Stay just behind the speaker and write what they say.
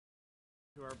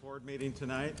To our board meeting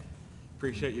tonight.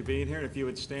 Appreciate you being here. And if you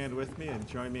would stand with me and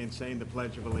join me in saying the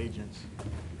Pledge of Allegiance.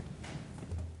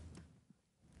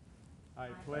 I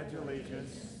pledge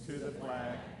allegiance to the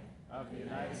flag of the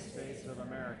United States of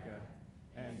America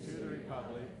and to the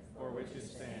republic for which it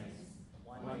stands,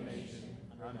 one nation,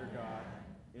 under God,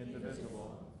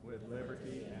 indivisible, with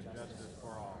liberty and justice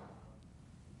for all.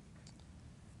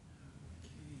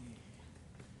 Okay.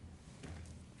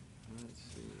 Let's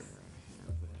see where I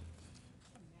have that.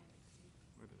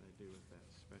 What did I do with that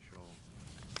special?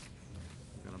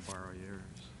 I'm going to borrow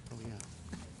yours. Oh, yeah.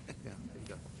 Yeah, there you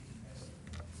go.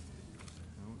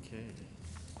 Okay.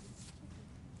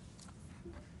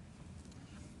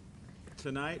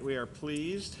 Tonight we are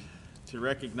pleased to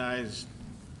recognize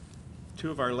two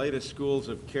of our latest schools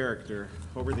of character.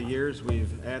 Over the years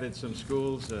we've added some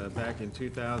schools. Back in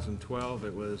 2012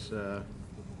 it was,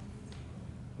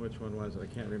 which one was it? I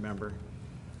can't remember.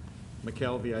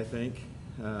 McKelvey, I think.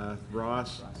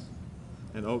 Ross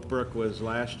and Oak Brook was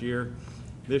last year.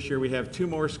 This year we have two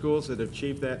more schools that have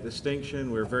achieved that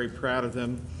distinction. We're very proud of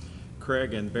them,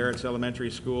 Craig and Barrett's Elementary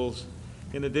Schools.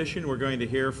 In addition, we're going to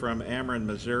hear from Ameren,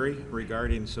 Missouri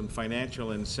regarding some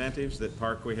financial incentives that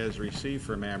Parkway has received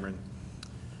from Ameren.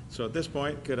 So at this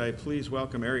point, could I please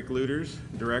welcome Eric Luters,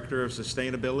 Director of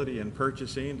Sustainability and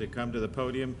Purchasing, to come to the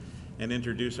podium and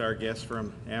introduce our guests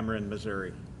from Ameren,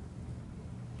 Missouri.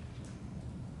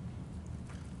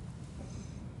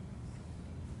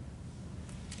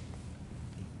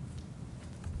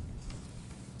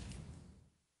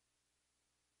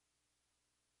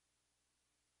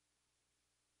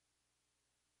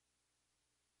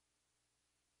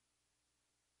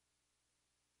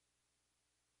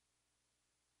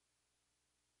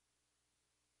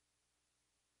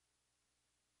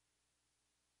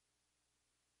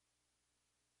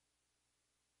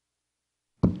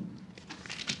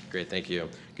 Great, thank you.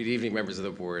 Good evening, members of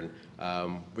the board.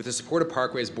 With the support of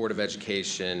Parkway's Board of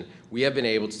Education, we have been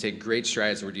able to take great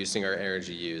strides in reducing our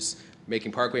energy use,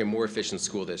 making Parkway a more efficient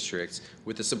school district.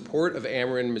 With the support of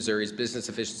Ameren, Missouri's Business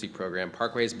Efficiency Program,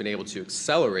 Parkway has been able to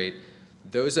accelerate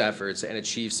those efforts and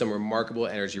achieve some remarkable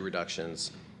energy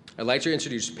reductions. I'd like to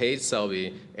introduce Paige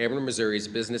Selby, Ameren, Missouri's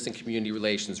Business and Community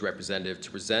Relations representative,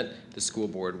 to present the school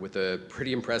board with a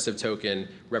pretty impressive token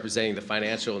representing the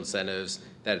financial incentives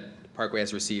that Parkway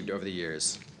has received over the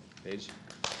years. Paige?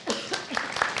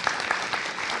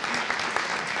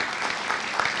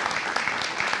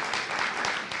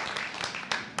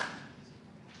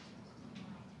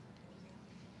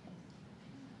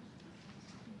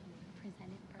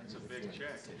 That's a big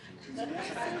check.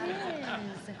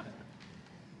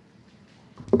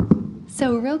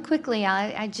 So real quickly,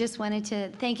 I just wanted to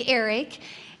thank Eric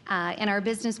and our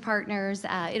business partners.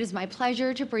 It is my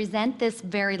pleasure to present this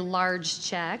very large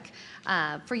check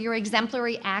for your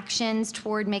exemplary actions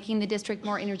toward making the district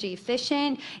more energy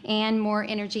efficient and more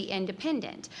energy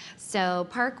independent. So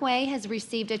Parkway has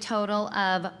received a total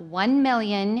of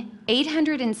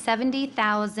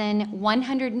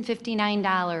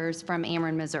 $1,870,159 from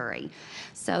Ameren, Missouri.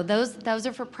 So those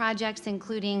are for projects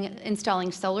including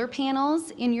installing solar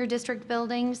panels in your district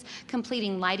buildings,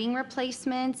 completing lighting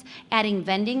replacements, adding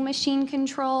vending machine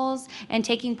controls, and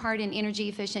taking part in energy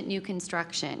efficient new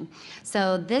construction.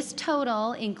 So this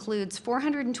total includes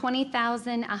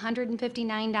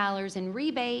 $420,159 in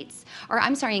rebates, or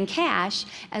I'm sorry, in cash,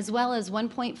 as well as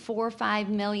 $1.45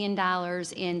 million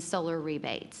in solar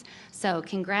rebates. So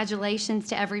congratulations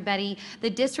to everybody. The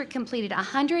district completed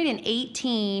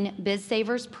 118 Bid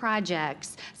Savers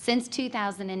projects since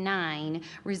 2009,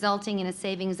 resulting in a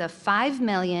savings of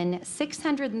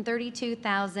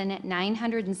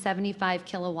 5,632,975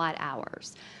 kilowatt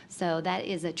hours. So that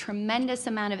is a tremendous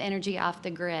amount of energy off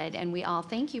the grid, and we all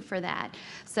thank you for that.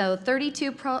 So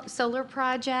 32 solar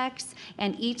projects,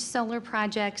 and each solar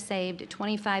project saved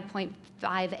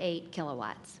 25.58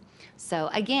 kilowatts. So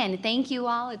again, thank you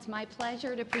all. It's my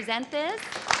pleasure to present this.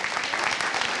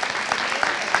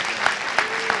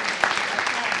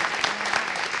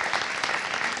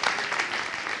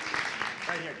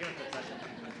 Right here, give it the president.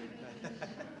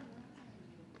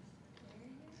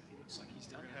 Looks like he's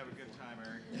going to have a good time,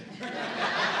 Eric.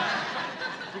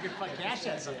 You can find cash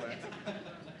that somewhere.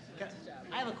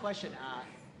 I have a question.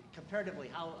 comparatively,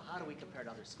 how do we compare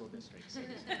to other school districts? Do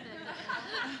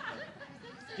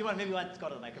you want maybe want to go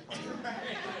to the microphone?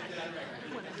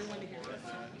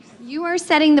 You are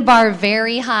setting the bar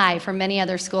very high for many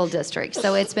other school districts.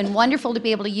 So it's been wonderful to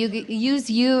be able to use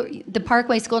the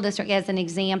Parkway School District as an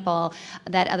example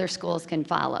that other schools can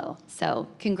follow. So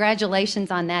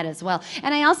congratulations on that as well.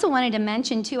 And I also wanted to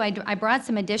mention too, I brought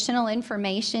some additional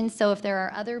information. So if there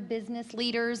are other business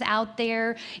leaders out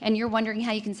there and you're wondering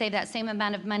how you can save that same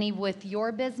amount of money with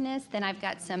your business, then I've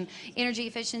got some energy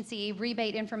efficiency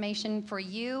rebate information for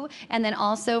you and then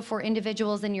also for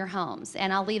individuals in your homes.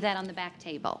 And I'll leave that on the back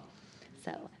table.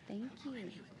 So, thank you. Okay.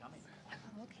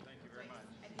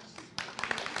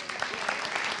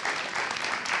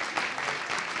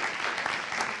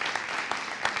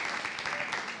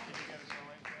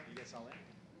 You guys all in?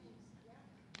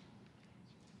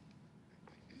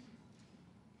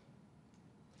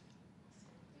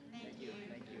 Thank you.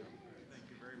 Thank you. Thank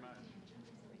you very much.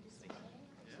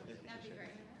 That'd be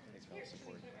great. Thanks for all the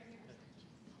support.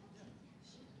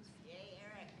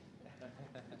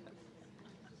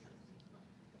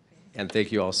 And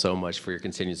thank you all so much for your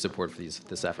continued support for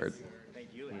this effort. Thank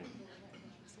you. We're gonna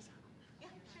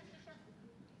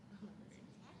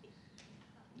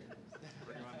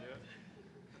stay on there.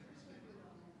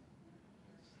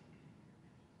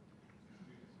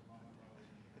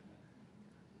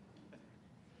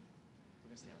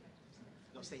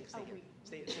 No, stay here.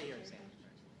 Stay here and stay.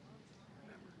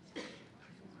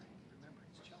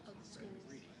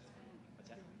 What's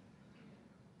that?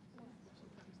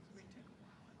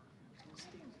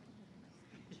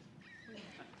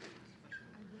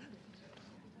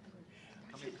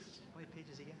 How many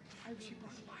pages again? She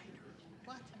brought a binder.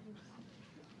 What?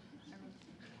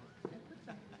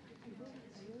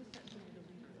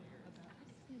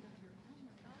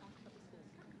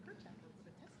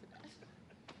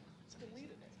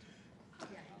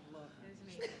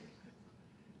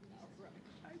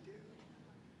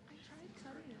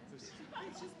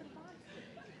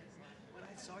 When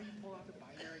I saw you pull out the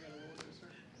binder, I got a little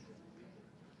concerned.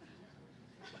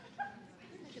 Why?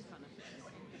 They're making fun of me.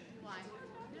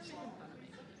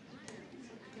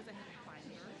 Because I have a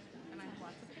binder and I have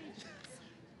lots of pages.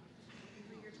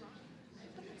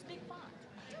 But it's big font.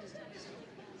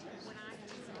 When I have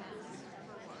to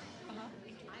for work, I have one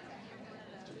of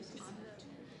those on the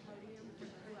podium for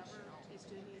whoever is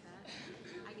doing the event.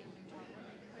 I get in trouble.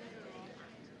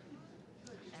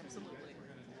 Absolutely.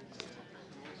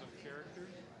 Rules of character.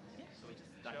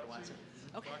 Dr. Watson.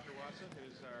 Okay. Dr. Watson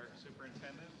is our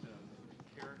superintendent of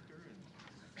character,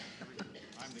 and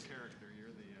I'm the character,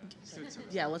 you're the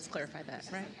Yeah, let's clarify that,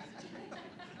 right?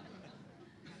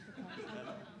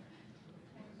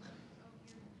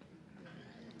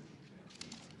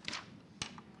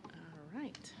 All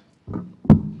right. Let's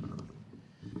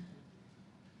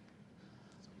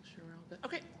make sure we're all good.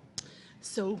 Okay.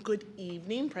 So good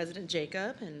evening, President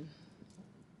Jacob, and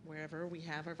wherever we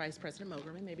have our Vice President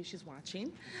Mogerman, maybe she's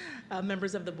watching.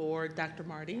 Members of the board, Dr.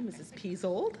 Marty, Mrs.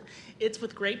 Peasold. It's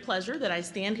with great pleasure that I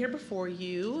stand here before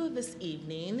you this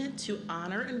evening to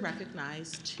honor and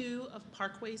recognize two of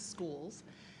Parkway's schools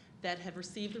that have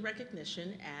received the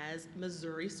recognition as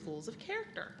Missouri Schools of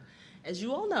Character. As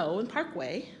you all know, in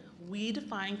Parkway, we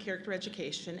define character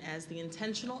education as the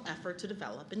intentional effort to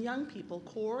develop in young people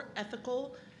core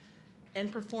ethical and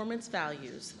performance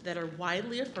values that are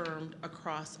widely affirmed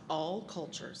across all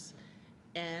cultures,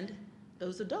 and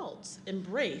those adults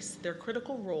embrace their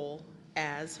critical role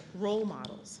as role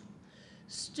models.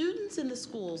 Students in the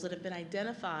schools that have been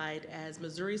identified as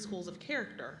Missouri Schools of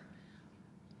Character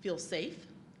feel safe,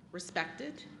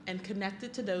 respected, and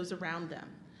connected to those around them,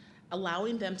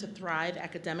 allowing them to thrive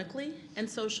academically and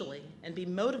socially and be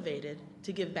motivated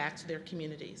to give back to their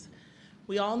communities.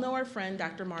 We all know our friend,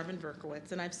 Dr. Marvin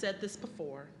Verkowitz, and I've said this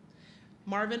before.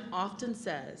 Marvin often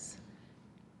says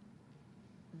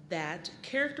that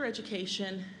character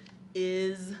education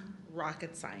is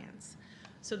rocket science.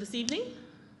 So this evening,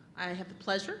 I have the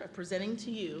pleasure of presenting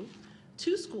to you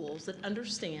two schools that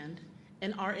understand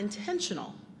and are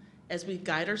intentional as we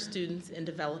guide our students in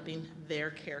developing their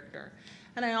character.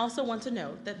 And I also want to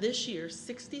note that this year,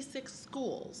 66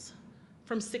 schools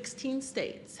from 16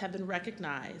 states have been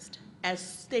recognized as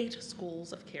state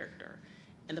schools of character,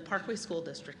 and the Parkway School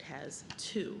District has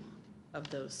 2 of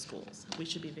those schools. We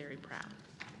should be very proud.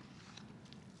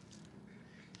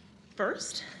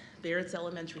 First, Barrett's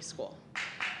Elementary School.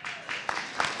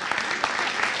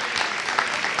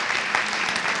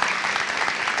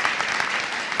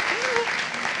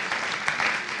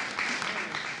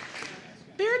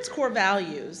 Barrett's core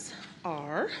values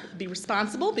are be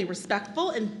responsible, be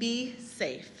respectful, and be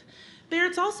safe.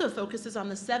 Barrett's also focuses on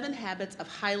the 7 habits of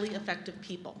highly effective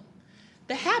people.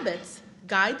 The habits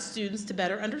guide students to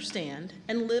better understand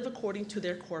and live according to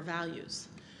their core values.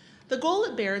 The goal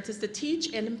at Barrett's is to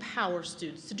teach and empower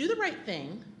students to do the right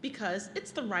thing because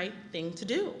it's the right thing to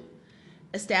do.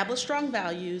 Establish strong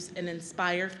values and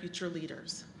inspire future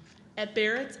leaders. At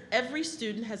Barrett's, every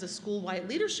student has a school-wide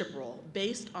leadership role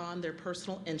based on their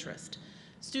personal interest.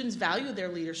 Students value their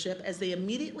leadership as they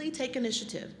immediately take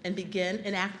initiative and begin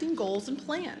enacting goals and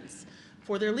plans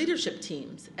for their leadership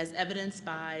teams, as evidenced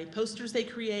by posters they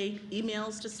create,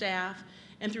 emails to staff,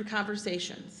 and through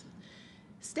conversations.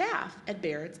 Staff at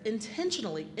Barrett's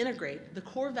intentionally integrate the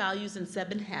core values and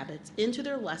 7 habits into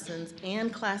their lessons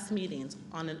and class meetings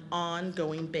on an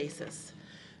ongoing basis.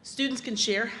 Students can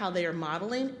share how they are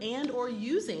modeling and or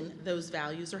using those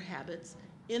values or habits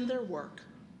in their work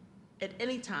at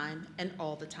any time and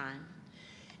all the time.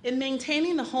 In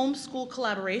maintaining the home-school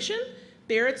collaboration,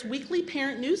 Barrett's weekly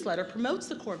parent newsletter promotes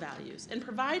the core values and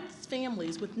provides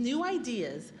families with new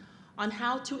ideas on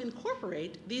how to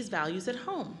incorporate these values at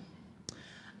home.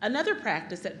 Another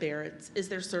practice at Barrett's is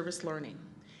their service learning.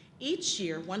 Each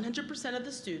year, 100% of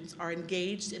the students are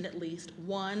engaged in at least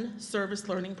one service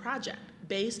learning project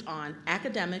based on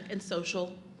academic and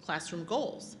social classroom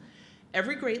goals.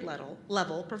 Every grade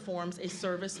level performs a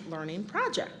service learning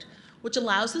project, which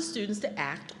allows the students to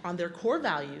act on their core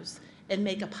values and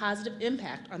make a positive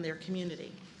impact on their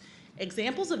community.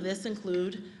 Examples of this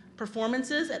include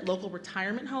performances at local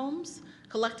retirement homes,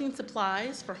 collecting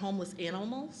supplies for homeless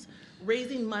animals,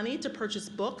 raising money to purchase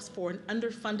books for an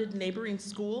underfunded neighboring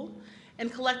school,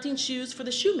 and collecting shoes for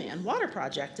the Shoeman Water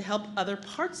Project to help other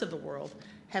parts of the world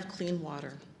have clean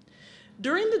water.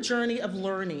 During the journey of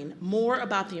learning more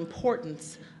about the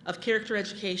importance of character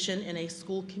education in a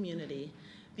school community,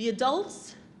 the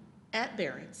adults at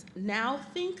Barrett's now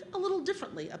think a little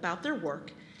differently about their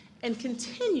work and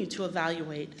continue to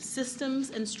evaluate systems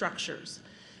and structures.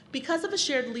 Because of a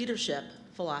shared leadership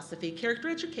philosophy, character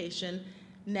education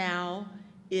now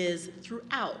is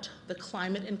throughout the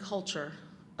climate and culture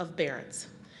of Barrett's.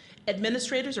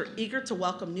 Administrators are eager to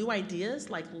welcome new ideas,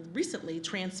 like recently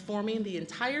transforming the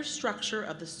entire structure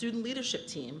of the student leadership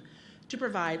team to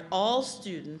provide all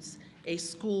students a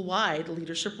school-wide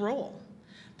leadership role.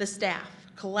 The staff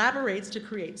collaborates to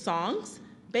create songs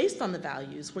based on the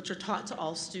values which are taught to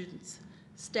all students.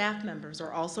 Staff members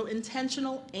are also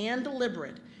intentional and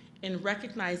deliberate in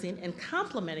recognizing and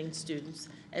complimenting students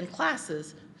and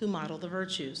classes who model the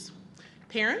virtues.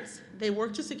 Parents, they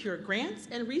work to secure grants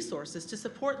and resources to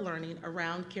support learning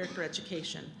around character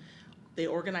education. They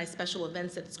organize special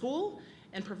events at school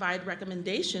and provide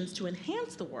recommendations to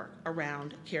enhance the work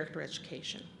around character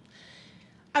education.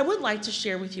 I would like to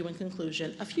share with you in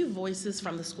conclusion a few voices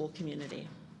from the school community.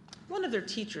 One of their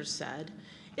teachers said,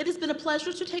 "It has been a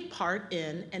pleasure to take part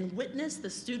in and witness the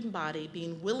student body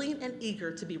being willing and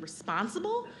eager to be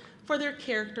responsible for their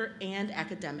character and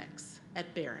academics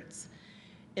at Barrett's.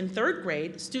 In 3rd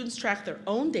grade, students track their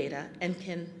own data and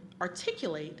can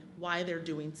articulate why they're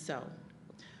doing so."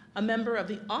 A member of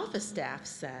the office staff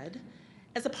said,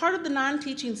 "As a part of the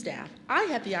non-teaching staff, I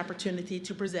had the opportunity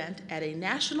to present at a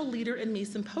National Leader in Me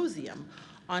symposium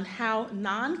on how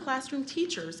non-classroom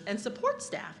teachers and support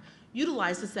staff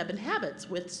utilize the 7 habits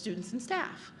with students and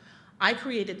staff. I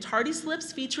created tardy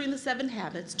slips featuring the 7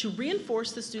 habits to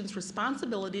reinforce the students'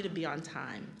 responsibility to be on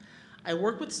time. I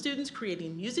work with students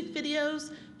creating music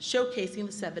videos showcasing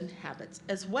the 7 habits,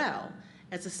 as well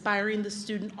as aspiring the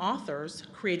student authors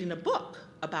creating a book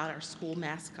about our school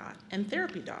mascot and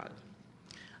therapy dog."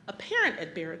 A parent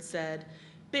at Barrett's said,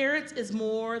 "Barrett's is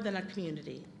more than a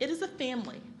community. It is a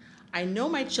family. I know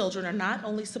my children are not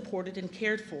only supported and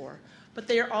cared for, but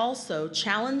they are also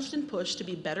challenged and pushed to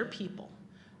be better people.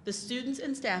 The students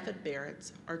and staff at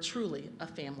Barrett's are truly a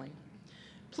family."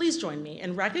 Please join me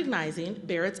in recognizing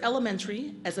Barrett's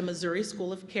Elementary as a Missouri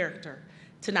School of Character.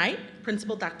 Tonight,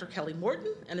 Principal Dr. Kelly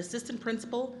Morton and Assistant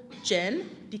Principal Jen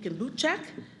Deacon-Butchek,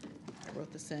 I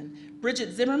wrote this in,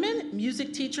 Bridget Zimmerman,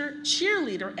 music teacher,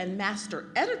 cheerleader, and master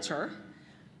editor,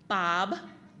 Bob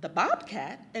the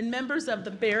Bobcat, and members of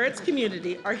the Barrett's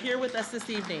community are here with us this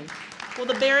evening. Will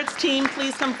the Barrett's team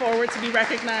please come forward to be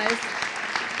recognized?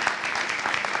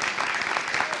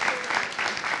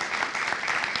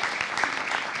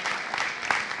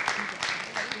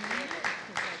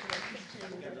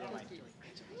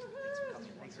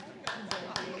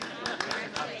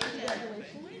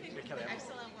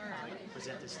 Excellent work.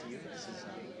 Present this to you. This is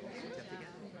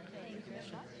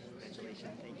recognition.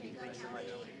 Congratulations. Thank you. Thank you so much.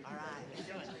 All right.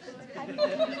 How you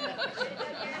doing?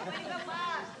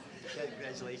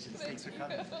 Congratulations. Thanks for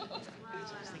coming.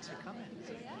 Thanks for coming.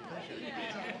 Pleasure.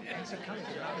 Thanks for coming.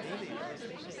 Good job. Good evening.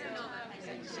 Really appreciate it.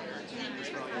 Thanks for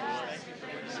all your work. Thank you for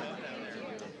what you said down there.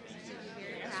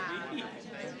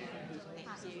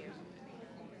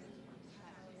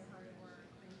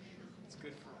 It's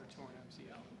good for our torn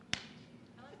MCL.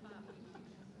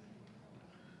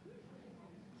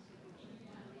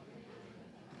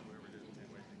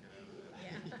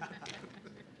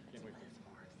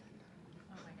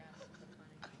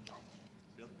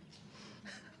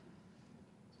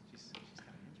 She's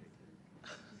got an injury too.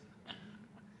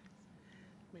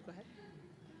 Let me go ahead.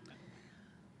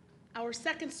 Our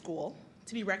second school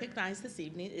to be recognized this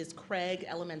evening is Craig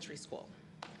Elementary School.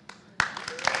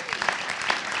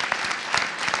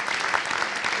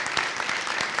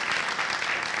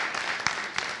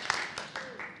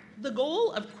 The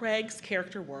goal of Craig's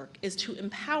character work is to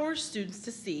empower students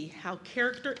to see how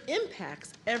character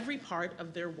impacts every part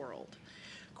of their world.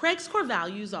 Craig's core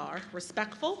values are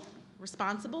respectful,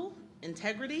 responsible,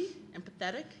 integrity,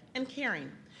 empathetic, and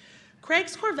caring.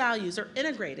 Craig's core values are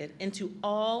integrated into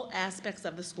all aspects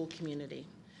of the school community.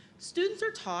 Students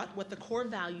are taught what the core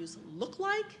values look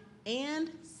like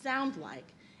and sound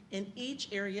like in each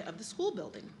area of the school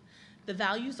building. The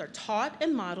values are taught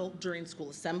and modeled during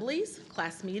school assemblies,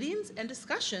 class meetings, and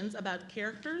discussions about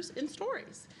characters and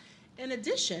stories. In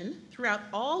addition, throughout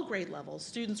all grade levels,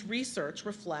 students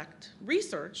reflect,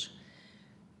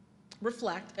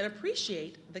 and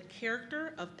appreciate the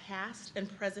character of past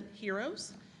and present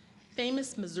heroes,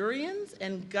 famous Missourians,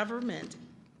 and government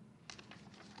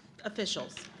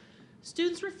officials.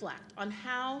 Students reflect on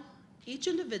how each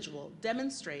individual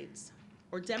demonstrated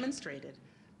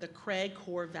the Craig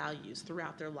core values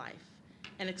throughout their life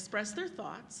and express their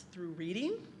thoughts through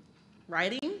reading,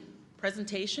 writing,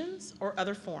 presentations, or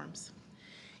other forms.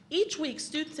 Each week,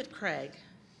 students at Craig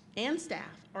and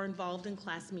staff are involved in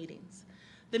class meetings.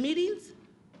 The meetings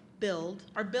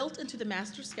are built into the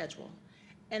master schedule,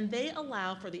 and they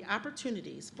allow for the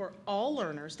opportunities for all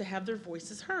learners to have their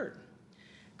voices heard.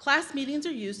 Class meetings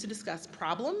are used to discuss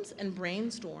problems and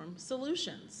brainstorm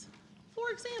solutions. For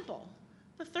example,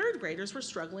 the third graders were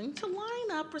struggling to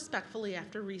line up respectfully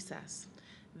after recess.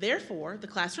 Therefore, the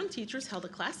classroom teachers held a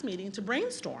class meeting to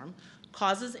brainstorm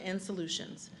causes and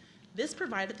solutions. This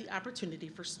provided the opportunity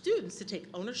for students to take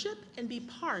ownership and be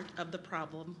part of the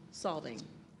problem solving.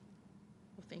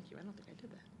 Oh, thank you. I don't think I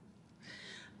did that.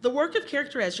 The work of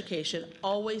character education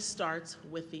always starts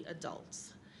with the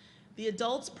adults. The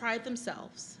adults pride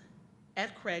themselves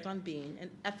at Craig on being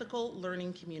an ethical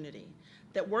learning community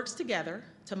that works together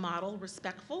to model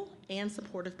respectful and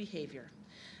supportive behavior.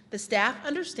 The staff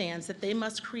understands that they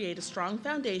must create a strong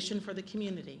foundation for the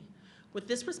community. With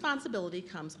this responsibility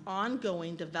comes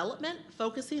ongoing development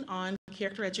focusing on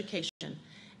character education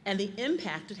and the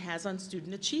impact it has on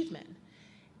student achievement.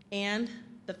 And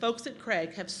the folks at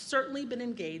Craig have certainly been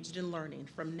engaged in learning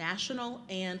from national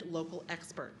and local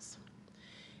experts.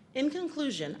 In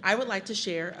conclusion, I would like to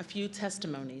share a few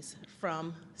testimonies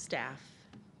from staff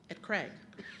at Craig.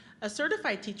 A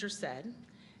certified teacher said,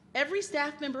 "Every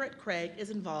staff member at Craig is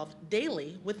involved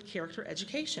daily with character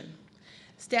education.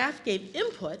 Staff gave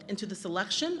input into the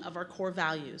selection of our core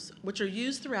values, which are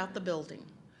used throughout the building.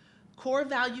 Core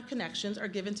value connections are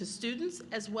given to students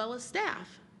as well as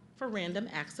staff for random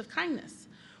acts of kindness.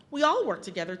 We all work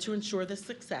together to ensure the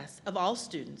success of all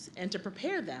students and to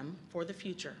prepare them for the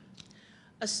future."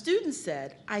 A student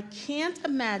said, "I can't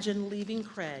imagine leaving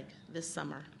Craig this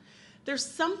summer. There's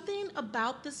something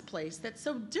about this place that's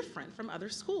so different from other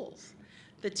schools.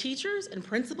 The teachers and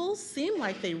principals seem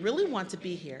like they really want to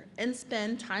be here and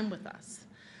spend time with us.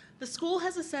 The school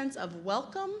has a sense of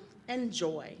welcome and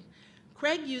joy.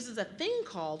 Craig uses a thing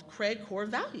called Craig Core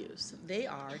Values. They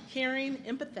are caring,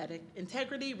 empathetic,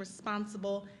 integrity,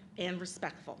 responsible, and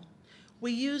respectful.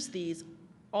 We use these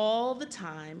all the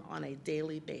time on a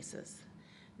daily basis.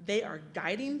 They are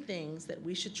guiding things that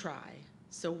we should try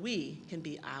so we can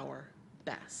be our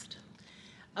best."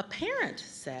 A parent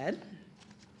said,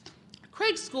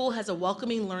 "Craig School has a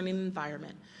welcoming learning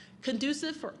environment,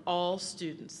 conducive for all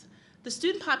students. The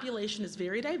student population is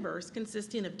very diverse,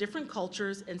 consisting of different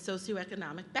cultures and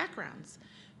socioeconomic backgrounds.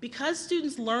 Because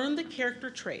students learn the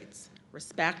character traits,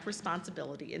 respect,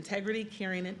 responsibility, integrity,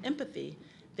 caring, and empathy,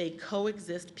 they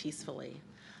coexist peacefully.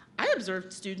 I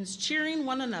observed students cheering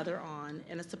one another on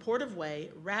in a supportive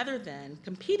way rather than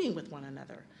competing with one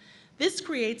another. This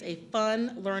creates a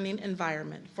fun learning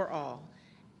environment for all,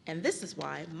 and this is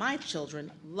why my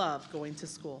children love going to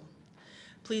school."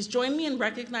 Please join me in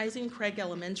recognizing Craig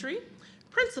Elementary,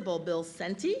 Principal Bill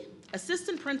Senti,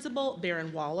 Assistant Principal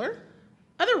Baron Waller,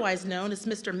 otherwise known as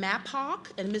Mr. Map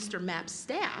Hawk and Mr. Map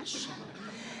Stash,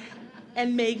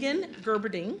 and Megan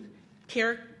Gerberding,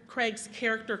 Craig's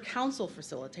Character Council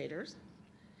facilitators.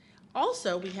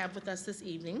 Also, we have with us this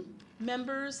evening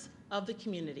members of the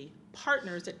community,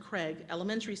 partners at Craig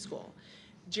Elementary School.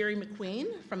 Jerry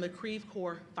McQueen from the Creve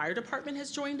Coeur Fire Department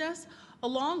has joined us,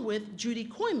 along with Judy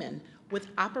Koyman with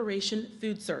Operation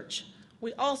Food Search.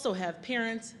 We also have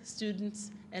parents, students,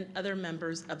 and other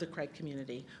members of the Craig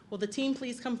community. Will the team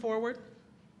please come forward?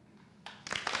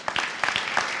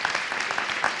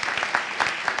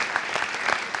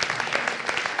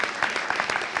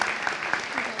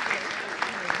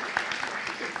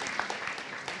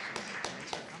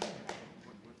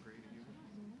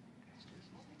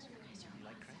 You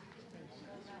like Craig?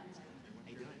 How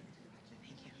you doing?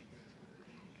 Thank you.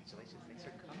 Congratulations. Thanks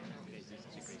for coming. You guys did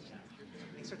such a great job. Thanks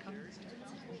for coming.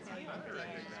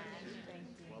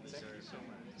 Well, thank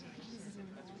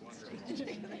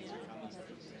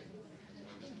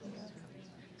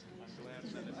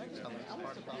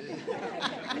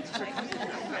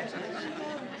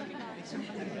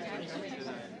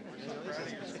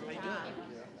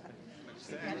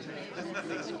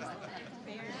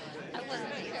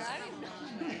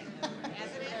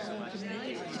you so much.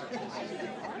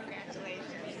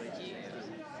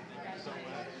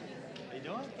 How you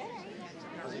doing?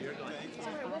 How's your year going?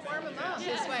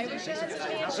 This way, we should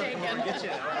have Shaking. Get you.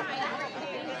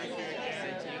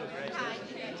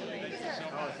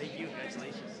 Oh, thank you.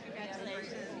 Congratulations.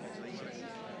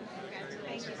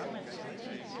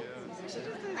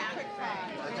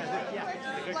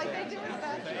 like they do in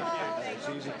basketball. It's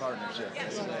an easy partnership.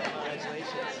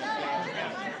 Congratulations.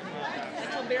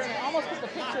 So Barry, I almost put the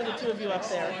picture of the two of you up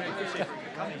there. Appreciate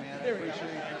you coming, man. There we go.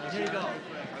 Here you go. Our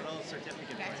little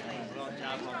certificate. Well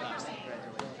job, well done.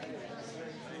 Congratulations.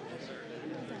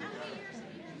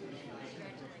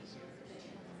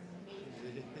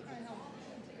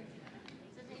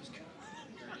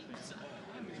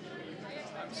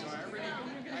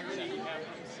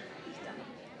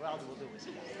 Well, we'll do it.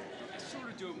 I sort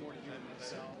of do it more than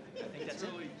myself. I think that's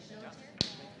really, it.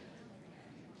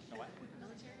 No, what?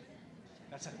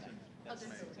 That's it. That's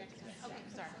Okay,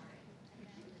 sorry.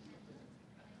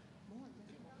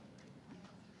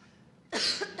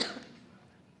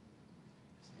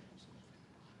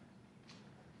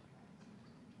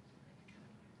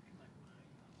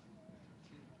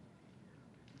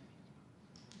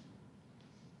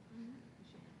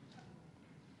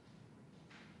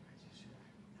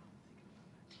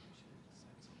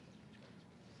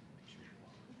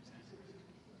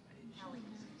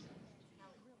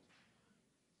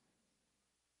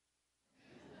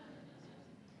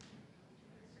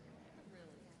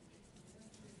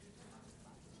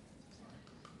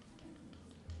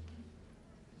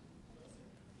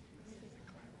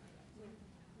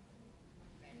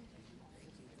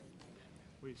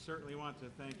 We certainly want to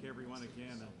thank everyone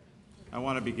again. I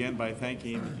want to begin by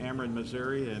thanking Ameren,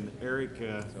 Missouri, and Eric.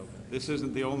 This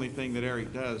isn't the only thing that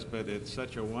Eric does, but it's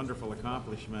such a wonderful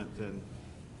accomplishment, and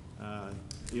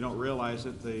you don't realize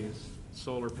it, the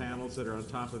solar panels that are on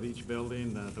top of each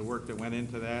building, the work that went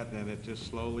into that, and it just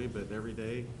slowly but every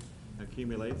day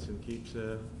accumulates and keeps,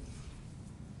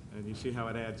 and you see how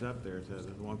it adds up there to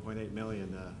the 1.8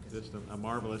 million. Just a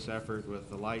marvelous effort with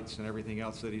the lights and everything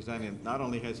else that he's done. And not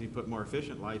only has he put more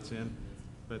efficient lights in,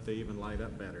 but they even light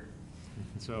up better.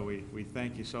 So we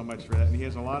thank you so much for that. And he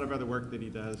has a lot of other work that he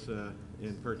does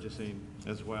in purchasing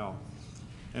as well.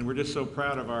 And we're just so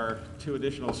proud of our 2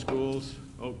 additional schools,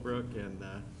 Oak Brook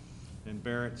and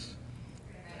Barrett's.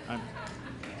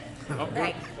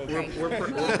 We're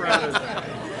proud of.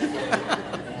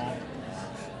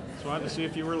 Just wanted to see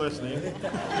if you were listening.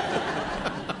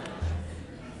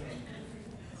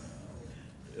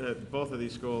 Both of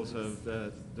these schools have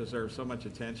deserve so much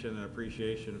attention and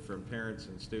appreciation from parents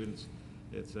and students.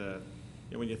 It's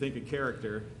when you think of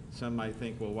character, some might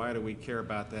think, well, why do we care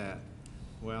about that?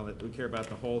 Well, we care about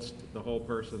the whole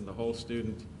person, the whole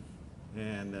student,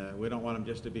 and we don't want them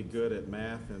just to be good at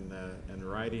math and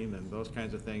writing and those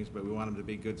kinds of things, but we want them to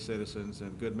be good citizens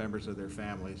and good members of their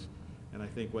families. And I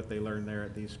think what they learn there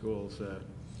at these schools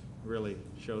really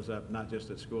shows up not just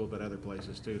at school but other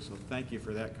places too. So thank you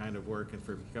for that kind of work and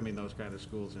for becoming those kind of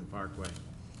schools in Parkway.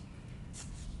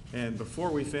 And before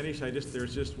we finish,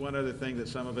 there's just one other thing that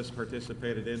some of us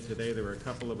participated in today. There were a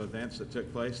couple of events that took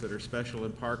place that are special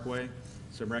in Parkway,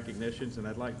 some recognitions, and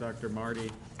I'd like Dr. Marty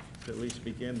to at least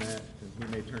begin that, and he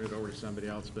may turn it over to somebody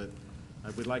else, but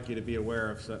I would like you to be aware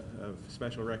of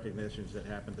special recognitions that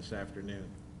happened this afternoon.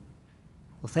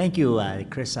 Well, thank you,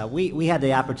 Chris. We had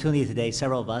the opportunity today,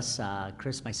 several of us,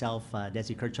 Chris, myself,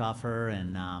 Desi Kirchhoffer,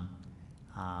 and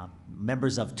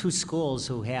members of two schools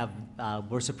who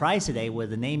were surprised today with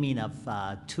the naming of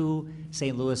two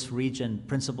St. Louis Region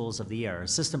Principals of the Year,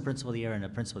 Assistant Principal of the Year and a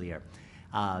Principal of the Year.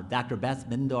 Dr. Beth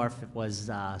Middendorf was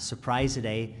surprised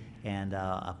today, and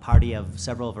a party of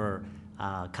several of her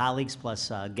colleagues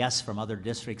plus guests from other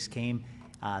districts came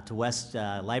to West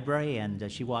Library,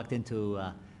 and she walked into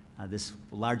this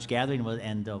large gathering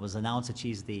and was announced that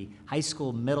she's the high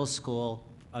school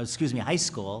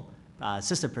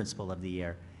assistant principal of the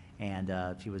year. And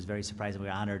she was very surprised, and we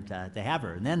were honored to have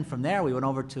her. And then from there, we went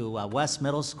over to West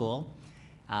Middle School.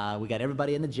 We got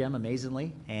everybody in the gym,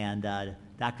 amazingly, and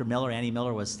Dr. Miller, Annie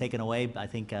Miller, was taken away, I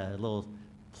think a little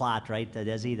plot, right,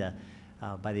 Desi,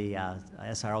 by the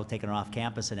SRO, taking her off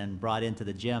campus and then brought into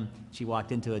the gym. She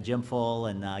walked into a gym full,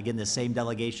 and again, the same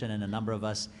delegation and a number of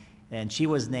us, and she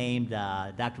was named,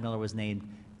 Dr. Miller was named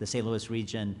the St. Louis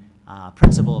Region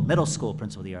middle school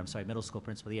principal of the year. I'm sorry, middle school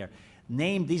principal of the year.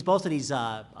 Both of these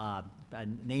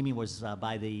naming was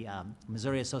by the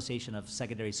Missouri Association of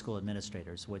Secondary School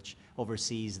Administrators, which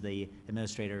oversees the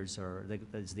administrators, or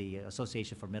is the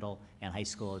Association for Middle and High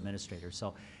School Administrators.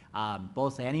 So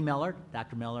both Annie Miller,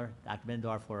 Dr.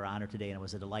 Middendorf were honored today, and it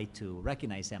was a delight to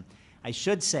recognize them. I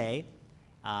should say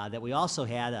that we also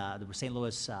had the St.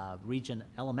 Louis Region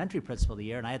Elementary Principal of the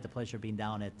Year, and I had the pleasure of being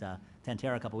down at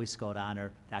Tenterra a couple weeks ago to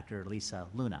honor Dr. Lisa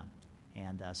Luna.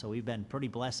 And so we've been pretty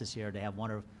blessed this year to have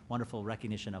wonderful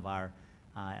recognition of our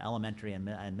elementary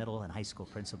and middle and high school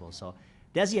principals. So,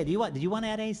 Desi, did you want to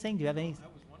add anything? Do you have any?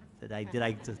 That was wonderful. Did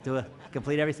I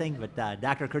complete everything? But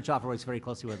Dr. Kirchhofer works very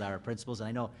closely with our principals, and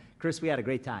I know, Chris, we had a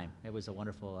great time. It was a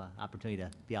wonderful opportunity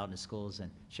to be out in the schools and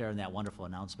sharing that wonderful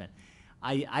announcement.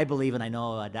 I believe, and I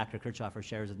know Dr. Kirchhofer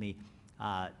shares with me,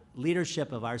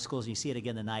 leadership of our schools, and you see it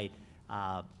again tonight,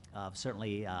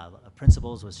 certainly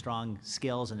principals with strong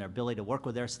skills and their ability to work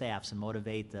with their staffs and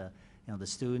motivate the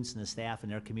students and the staff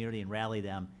and their community and rally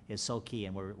them is so key,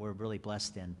 and we're really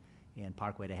blessed in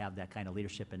Parkway to have that kind of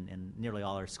leadership in nearly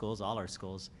all our schools,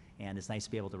 and it's nice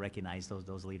to be able to recognize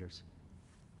those leaders.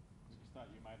 Just thought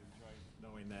you might enjoy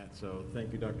knowing that, so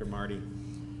thank you, Dr. Marty.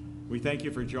 We thank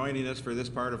you for joining us for this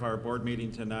part of our board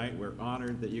meeting tonight. We're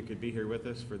honored that you could be here with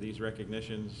us for these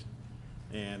recognitions.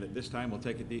 And at this time, we'll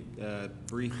take a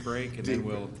brief break, and then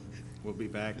we'll be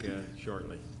back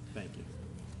shortly. Thank you.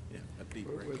 Yeah, a deep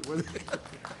break.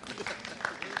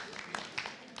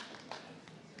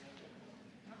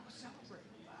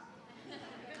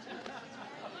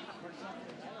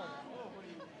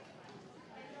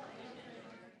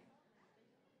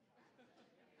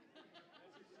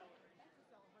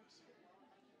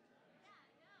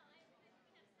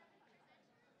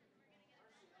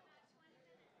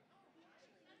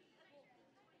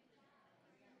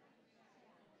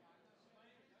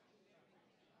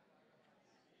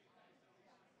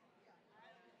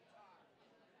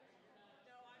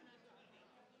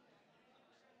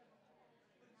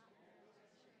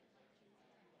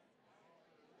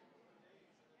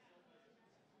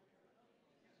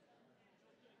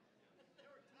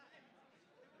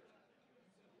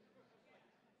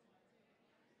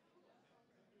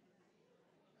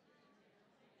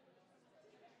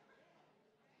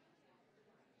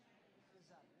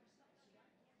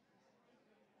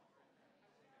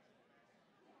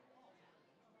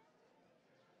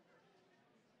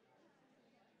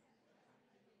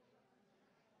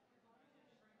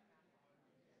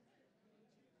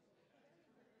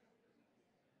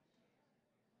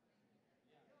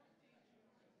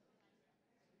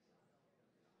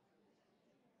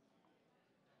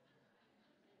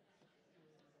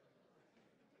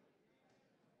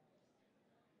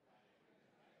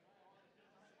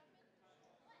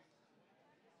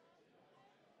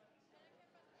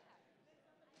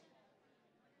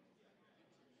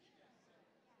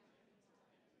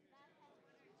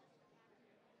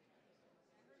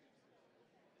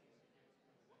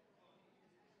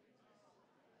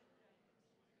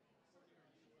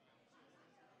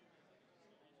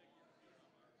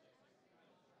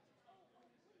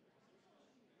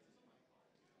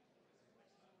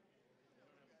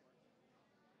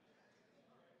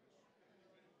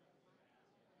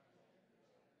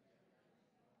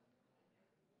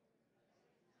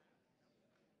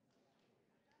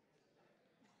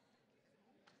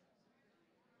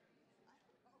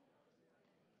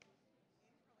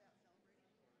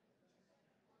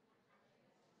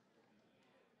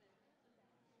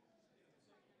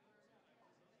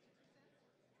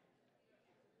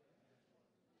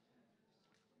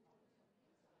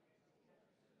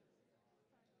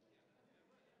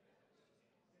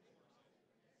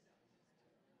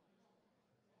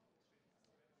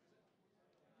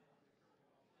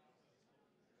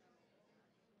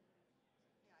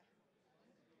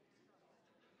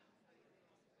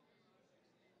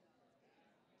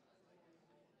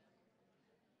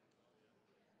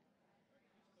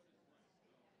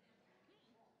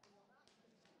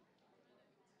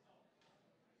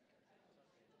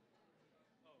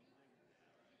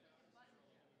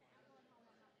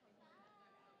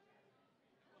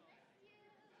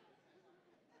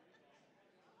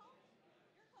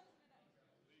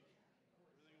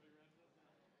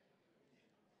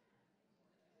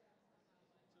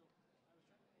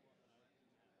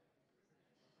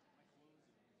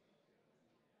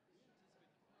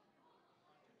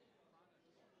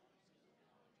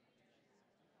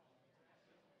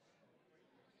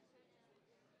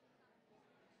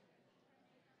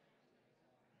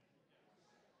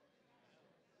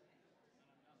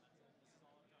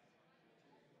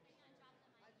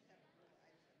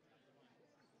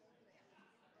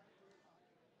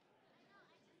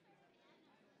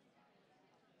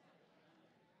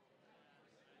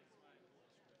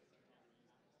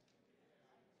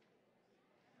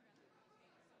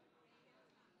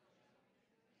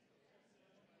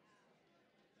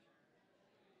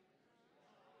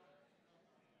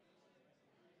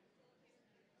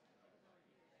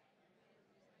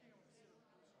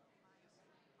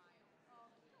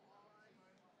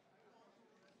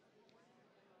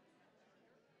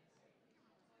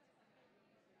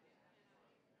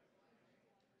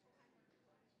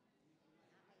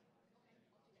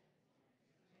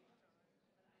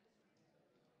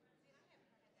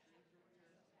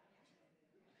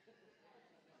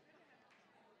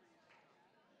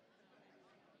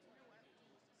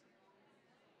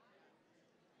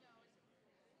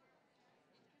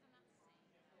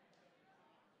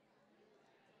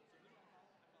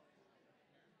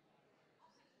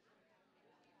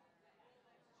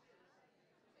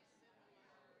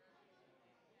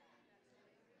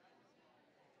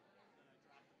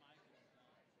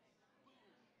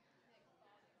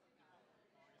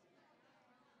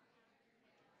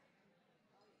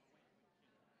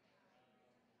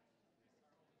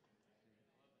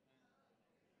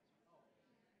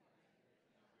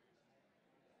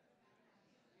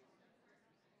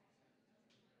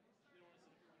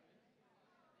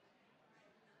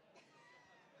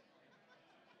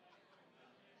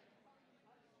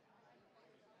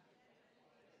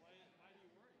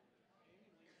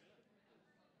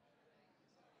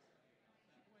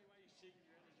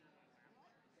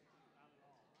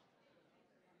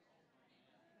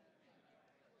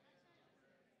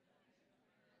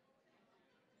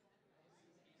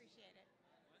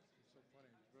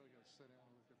 sit down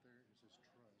and look up there, it says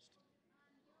trust.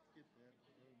 Get that. Oh,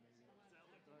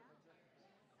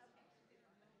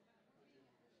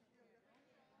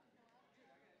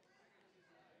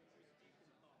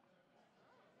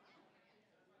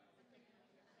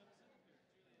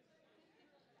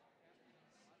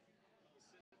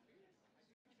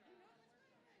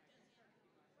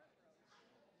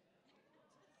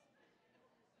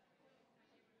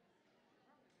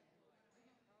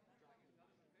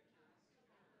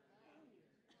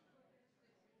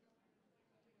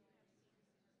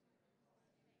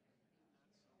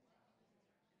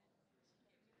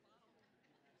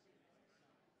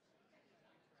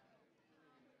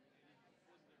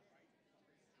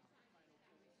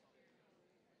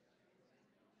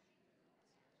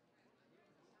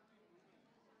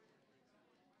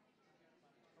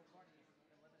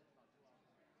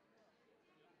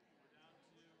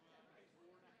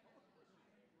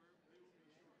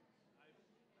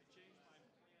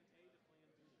 maybe.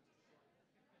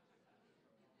 I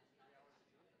changed my plan A to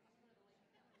plan B.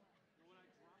 And when I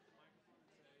drop the microphone and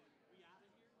say, "We out of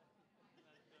here," that'll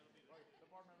be the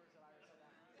board members that I are so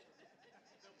that.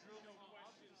 They'll drill no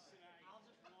questions. I'll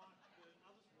just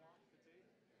walk the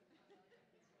table. Thank you. Lisa gets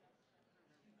to close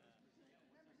and then she has questions. Just give the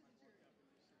microphone to me, please.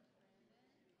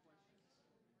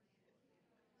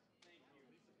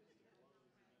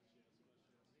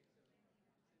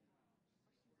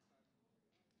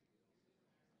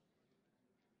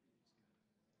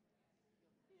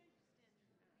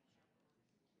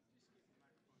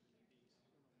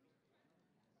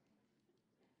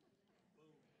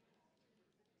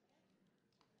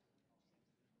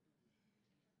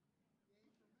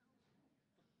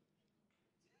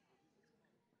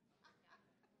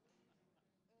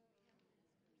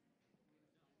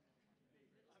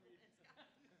 Boom. I mean,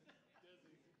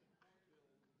 Desi, that's got his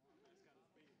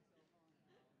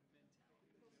bait. Mentality.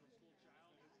 Middle school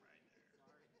child is right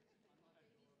there. Sorry.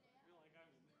 I feel like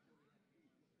I'm in.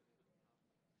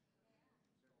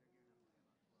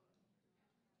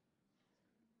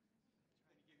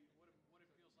 Trying to give you what it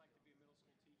feels like to be a middle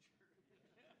school teacher.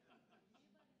 I'm sorry, what?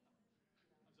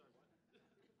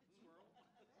 Squirrel?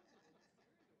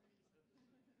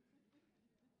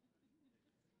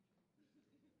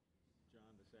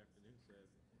 John this afternoon said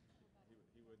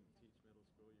he wouldn't teach middle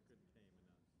school, you couldn't pay him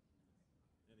enough.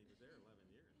 And he was there 11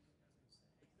 years.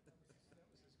 That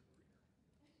was his career.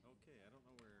 Okay, I don't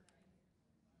know where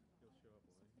he'll show up,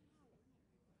 will he?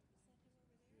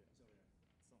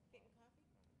 Getting coffee?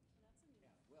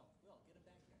 Will, get him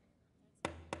back here.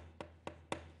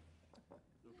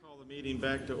 We'll call the meeting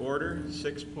back to order.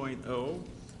 6.0,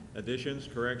 additions,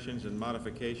 corrections, and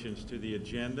modifications to the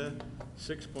agenda.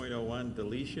 6.01,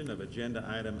 deletion of agenda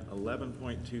item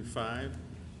 11.25.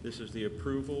 This is the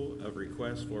approval of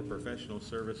requests for professional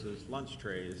services lunch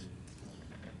trays.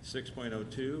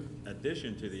 6.02,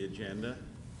 addition to the agenda,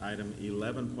 item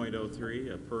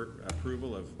 11.03,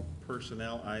 approval of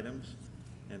personnel items.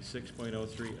 And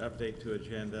 6.03, update to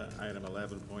agenda, item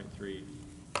 11.3,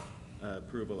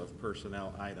 approval of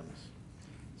personnel items.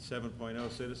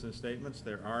 7.0, citizen statements,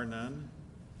 there are none.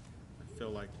 I feel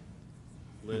like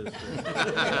Liz.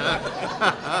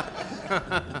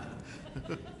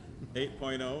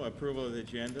 8.0, approval of the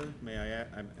agenda.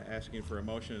 I'm asking for a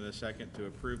motion and a second to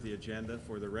approve the agenda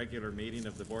for the regular meeting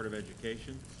of the Board of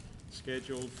Education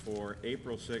scheduled for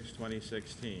April 6,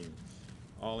 2016.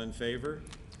 All in favor?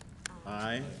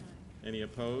 Aye. Any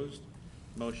opposed?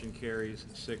 Motion carries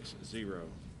 6-0.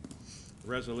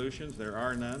 Resolutions, there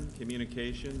are none.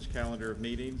 Communications, calendar of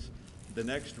meetings. The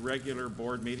next regular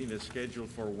board meeting is scheduled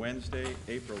for Wednesday,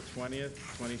 April 20th,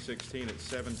 2016 at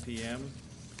 7 p.m.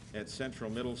 at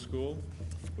Central Middle School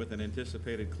with an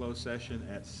anticipated closed session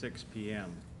at 6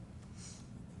 p.m.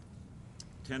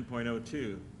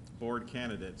 10.02, board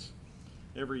candidates.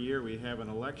 Every year we have an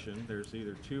election. There's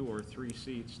either 2 or 3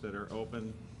 seats that are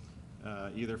open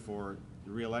either for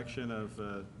the re-election of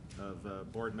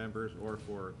board members or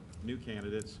for new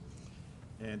candidates.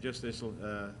 And just this,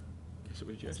 I guess it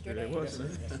was yesterday,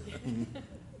 wasn't it?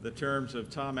 The terms of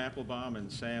Tom Applebaum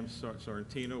and Sam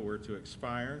Sorrentino were to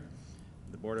expire.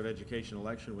 The Board of Education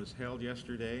election was held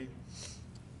yesterday.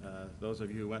 Those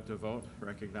of you who went to vote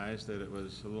recognize that it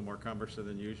was a little more cumbersome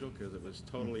than usual because it was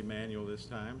totally manual this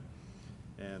time.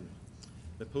 And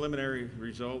the preliminary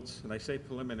results, and I say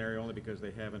preliminary only because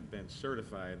they haven't been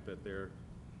certified, but they're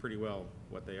pretty well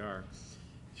what they are,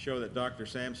 show that Dr.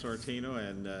 Sam Sorrentino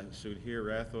and Sudhir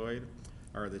Rathoid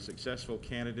are the successful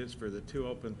candidates for the 2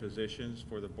 open positions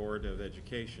for the Board of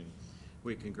Education.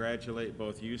 We congratulate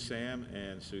both you, Sam,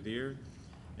 and Sudhir,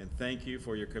 and thank you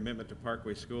for your commitment to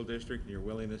Parkway School District and your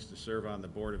willingness to serve on the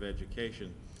Board of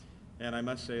Education. And I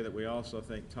must say that we also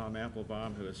thank Tom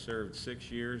Applebaum, who has served 6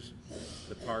 years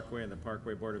the Parkway and the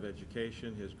Parkway Board of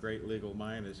Education. His great legal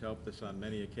mind has helped us on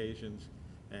many occasions,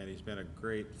 and he's been a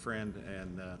great friend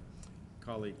and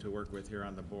colleague to work with here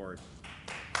on the board.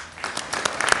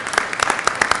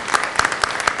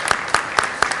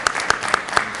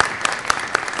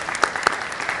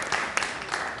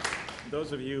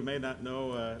 Those of you who may not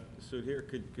know Sudhir,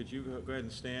 could you go ahead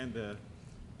and stand?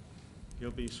 He'll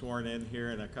be sworn in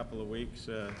here in a couple of weeks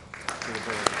to the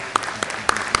board.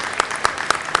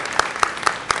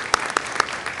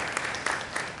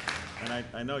 And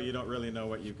I know you don't really know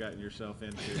what you've gotten yourself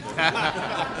into,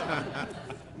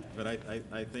 but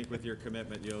I think with your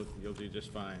commitment, you'll do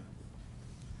just fine.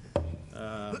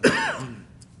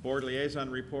 Board liaison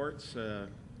reports. Are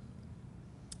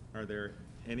there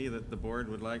any that the board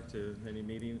would like to, any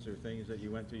meetings or things that you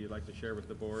went to you'd like to share with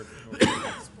the board?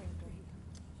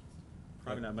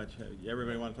 Probably not much.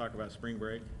 Everybody want to talk about spring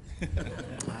break?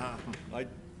 I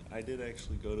did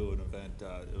actually go to an event.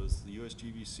 It was the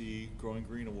USGBC Growing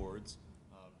Green Awards.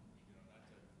 Not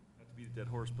to beat a dead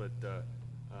horse, but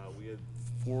we had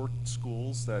 4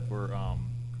 schools that were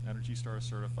Energy Star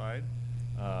certified.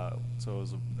 So it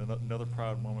was another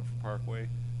proud moment for Parkway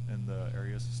in the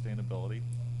area of sustainability.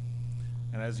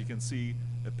 And as you can see,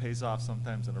 it pays off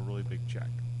sometimes in a really big check.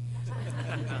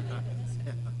 That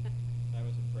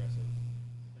was impressive.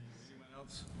 Anyone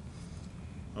else?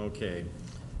 Okay.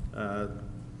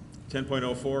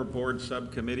 10.04 board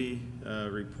subcommittee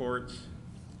reports.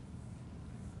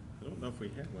 I don't know if we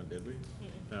had one, did we?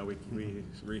 No, we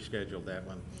rescheduled that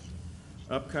one.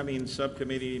 Upcoming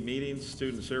subcommittee meetings,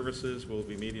 student services will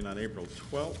be meeting on April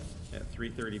 12th at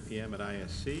 3:30 p.m. at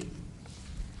ISC.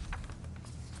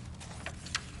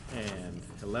 And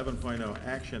 11.0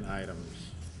 action items.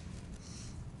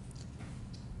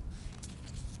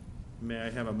 May I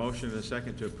have a motion and a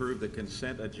second to approve the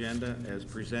consent agenda as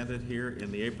presented here in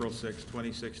the April 6,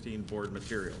 2016 board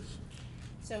materials?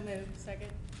 So moved.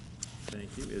 Second.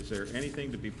 Thank you. Is there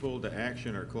anything to be pulled to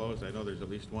action or closed? I know there's at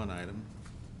least one item.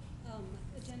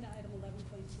 Agenda item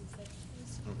 11.26,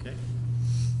 please. Okay.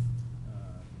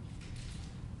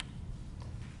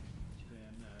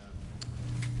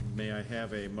 May I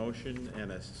have a motion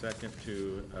and a second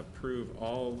to approve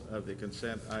all of the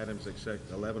consent items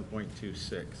except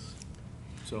 11.26?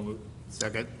 So moved.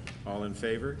 Second. All in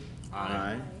favor?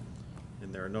 Aye.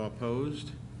 And there are no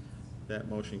opposed. That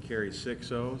motion carries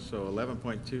 6-0. So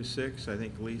 11.26, I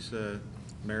think Lisa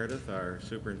Meredith, our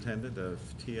superintendent of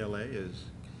TLA,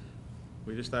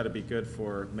 we just thought it'd be good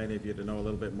for many of you to know a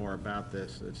little bit more about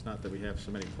this. It's not that we have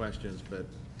so many questions, but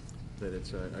that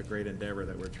it's a great endeavor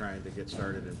that we're trying to get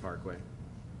started in Parkway.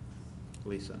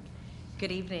 Lisa.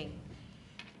 Good evening.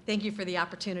 Thank you for the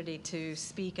opportunity to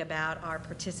speak about our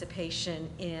participation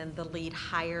in the Lead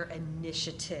Hire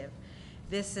Initiative.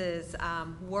 This is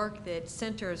work that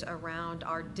centers around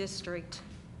our district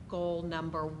goal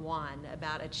number 1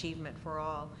 about achievement for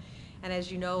all. And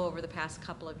as you know, over the past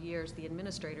couple of years, the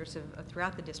administrators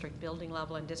throughout the district, building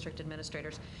level and district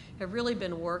administrators, have really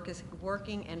been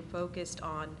working and focused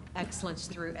on excellence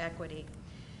through equity.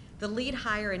 The Lead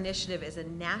Hire Initiative is a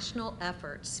national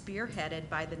effort spearheaded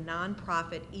by the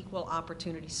nonprofit Equal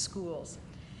Opportunity Schools.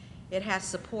 It has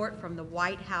support from the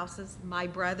White House's My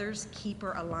Brother's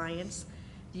Keeper Alliance,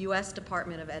 the U.S.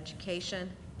 Department of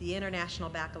Education, the International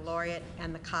Baccalaureate,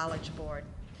 and the College Board.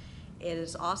 It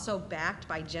is also backed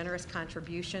by generous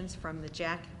contributions from the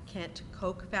Jack Kent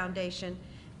Koch Foundation,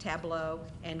 Tableau,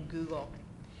 and Google.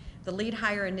 The Lead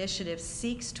Hire Initiative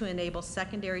seeks to enable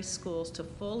secondary schools to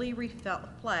fully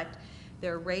reflect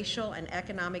their racial and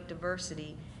economic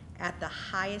diversity at the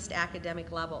highest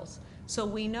academic levels. So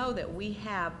we know that we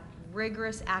have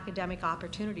rigorous academic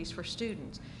opportunities for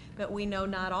students, but we know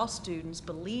not all students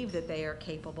believe that they are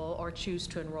capable or choose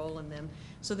to enroll in them.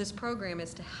 So this program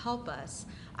is to help us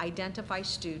identify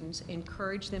students,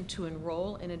 encourage them to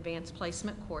enroll in advanced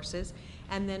placement courses,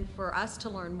 and then for us to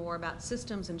learn more about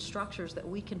systems and structures that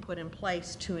we can put in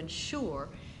place to ensure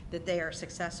that they are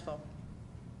successful.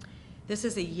 This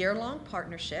is a year-long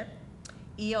partnership.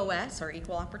 EOS, or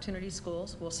Equal Opportunity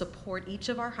Schools, will support each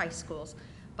of our high schools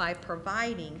by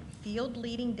providing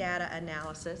field-leading data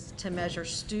analysis to measure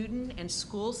student and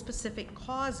school-specific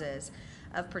causes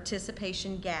of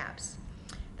participation gaps.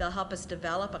 They'll help us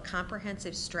develop a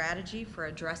comprehensive strategy for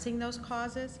addressing those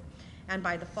causes, and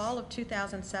by the fall of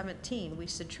 2017, we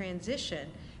should transition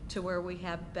to where we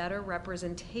have better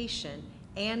representation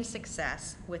and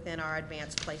success within our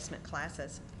advanced placement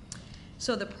classes.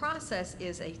 So the process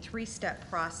is a 3-step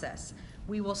process.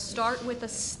 We will start with a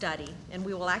study, and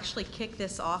we will actually kick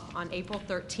this off on April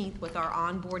 13th with our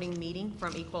onboarding meeting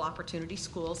from Equal Opportunity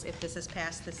Schools, if this is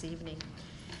passed this evening.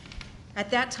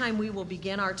 At that time, we will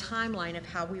begin our timeline of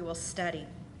how we will study.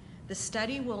 The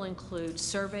study will include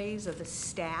surveys of the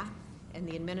staff and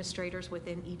the administrators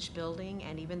within each building,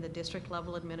 and even the district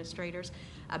level administrators,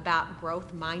 about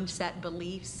growth mindset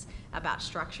beliefs, about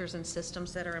structures and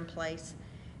systems that are in place.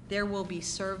 There will be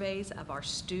surveys of our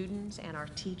students and our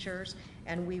teachers,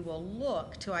 and we will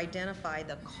look to identify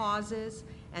the causes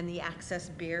and the access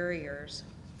barriers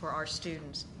for our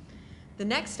students. The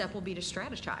next step will be to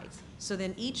strategize. So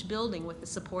then each building, with the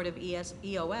support of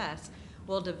EOS,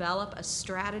 will develop a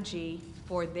strategy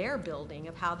for their building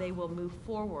of how they will move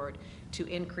forward to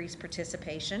increase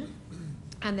participation.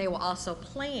 And they will also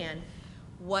plan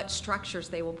what structures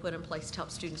they will put in place to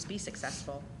help students be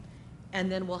successful. And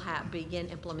then we'll begin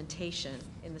implementation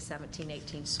in the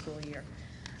 17-18 school year.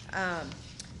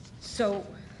 So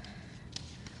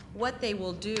what they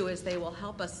will do is they will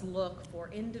help us look for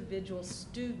individual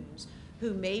students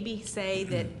who maybe say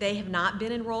that they have not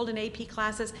been enrolled in AP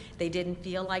classes, they didn't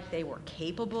feel like they were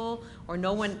capable, or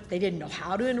they didn't know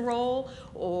how to enroll,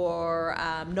 or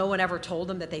no one ever told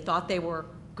them that they thought they were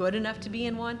good enough to be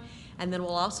in one. And then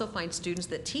we'll also find students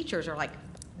that teachers are like,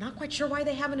 not quite sure why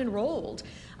they haven't enrolled.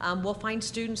 We'll find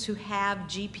students who have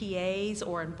GPAs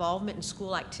or involvement in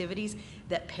school activities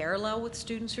that parallel with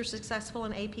students who are successful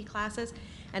in AP classes.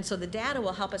 And so the data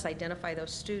will help us identify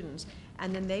those students,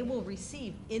 and then they will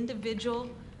receive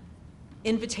individual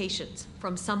invitations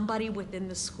from somebody within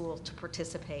the school to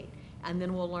participate, and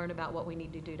then we'll learn about what we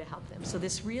need to do to help them. So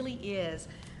this really is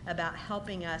about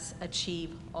helping us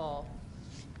achieve all.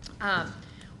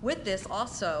 With this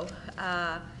also,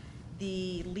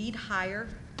 the lead hire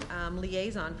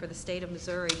liaison for the state of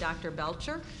Missouri, Dr.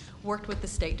 Belcher, worked with the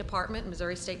State Department,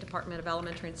 Missouri State Department of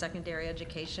Elementary and Secondary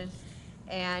Education,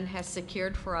 and has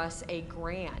secured for us a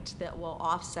grant that will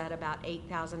offset about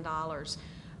 $8,000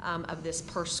 of this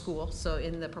per school, so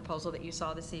in the proposal that you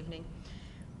saw this evening.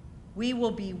 We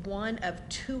will be one of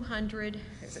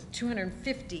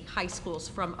 250 high schools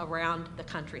from around the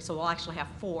country. So we'll actually have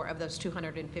 4 of those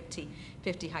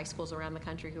 250 high schools around the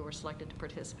country who were selected to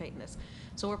participate in this.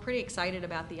 So we're pretty excited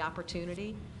about the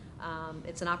opportunity.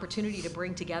 It's an opportunity to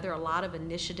bring together a lot of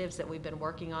initiatives that we've been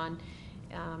working on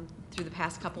through the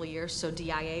past couple of years. So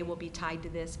DIA will be tied to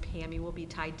this, PAMI will be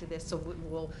tied to this, so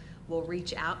we'll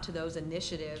reach out to those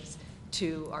initiatives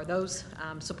or those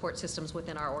support systems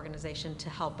within our organization to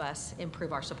help us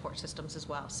improve our support systems as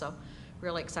well. So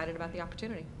really excited about the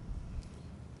opportunity.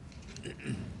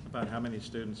 About how many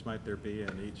students might there be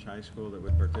in each high school that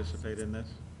would participate in this?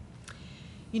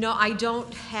 You know, I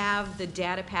don't have the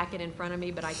data packet in front of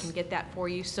me, but I can get that for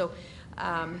you. So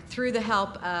through the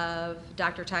help of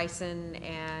Dr. Tyson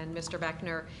and Mr.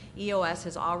 Beckner, EOS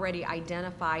has already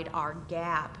identified our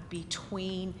gap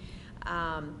between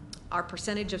our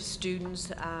percentage of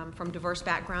students from diverse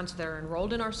backgrounds that are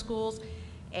enrolled in our schools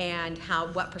and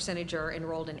what percentage are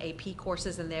enrolled in AP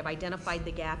courses, and they've identified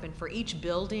the gap. And for each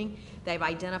building, they've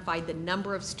identified the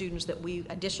number of students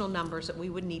additional numbers that we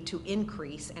would need to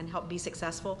increase and help be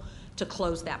successful to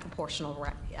close that proportional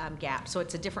gap. So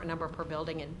it's a different number per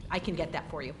building, and I can get that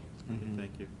for you. Mm-hmm.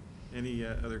 Thank you. Any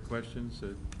other questions?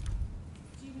 Do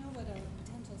you know what a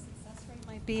potential success rate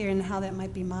might be and how that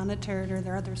might be monitored? Are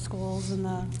there other schools in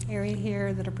the area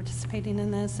here that are participating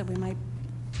in this that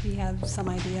we have some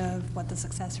idea of what the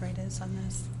success rate is on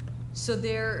this? So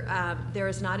there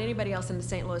is not anybody else in the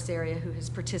St. Louis area who has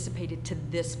participated to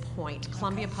this point. Okay.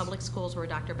 Columbia Public Schools, where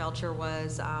Dr. Belcher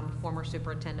was former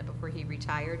superintendent before he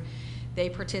retired, they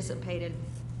participated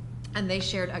and they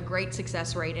shared a great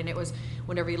success rate. And it was,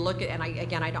 whenever you look at, and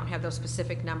I don't have those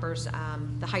specific numbers,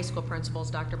 the high school principals,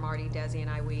 Dr. Marty, Desi, and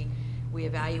I, we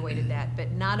evaluated that.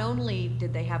 But not only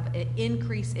did they have an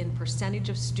increase in percentage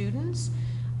of students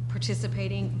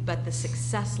participating, but the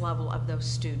success level of those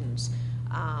students.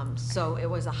 So it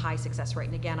was a high success rate.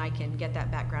 And again, I can get that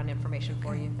background information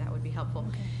for you. That would be helpful.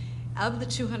 Okay. Of the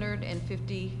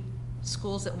 250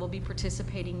 schools that will be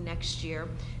participating next year,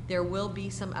 there will be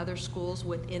some other schools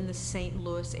within the St.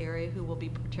 Louis area who will be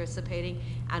participating,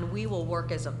 and we will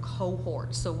work as a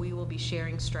cohort. So we will be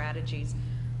sharing strategies.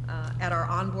 At our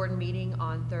onboard meeting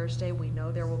on Thursday, we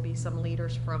know there will be some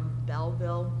leaders from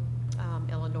Belleville,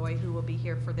 Illinois, who will be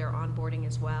here for their onboarding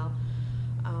as well.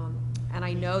 And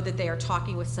I know that they are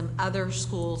talking with some other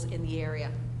schools in the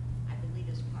area. I believe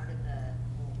as part of the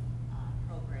whole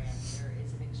program, there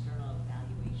is an external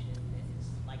evaluation that is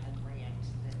like a grant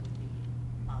that would be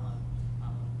followed.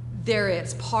 There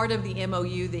is. Part of the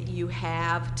MOU that you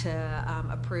have to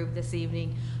approve this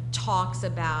evening talks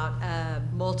about a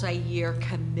multi-year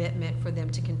commitment for them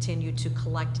to continue to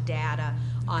collect data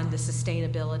on the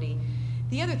sustainability.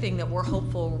 The other thing that we're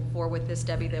hopeful for with this,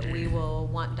 Debbie, that we will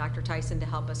want Dr. Tyson to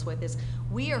help us with is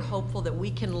we are hopeful that we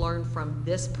can learn from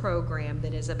this program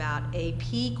that is about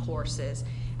AP courses,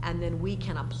 and then we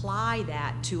can apply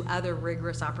that to other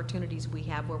rigorous opportunities we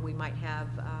have where we might have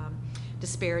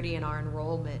disparity in our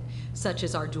enrollment, such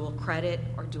as our dual credit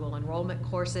or dual enrollment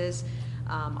courses,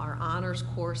 our honors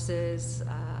courses.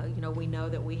 You know, we know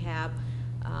that we have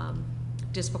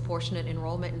disproportionate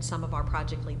enrollment in some of our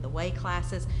Project Lead the Way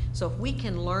classes. So if we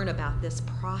can learn about this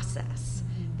process,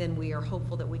 then we are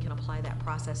hopeful that we can apply that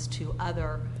process to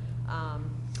other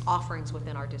offerings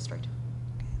within our district.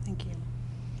 Okay, thank you.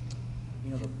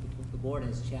 You know, the board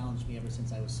has challenged me ever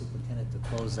since I was superintendent to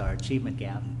close our achievement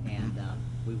gap, and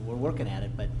we're working at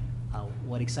it, but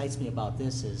what excites me about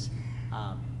this is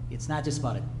it's not just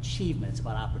about achievement, it's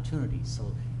about opportunities.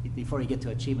 So before you get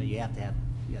to achievement, you have to have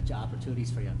opportunities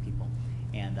for young people.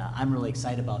 And I'm really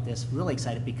excited about this, really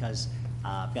excited because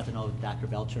I've got to know Dr.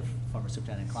 Belcher, former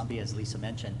superintendent of Columbia, as Lisa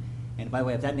mentioned. And by the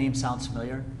way, if that name sounds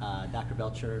familiar, Dr.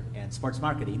 Belcher and sports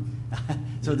marketing.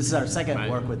 So this is our second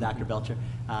work with Dr. Belcher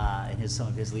and some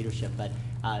of his leadership. But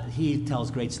he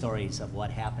tells great stories of what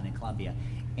happened in Columbia.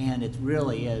 And it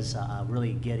really is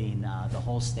really getting the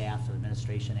whole staff, the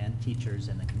administration, and teachers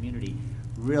and the community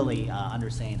really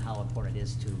understanding how important it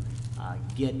is to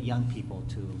get young people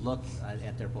to look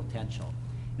at their potential.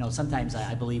 You know, sometimes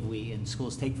I believe we in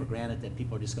schools take for granted that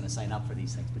people are just going to sign up for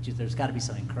these things, but there's got to be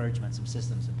some encouragement, some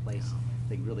systems in place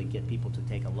that really get people to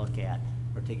take a look at,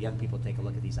 or take young people to take a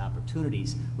look at these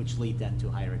opportunities, which lead then to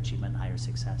higher achievement, higher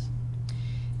success.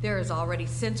 There is already,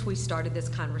 since we started this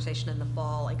conversation in the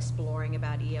fall, exploring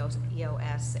about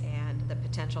EOS and the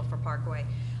potential for Parkway,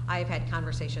 I have had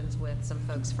conversations with some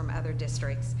folks from other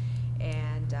districts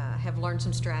and have learned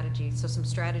some strategies. So some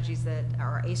strategies that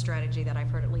are a strategy that I've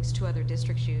heard at least 2 other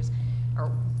districts use,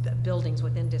 or buildings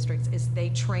within districts, is they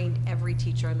trained every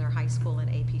teacher in their high school in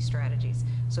AP strategies.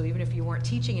 So even if you weren't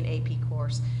teaching an AP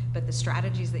course, but the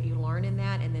strategies that you learn in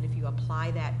that, and then if you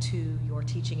apply that to your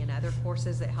teaching in other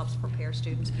courses, that helps prepare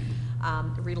students.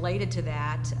 Related to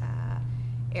that,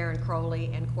 Aaron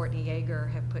Crowley and Courtney Yeager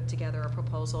have put together a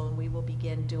proposal, and we will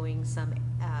begin doing some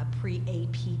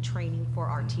pre-AP training for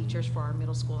our teachers, for our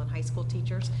middle school and high school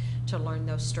teachers, to learn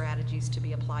those strategies to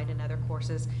be applied in other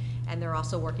courses. And they're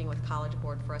also working with College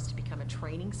Board for us to become a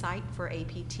training site for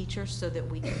AP teachers so that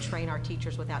we can train our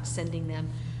teachers without sending them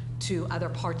to other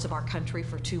parts of our country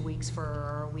for 2 weeks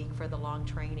or a week for the long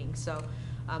training. So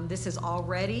this has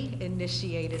already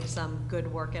initiated some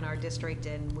good work in our district,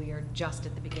 and we are just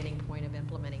at the beginning point of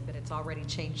implementing, but it's already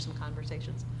changed some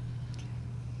conversations.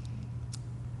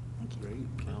 Thank you.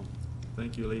 Great. Well,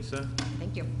 thank you, Lisa.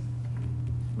 Thank you.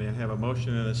 May I have a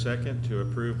motion and a second to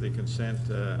approve the consent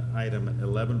item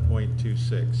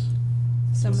 11.26?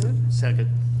 So moved. Second.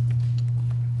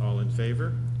 All in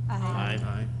favor? Aye.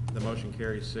 Aye. The motion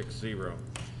carries 6-0.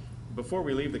 Before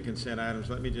we leave the consent items,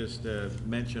 let me just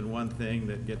mention one thing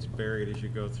that gets buried as you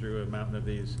go through a mountain of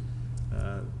these.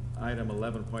 Item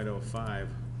 11.05,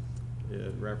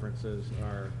 it references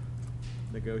our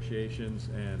negotiations,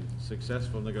 and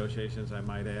successful negotiations, I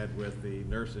might add, with the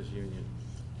nurses union.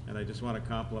 And I just want to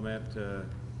compliment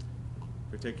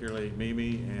particularly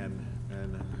Mimi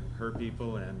and her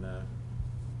people, and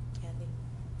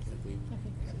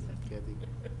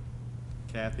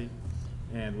Kathy,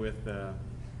 and with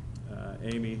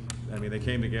Amy. I mean, they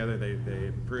came together, they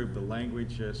improved the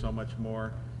language so much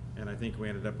more, and I think we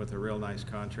ended up with a real nice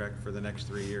contract for the next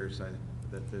 3 years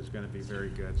that is going to be very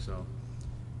good. So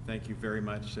thank you very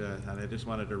much. And I just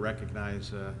wanted to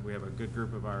recognize we have a good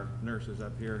group of our nurses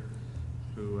up here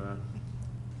who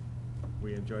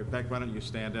we enjoy. Beck, why don't you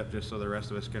stand up just so the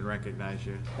rest of us can recognize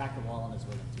you? Dr. Wallen is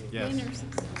with them too. Yes. Hey, nurses.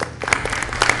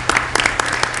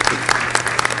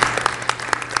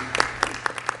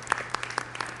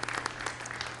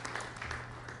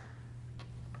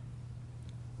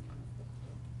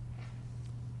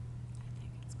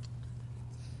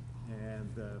 And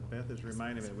Beth is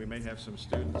reminding me, we may have some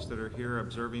students that are here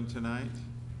observing tonight.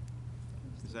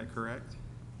 Is that correct?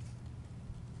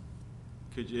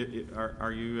 Could you,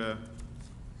 are you,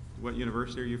 what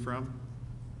university are you from?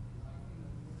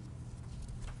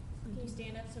 Can you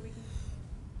stand up so we can?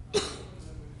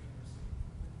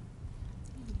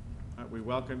 We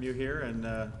welcome you here and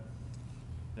are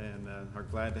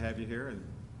glad to have you here, and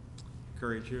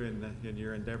encourage you in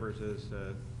your endeavors as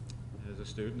a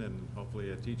student and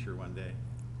hopefully a teacher one day.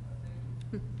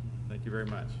 Thank you very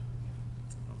much.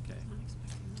 Okay.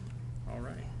 All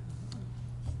right.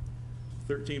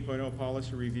 13.0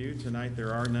 policy review. Tonight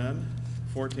there are none.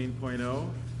 14.0,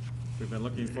 we've been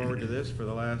looking forward to this for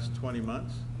the last 20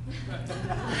 months.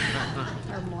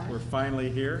 Or more. We're finally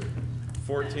here.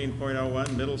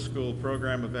 14.01, middle school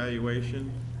program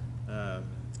evaluation.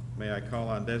 May I call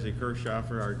on Desi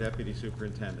Kirschhofer, our deputy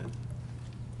superintendent.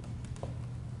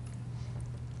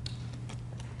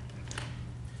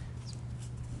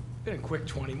 Been a quick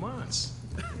 20 months.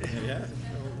 Yeah.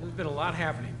 There's been a lot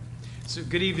happening. So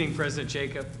good evening, President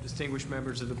Jacob, distinguished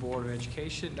members of the Board of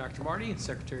Education, Dr. Marty, and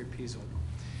Secretary Peasel.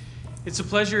 It's a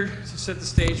pleasure to set the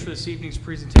stage for this evening's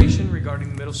presentation regarding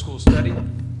the middle school study.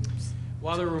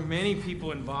 While there were many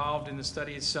people involved in the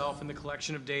study itself and the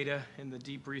collection of data and the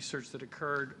deep research that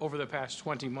occurred over the past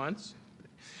 20 months,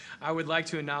 I would like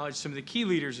to acknowledge some of the key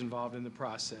leaders involved in the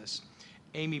process.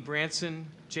 Amy Branson,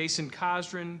 Jason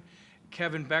Kosrin,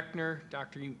 Kevin Beckner,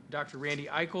 Dr. Randy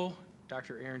Eichel,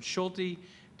 Dr. Aaron Schulte,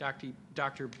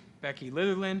 Dr. Becky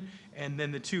Litherland, and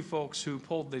then the two folks who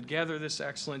pulled together this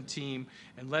excellent team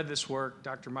and led this work,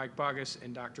 Dr. Mike Bogus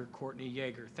and Dr. Courtney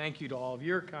Yeager. Thank you to all of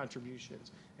your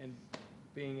contributions and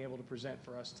being able to present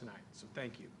for us tonight, so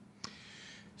thank you.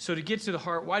 So to get to the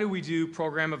heart, why do we do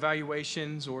program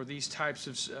evaluations or these types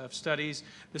of studies?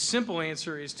 The simple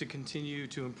answer is to continue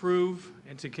to improve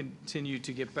and to continue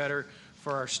to get better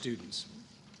for our students.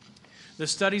 The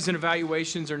studies and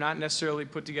evaluations are not necessarily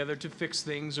put together to fix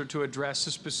things or to address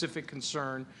a specific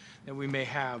concern that we may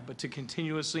have, but to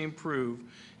continuously improve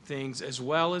things as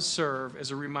well as serve as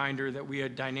a reminder that we are a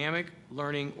dynamic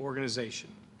learning organization.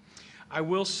 I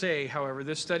will say, however,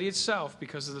 this study itself,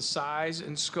 because of the size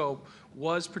and scope,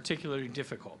 was particularly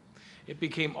difficult. It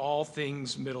became all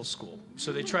things middle school.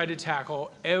 So they tried to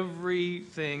tackle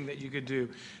everything that you could do.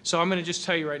 So I'm going to just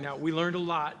tell you right now, we learned a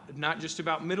lot, not just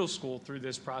about middle school through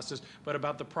this process, but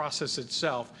about the process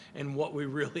itself and what we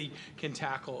really can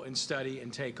tackle and study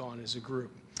and take on as a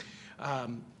group.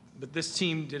 But this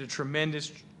team did a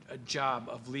tremendous job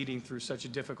of leading through such a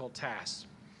difficult task.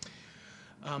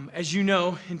 As you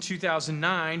know, in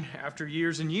 2009, after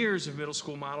years and years of middle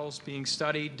school models being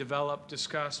studied, developed,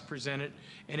 discussed, presented,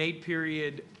 an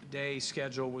 8-period day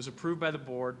schedule was approved by the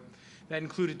board that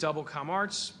included double comm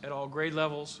arts at all grade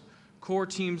levels, core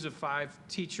teams of 5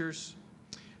 teachers,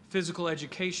 physical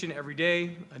education every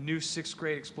day, a new 6th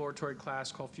grade exploratory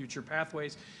class called Future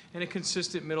Pathways, and a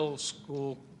consistent middle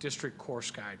school district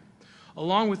course guide.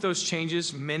 Along with those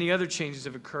changes, many other changes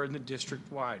have occurred in the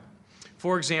district-wide.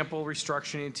 For example,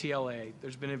 restructuring in TLA.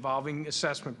 There's been evolving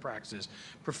assessment practices,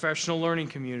 professional learning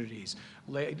communities,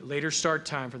 later start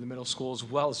time for the middle school, as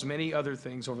well as many other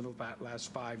things over the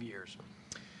last 5 years.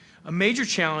 A major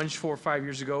challenge 4 or 5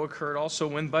 years ago occurred also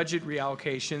when budget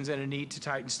reallocations and a need to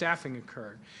tighten staffing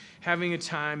occurred. Having at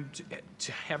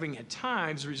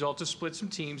times result to split some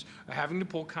teams or having to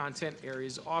pull content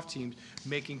areas off teams,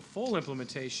 making full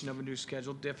implementation of a new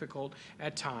schedule difficult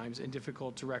at times and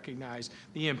difficult to recognize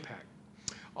the impact.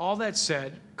 All that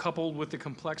said, coupled with the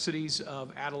complexities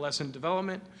of adolescent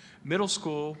development, middle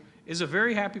school is a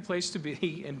very happy place to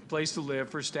be and place to live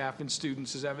for staff and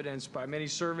students, as evidenced by many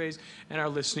surveys and our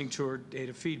listening tour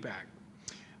data feedback.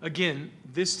 Again,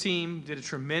 this team did a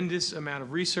tremendous amount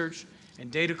of research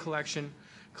and data collection,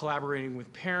 collaborating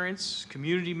with parents,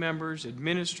 community members,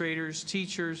 administrators,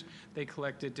 teachers. They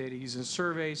collected data using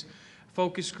surveys,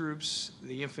 focus groups,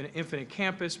 the Infinite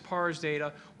Campus, PARS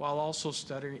data, while also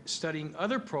studying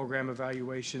other program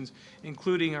evaluations,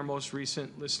 including our most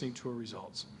recent listening tour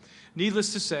results.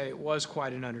 Needless to say, it was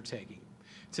quite an undertaking.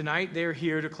 Tonight, they're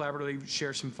here to collaboratively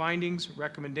share some findings,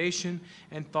 recommendation,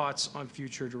 and thoughts on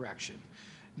future direction.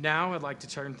 Now, I'd like to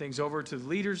turn things over to the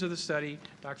leaders of the study,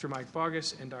 Dr. Mike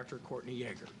Bogus and Dr. Courtney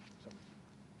Yeager.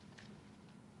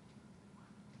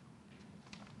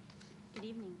 Good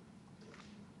evening.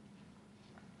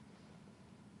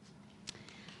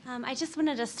 I just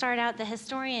wanted to start out, the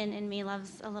historian in me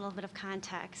loves a little bit of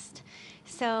context.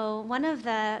 So one of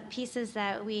the pieces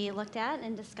that we looked at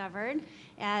and discovered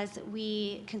as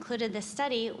we concluded this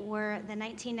study were the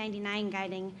 1999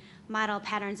 guiding model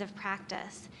patterns of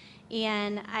practice.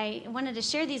 And I wanted to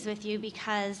share these with you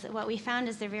because what we found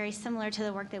is they're very similar to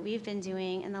the work that we've been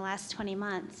doing in the last 20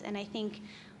 months. And I think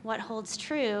what holds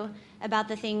true about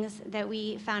the things that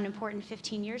we found important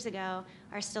 15 years ago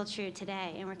are still true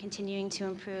today, and we're continuing to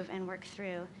improve and work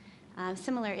through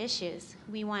similar issues.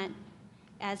 We want,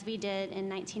 as we did in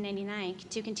 1999,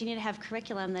 to continue to have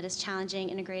curriculum that is challenging,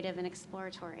 integrative, and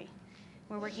exploratory.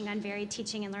 We're working on varied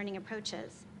teaching and learning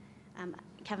approaches.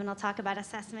 Kevin will talk about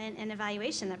assessment and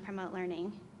evaluation that promote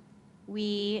learning.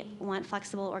 We want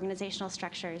flexible organizational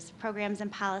structures, programs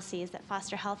and policies that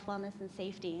foster health, wellness, and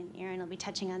safety, and Erin will be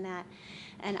touching on that.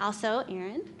 And also,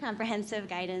 Erin, comprehensive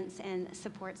guidance and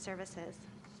support services.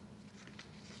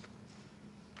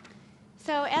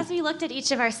 So as we looked at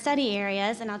each of our study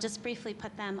areas, and I'll just briefly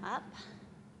put them up,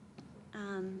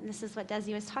 this is what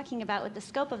Desi was talking about with the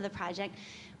scope of the project.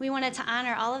 We wanted to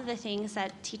honor all of the things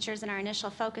that teachers in our initial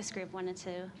focus group wanted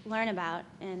to learn about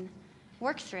and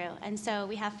work through. And so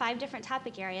we have 5 different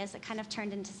topic areas that kind of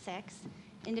turned into 6.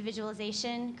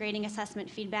 Individualization, grading, assessment,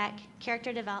 feedback,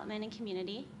 character development, and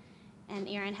community. And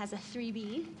Erin has a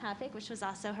 3B topic, which was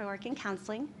also her work in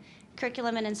counseling,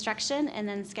 curriculum and instruction, and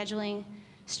then scheduling,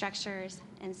 structures,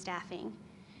 and staffing.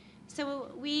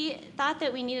 So we thought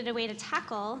that we needed a way to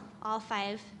tackle all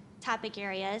 5 topic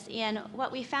areas, and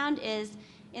what we found is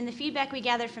in the feedback we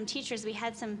gathered from teachers, we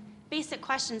had some basic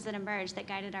questions that emerged that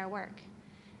guided our work.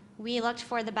 We looked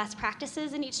for the best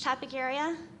practices in each topic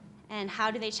area and how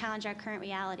do they challenge our current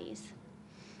realities.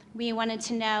 We wanted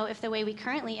to know if the way we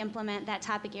currently implement that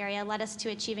topic area led us to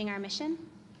achieving our mission.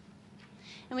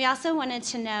 And we also wanted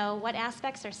to know what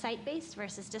aspects are site-based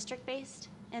versus district-based,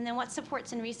 and then what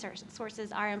supports and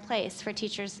resources are in place for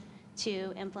teachers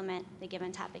to implement the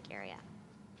given topic area.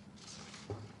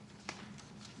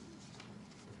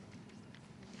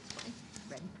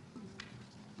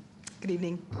 Good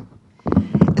evening.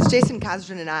 As Jason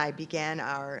Kosdrin and I began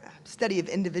our study of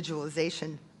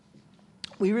individualization,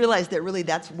 we realized that really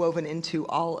that's woven into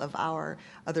all of our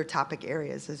other topic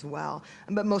areas as well.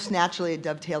 But most naturally, it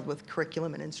dovetailed with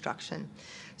curriculum and instruction.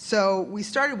 So we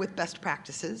started with best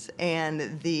practices,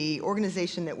 and the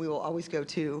organization that we will always go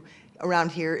to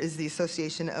around here is the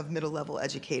Association of Middle-Level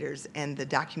Educators and the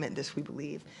document This We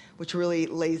Believe, which really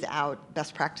lays out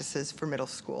best practices for middle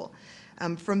school.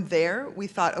 From there, we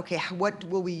thought, okay, what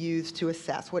will we use to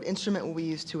assess? What instrument will we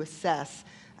use to assess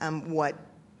what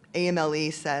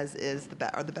AMLE says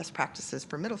are the best practices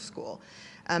for middle school?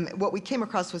 What we came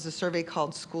across was a survey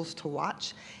called Schools to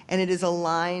Watch, and it is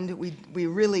aligned. We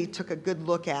really took a good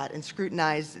look at and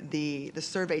scrutinized the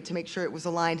survey to make sure it was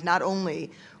aligned not only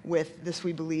with This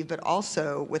We Believe, but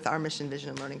also with our mission,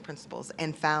 vision, and learning principles,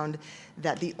 and found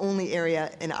that the only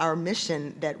area in our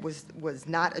mission that was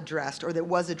not addressed, or that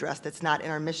was addressed that's not in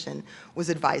our mission, was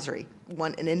advisory,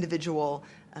 an individual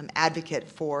advocate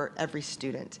for every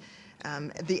student.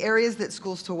 The areas that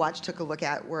Schools to Watch took a look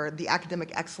at were the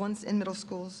academic excellence in middle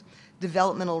schools,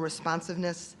 developmental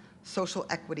responsiveness, social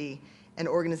equity, and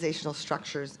organizational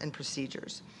structures and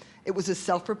procedures. It was a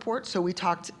self-report, so we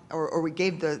talked, or we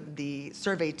gave the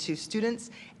survey to students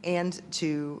and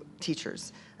to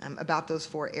teachers about those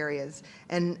 4 areas.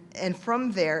 And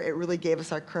from there, it really gave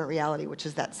us our current reality, which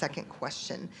is that second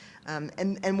question.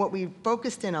 And what we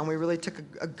focused in on, we really took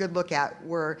a good look at,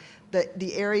 were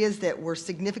the areas that were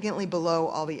significantly below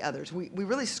all the others. We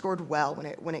really scored well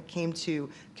when it came to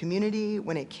community,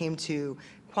 when it came to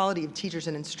quality of teachers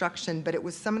and instruction, but it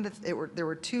was there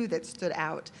were 2 that stood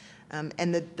out.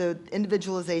 And the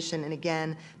individualization, and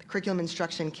again, the curriculum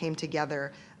instruction came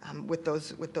together with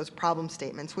those problem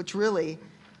statements, which really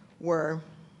were,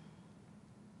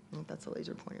 oh, that's a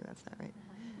laser pointer, that's not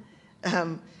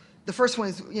right. The first one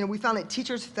is, we found that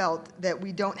teachers felt that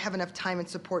we don't have enough time and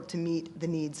support to meet the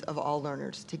needs of all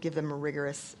learners, to give them a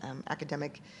rigorous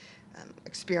academic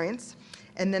experience.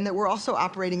 And then that we're also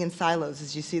operating in silos,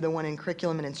 as you see the one in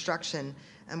curriculum and instruction.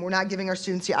 And we're not giving our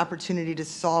students the opportunity to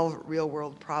solve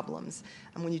real-world problems.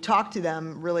 And when you talk to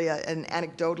them, really, and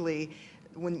anecdotally,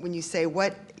 when you say,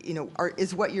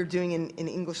 is what you're doing in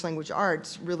English language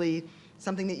arts really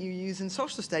something that you use in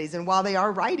social studies? And while they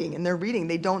are writing and they're reading,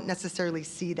 they don't necessarily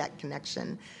see that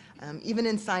connection. Even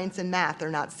in science and math, they're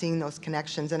not seeing those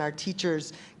connections, and our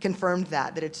teachers confirmed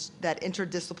that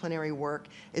interdisciplinary work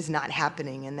is not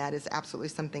happening, and that is absolutely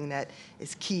something that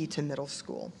is key to middle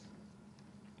school.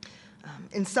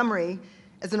 In summary,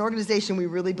 as an organization, we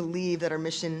really believe that our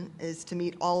mission is to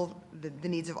meet all the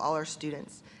needs of all our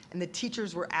students, and the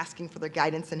teachers were asking for their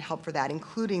guidance and help for that,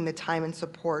 including the time and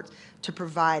support to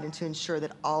provide and to ensure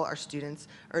that all our students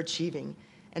are achieving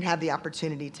and have the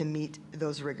opportunity to meet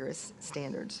those rigorous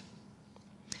standards.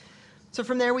 So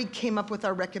from there, we came up with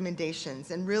our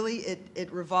recommendations, and really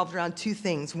it revolved around 2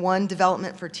 things. One,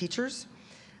 development for teachers,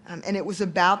 and it was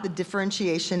about the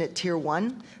differentiation at Tier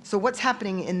 1. So what's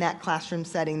happening in that classroom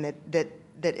setting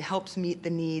that helps meet the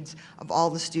needs of all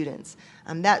the students?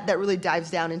 That really dives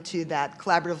down into that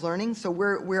collaborative learning. So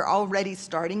we're already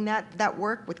starting that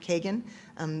work with Kagan,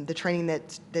 the training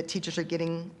that teachers are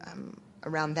getting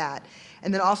around that.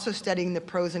 And then also studying the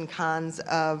pros and cons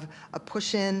of a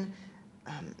push-in,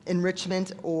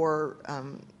 enrichment, or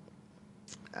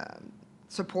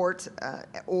support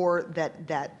or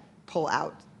that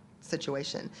pull-out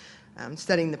situation,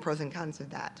 studying the pros and cons of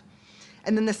that.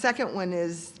 And then the second one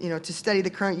is, to study the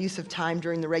current use of time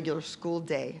during the regular school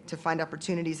day to find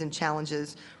opportunities and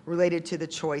challenges related to the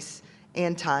choice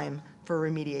and time for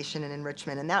remediation and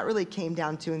enrichment. And that really came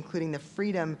down to including the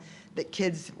freedom that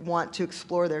kids want to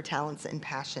explore their talents and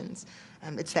passions.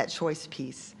 It's that choice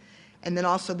piece. And then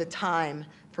also the time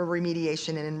for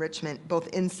remediation and enrichment, both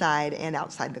inside and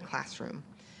outside the classroom.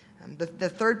 The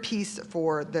third piece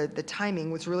for the timing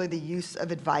was really the use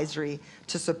of advisory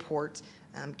to support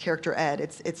character ed.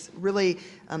 It's really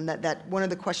that one of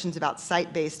the questions about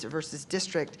site-based versus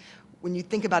district. When you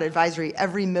think about advisory,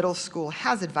 every middle school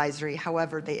has advisory.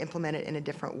 However, they implement it in a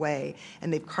different way,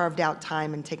 and they've carved out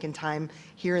time and taken time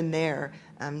here and there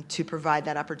to provide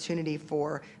that opportunity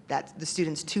for the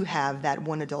students to have that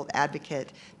one adult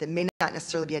advocate that may not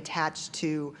necessarily be attached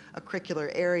to a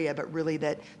curricular area, but really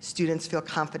that students feel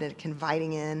confident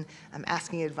confiding in,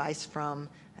 asking advice from,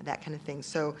 that kind of thing.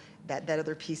 So that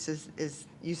other piece is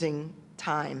using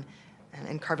time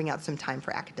and carving out some time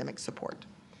for academic support.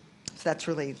 So that's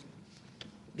really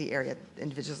the area,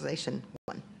 individualization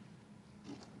one.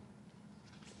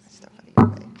 Stuff out of your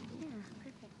way. Yeah,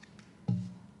 perfect.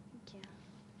 Thank you.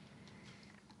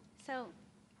 So,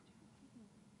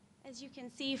 as you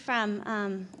can see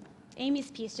from Amy's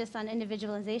piece just on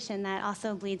individualization, that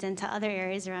also bleeds into other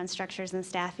areas around structures and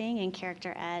staffing and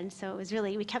character ed. So it was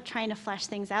really, we kept trying to flesh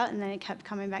things out, and then it kept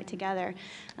coming back together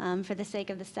for the sake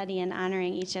of the study and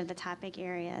honoring each of the topic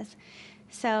areas.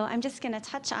 So I'm just going to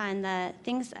touch on the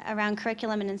things around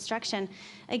curriculum and instruction.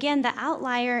 Again, the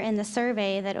outlier in the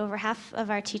survey that over half of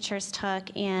our teachers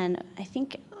took, and I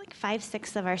think like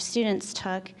 5/6 of our students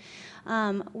took,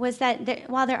 was that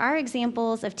while there are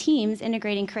examples of teams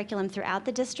integrating curriculum throughout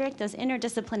the district, those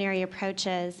interdisciplinary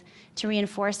approaches to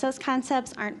reinforce those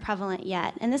concepts aren't prevalent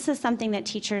yet. And this is something that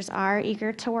teachers are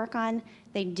eager to work on.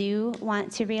 They do want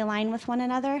to realign with one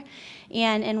another.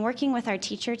 And in working with our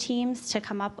teacher teams to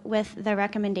come up with the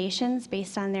recommendations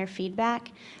based on their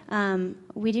feedback,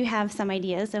 we do have some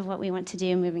ideas of what we want to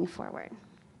do moving forward.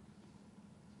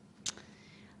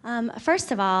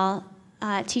 First of all,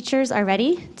 teachers are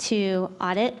ready to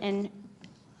audit and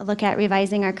look at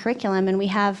revising our curriculum, and we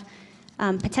have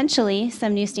potentially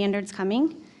some new standards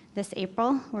coming this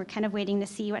April. We're kind of waiting to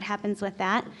see what happens with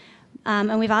that.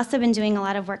 And we've also been doing a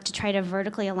lot of work to try to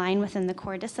vertically align within the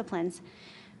core disciplines.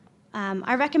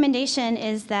 Our recommendation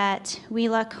is that we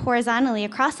look horizontally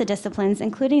across the disciplines,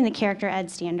 including the character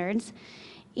ed standards,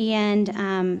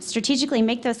 and strategically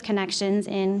make those connections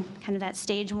in kind of that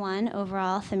stage one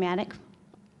overall thematic.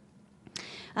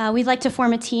 We'd like to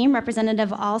form a team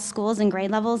representative of all schools and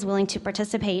grade levels willing to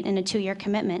participate in a 2-year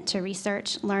commitment to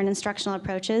research, learn instructional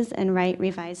approaches, and write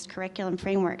revised curriculum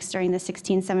frameworks during the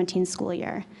 16-17 school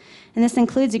year. And this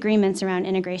includes agreements around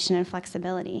integration and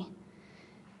flexibility.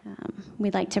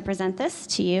 We'd like to present this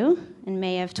to you in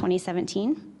May of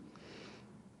 2017.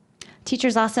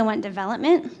 Teachers also want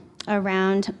development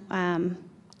around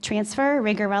transfer,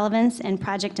 rigor relevance, and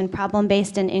project and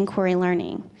problem-based and inquiry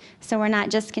learning. So we're not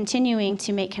just continuing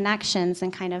to make connections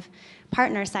and kind of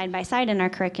partner side by side in our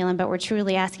curriculum, but we're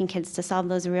truly asking kids to solve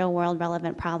those real-world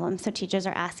relevant problems. So teachers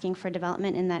are asking for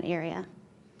development in that area.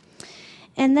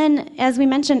 And then, as we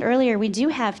mentioned earlier, we do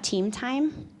have team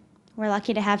time. We're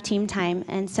lucky to have team time,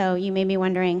 and so you may be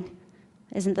wondering,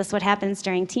 isn't this what happens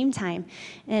during team time?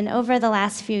 And over the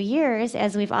last few years,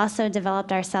 as we've also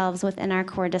developed ourselves within our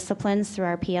core disciplines through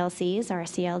our PLCs, our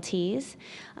CLTs,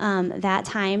 that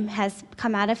time has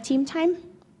come out of team time.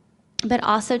 But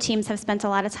also teams have spent a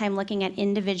lot of time looking at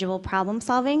individual problem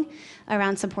solving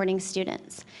around supporting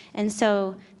students. And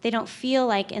so they don't feel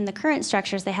like in the current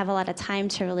structures they have a lot of time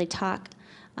to really talk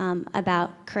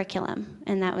about curriculum,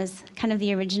 and that was kind of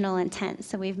the original intent.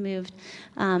 So we've moved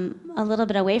a little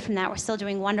bit away from that. We're still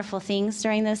doing wonderful things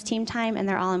during those team time, and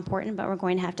they're all important, but we're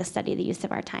going to have to study the use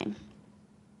of our time.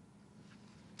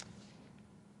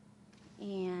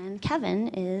 And Kevin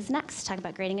is next to talk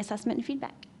about grading, assessment, and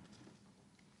feedback.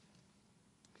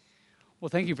 Well,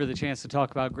 thank you for the chance to talk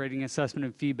about grading, assessment,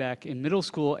 and feedback in middle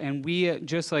school. And we,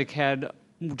 just like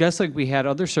we had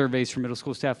other surveys for middle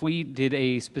school staff, we did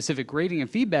a specific grading and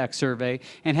feedback survey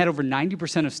and had over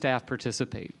 90% of staff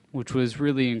participate, which was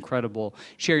really incredible,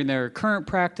 sharing their current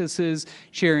practices,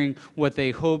 sharing what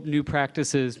they hope new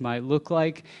practices might look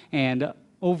like. And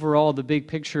overall, the big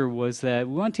picture was that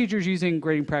we want teachers using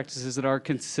grading practices that are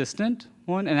consistent.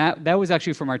 And that was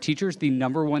actually from our teachers, the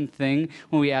number one thing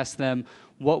when we asked them,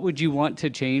 what would you want to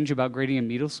change about grading in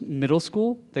middle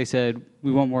school? They said,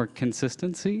 we want more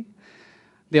consistency.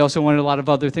 They also wanted a lot of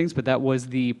other things, but that was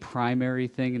the primary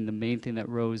thing and the main thing that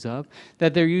rose up,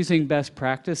 that they're using best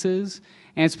practices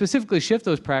and specifically shift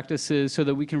those practices so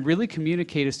that we can really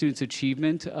communicate a student's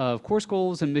achievement of course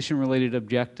goals and mission-related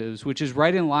objectives, which is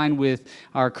right in line with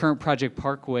our current Project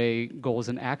Parkway goals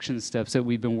and action steps that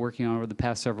we've been working on over the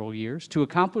past several years. To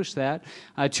accomplish that,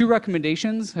 2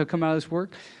 recommendations have come out of this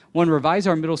work. One, revise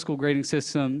our middle school grading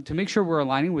system to make sure we're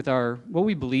aligning with what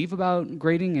we believe about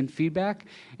grading and feedback,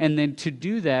 and then to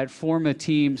do that, form a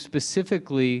team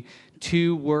specifically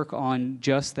to work on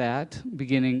just that,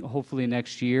 beginning hopefully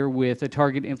next year with a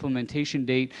target implementation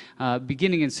date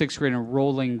beginning in 6th grade and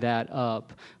rolling that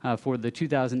up for the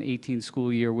 2018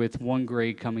 school year with 1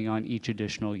 grade coming on each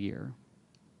additional year.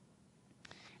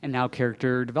 And now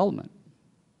character development.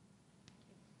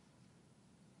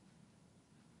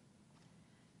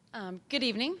 Good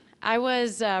evening. I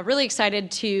was really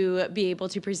excited to be able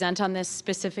to present on this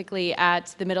specifically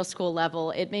at the middle school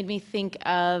level. It made me think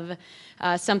of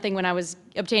something when I was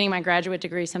obtaining my graduate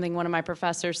degree, something one of my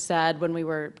professors said when we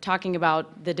were talking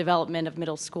about the development of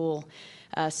middle school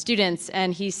students.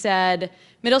 And he said,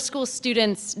 middle school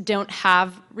students don't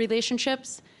have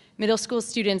relationships. Middle school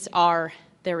students are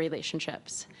their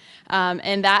relationships.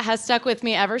 And that has stuck with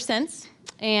me ever since.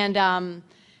 And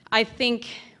I think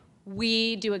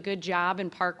we do a good job in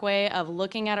Parkway of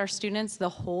looking at our students, the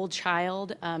whole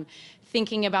child,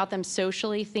 thinking about them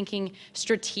socially, thinking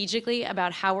strategically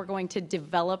about how we're going to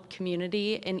develop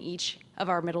community in each of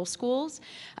our middle schools.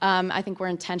 I think we're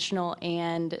intentional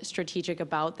and strategic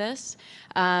about this.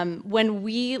 When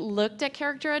we looked at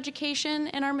character education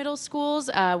in our middle schools,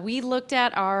 we looked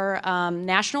at our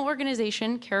national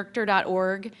organization,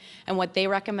 character.org, and what they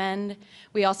recommend.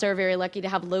 We also are very lucky to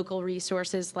have local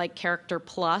resources like Character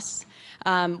Plus.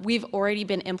 We've already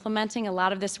been implementing a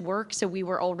lot of this work, so we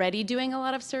were already doing a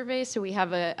lot of surveys. So we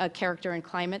have a character and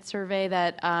climate survey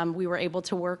that we were able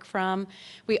to work from.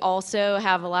 We also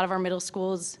have a lot of our middle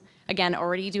schools, again,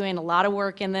 already doing a lot of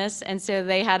work in this, and so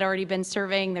they had already been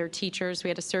surveying their teachers. We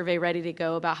had a survey ready to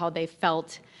go about how they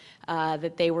felt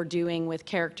that they were doing with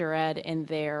character ed in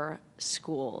their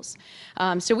schools.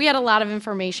 So we had a lot of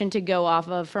information to go off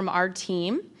of from our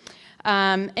team.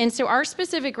 And so our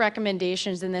specific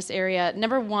recommendations in this area,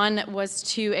 number 1 was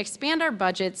to expand our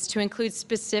budgets to include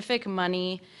specific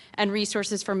money and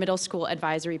resources for middle school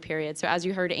advisory period. So as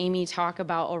you heard Amy talk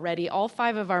about already, all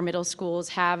 5 of our middle schools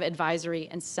have advisory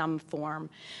in some form.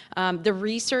 The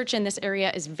research in this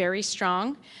area is very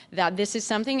strong, that this is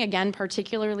something, again,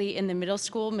 particularly in the middle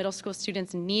school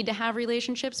students need to have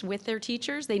relationships with their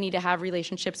teachers. They need to have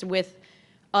relationships with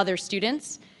other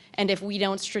students. And if we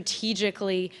don't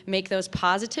strategically make those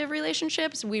positive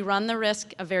relationships, we run the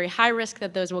risk, a very high risk,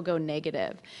 that those will go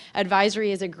negative.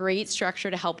 Advisory is a great structure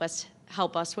to help us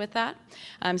with that.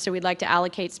 So we'd like to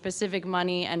allocate specific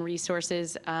money and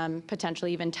resources,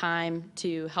 potentially even time,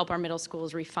 to help our middle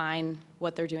schools refine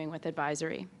what they're doing with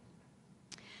advisory.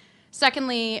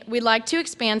 Secondly, we'd like to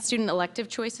expand student elective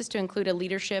choices to include a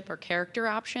leadership or character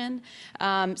option.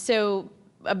 So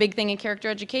a big thing in character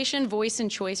education, voice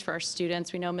and choice for our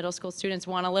students. We know middle school students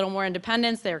want a little more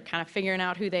independence. They're kind of figuring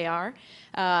out who they are.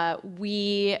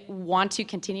 We want to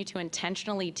continue to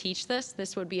intentionally teach this.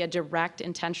 This would be a direct,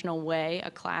 intentional way, a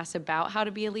class about how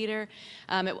to be a leader.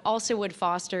 It also would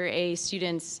foster a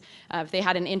student's, if they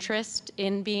had an interest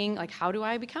in being, like, how do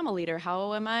I become a leader?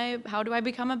 How do I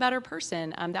become a better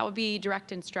person? That would be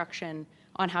direct instruction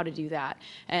on how to do that.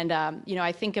 And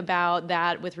I think about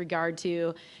that with regard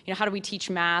to, how do we teach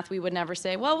math? We would never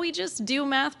say, well, we just do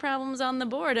math problems on the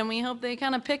board and we hope they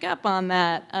kind of pick up on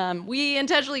that. We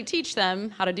intentionally teach them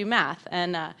how to do math,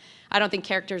 and I don't think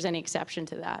character is any exception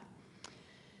to that.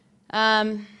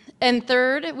 And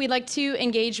third, we'd like to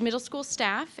engage middle school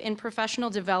staff in professional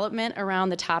development around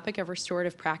the topic of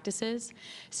restorative practices.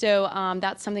 So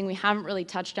that's something we haven't really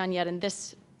touched on yet in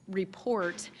this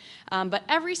report, but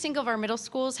every single of our middle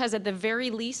schools has at the very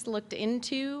least looked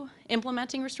into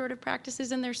implementing restorative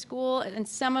practices in their school, and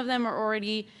some of them are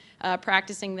already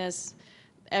practicing this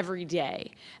every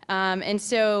day. And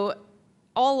so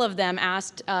all of them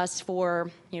asked us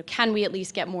for, can we at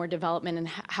least get more development, and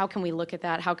how can we look at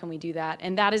that? How can we do that?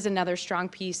 And that is another strong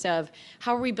piece of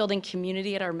how are we building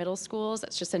community at our middle schools?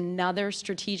 That's just another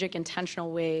strategic,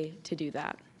 intentional way to do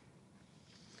that.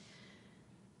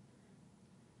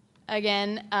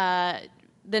 Again,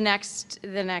 the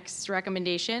next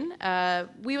recommendation,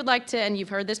 we would like to, and you've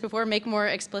heard this before, make more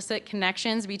explicit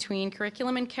connections between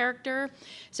curriculum and character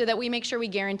so that we make sure we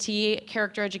guarantee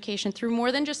character education through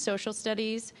more than just social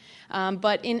studies,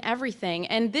 but in everything.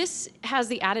 And this has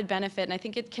the added benefit, and I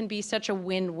think it can be such a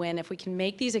win-win if we can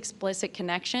make these explicit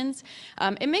connections.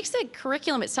 It makes the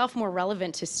curriculum itself more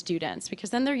relevant to students because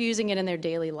then they're using it in their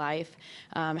daily life.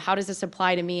 How does this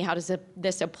apply to me? How does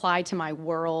this apply to my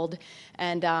world?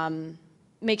 And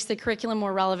makes the curriculum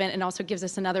more relevant and also gives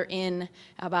us another in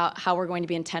about how we're going to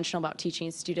be intentional about teaching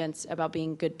students about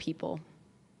being good people.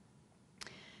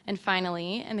 And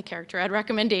finally, in the character ed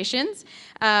recommendations,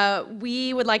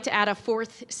 we would like to add a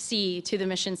fourth C to the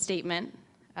mission statement,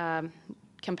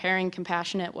 comparing,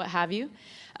 compassionate, what have you,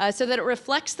 so that it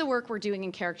reflects the work we're doing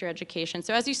in character education.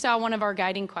 So as you saw, one of our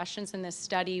guiding questions in this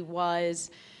study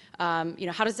was,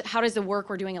 how does the work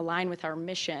we're doing align with our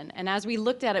mission? And as we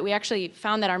looked at it, we actually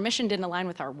found that our mission didn't align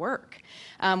with our work.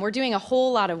 We're doing a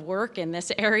whole lot of work in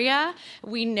this area.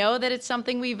 We know that it's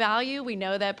something we value. We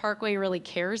know that Parkway really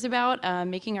cares about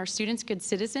making our students good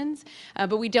citizens,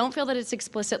 but we don't feel that it's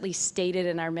explicitly stated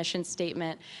in our mission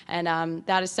statement. And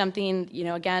that is something,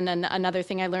 again, another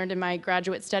thing I learned in my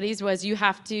graduate studies was you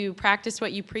have to practice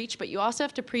what you preach, but you also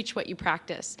have to preach what you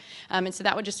practice. And so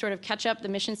that would just sort of catch up the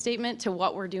mission statement to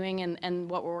what we're doing and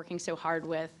what we're working so hard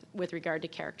with regard to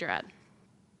character ed.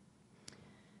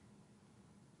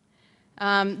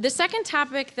 The second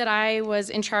topic that I was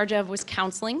in charge of was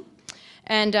counseling.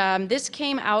 And this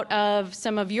came out of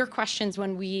some of your questions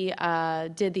when we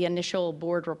did the initial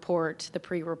board report, the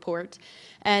pre-report.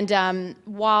 And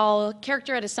while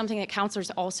character ed is something that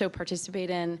counselors also participate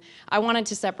in, I wanted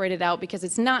to separate it out because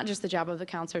it's not just the job of the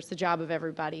counselor, it's the job of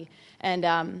everybody.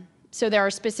 And so there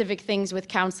are specific things with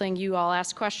counseling. You all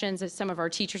ask questions, some of our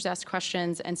teachers ask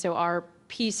questions, and so our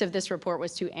piece of this report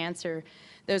was to answer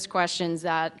those questions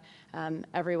that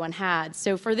everyone had.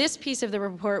 So for this piece of the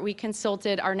report, we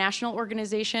consulted our national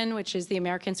organization, which is the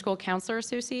American School Counselor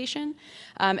Association,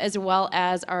 as well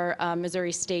as our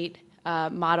Missouri State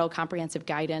Model Comprehensive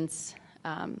Guidance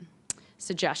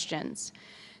suggestions.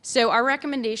 So our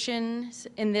recommendations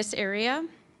in this area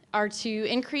are to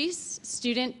increase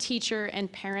student, teacher, and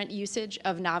parent usage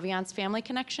of Naviance Family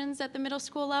Connections at the middle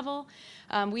school level.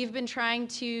 We've been trying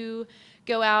to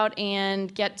go out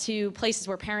and get to places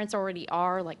where parents already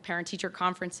are, like parent-teacher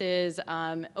conferences,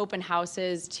 open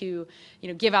houses, to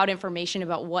give out information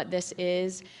about what this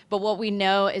is. But what we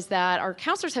know is that our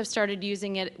counselors have started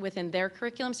using it within their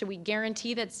curriculum, so we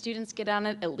guarantee that students get on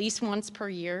it at least once per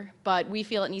year, but we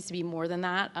feel it needs to be more than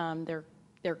that.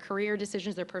 Their career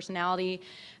decisions, their personality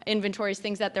inventories,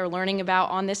 things that they're learning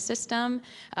about on this system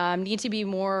need to be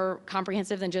more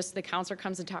comprehensive than just the counselor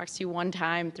comes and talks to you one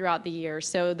time throughout the year.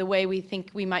 So the way we think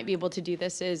we might be able to do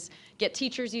this is get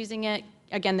teachers using it,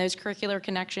 again, those curricular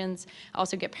connections,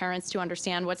 also get parents to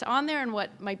understand what's on there and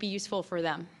what might be useful for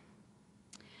them.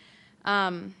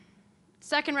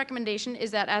 Second recommendation is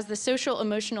that as the social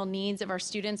emotional needs of our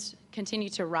students continue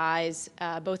to rise,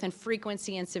 both in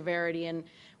frequency and severity, and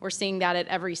we're seeing that at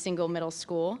every single middle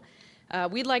school,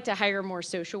 we'd like to hire more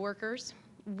social workers.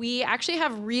 We actually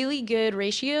have really good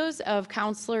ratios of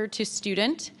counselor to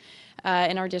student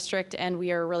in our district, and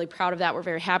we are really proud of that. We're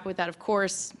very happy with that. Of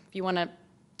course, if you want to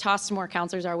toss some more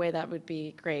counselors our way, that would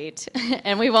be great,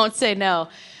 and we won't say no.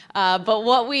 But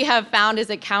what we have found is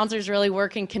that counselors really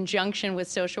work in conjunction with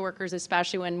social workers,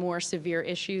 especially when more severe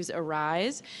issues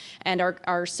arise. And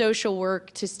our social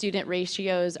work to student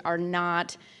ratios are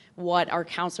not what our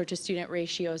counselor to student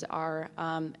ratios are,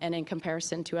 and in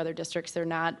comparison to other districts, they're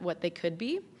not what they could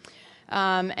be.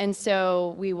 And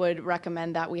so we would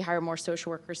recommend that we hire more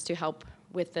social workers to help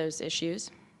with those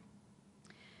issues.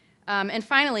 And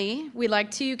finally, we'd like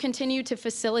to continue to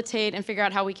facilitate and figure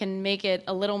out how we can make it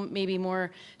a little maybe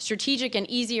more strategic and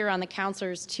easier on the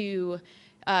counselors to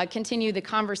continue the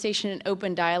conversation and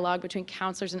open dialogue between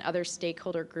counselors and other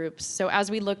stakeholder groups. So as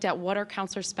we looked at what are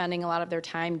counselors spending a lot of their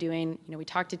time doing, we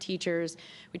talked to teachers,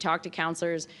 we talked to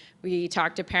counselors, we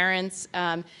talked to parents,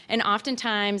 and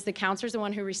oftentimes the counselor is the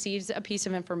one who receives a piece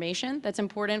of information that's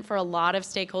important for a lot of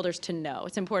stakeholders to know.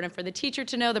 It's important for the teacher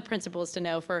to know, the principals to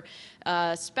know, for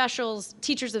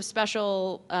teachers of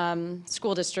special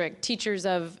school district, teachers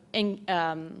of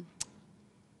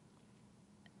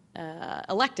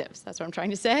electives, that's what I'm trying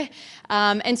to say.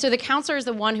 And so the counselor is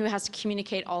the one who has to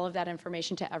communicate all of that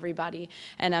information to everybody.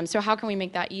 And so how can we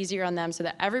make that easier on them so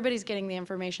that everybody's getting the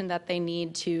information that they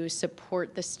need to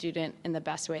support the student in the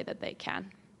best way that they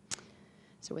can?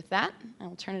 So with that, I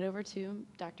will turn it over to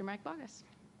Dr. Mike Bogus.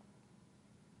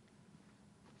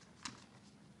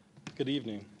 Good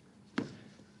evening.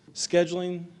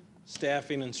 Scheduling,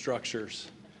 staffing, and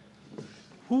structures.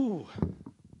 that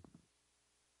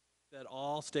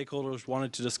all stakeholders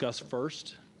wanted to discuss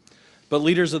first, but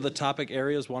leaders of the topic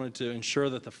areas wanted to ensure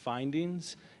that the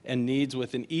findings and needs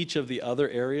within each of the other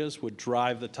areas would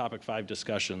drive the topic 5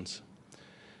 discussions.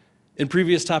 In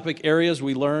previous topic areas,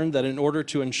 we learned that in order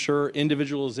to ensure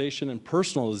individualization and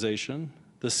personalization,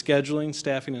 the scheduling,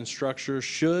 staffing, and structure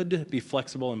should be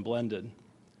flexible and blended.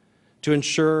 To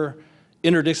ensure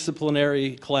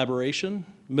interdisciplinary collaboration,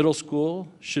 middle school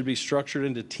should be structured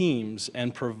into teams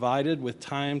and provided with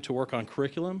time to work on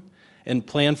curriculum and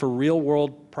plan for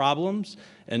real-world problems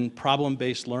and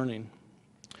problem-based learning.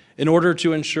 In order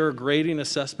to ensure grading,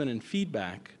 assessment, and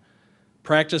feedback,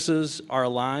 practices are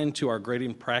aligned to our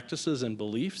grading practices and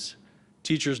beliefs.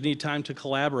 Teachers need time to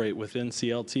collaborate within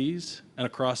CLTs and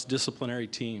across disciplinary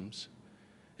teams.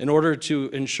 In order to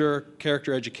ensure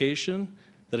character education,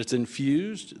 that it's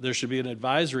infused, there should be an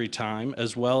advisory time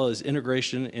as well as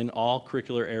integration in all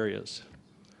curricular areas.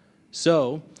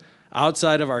 So,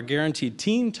 outside of our guaranteed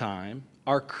team time,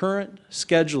 our current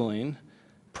scheduling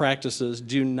practices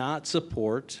do not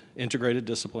support integrated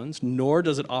disciplines, nor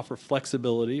does it offer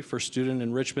flexibility for student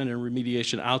enrichment and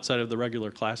remediation outside of the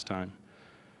regular class time.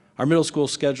 Our middle school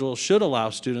schedule should allow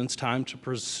students time to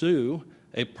pursue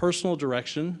a personal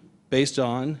direction based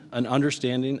on an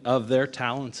understanding of their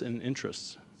talents and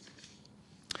interests.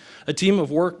 A teacher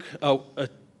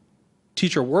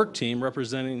work team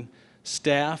representing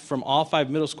staff from all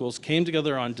 5 middle schools came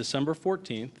together on December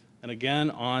 14th and again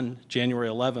on January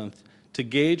 11th to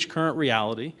gauge current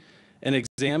reality and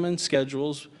examine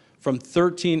schedules from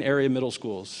 13 area middle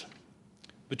schools.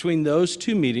 Between those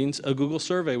 2 meetings, a Google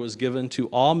survey was given to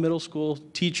all middle school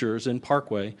teachers in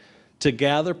Parkway to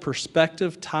gather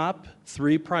prospective top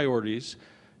 3 priorities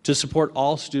to support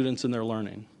all students in their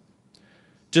learning.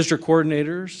 District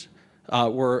coordinators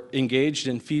were engaged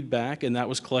in feedback, and that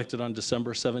was collected on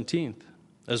December 17th,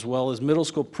 as well as middle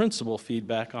school principal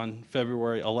feedback on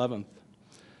February 11th.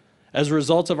 As a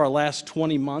result of our last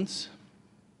 20 months,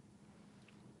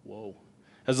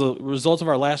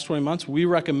 we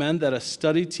recommend that a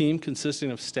study team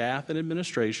consisting of staff and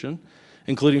administration,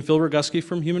 including Phil Roguski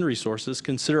from Human Resources,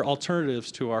 consider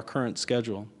alternatives to our current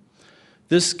schedule.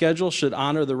 This schedule should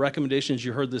honor the recommendations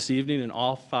you heard this evening in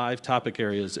all 5 topic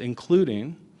areas,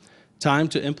 including time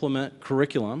to implement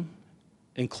curriculum,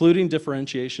 including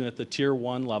differentiation at the Tier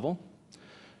 1 level,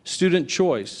 student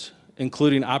choice,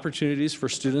 including opportunities for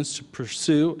students to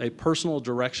pursue a personal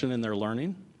direction in their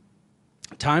learning,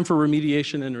 time for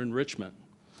remediation and enrichment,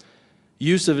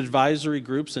 use of advisory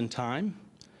groups and time,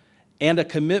 and a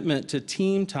commitment to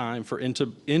team time for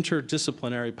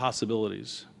interdisciplinary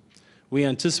possibilities. We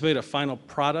anticipate a final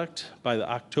product by the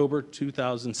October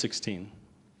 2016.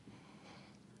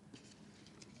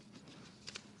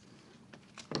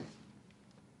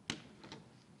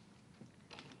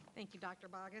 Thank you, Dr.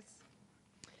 Boggess.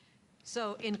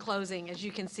 So in closing, as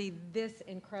you can see, this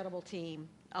incredible team,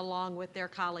 along with their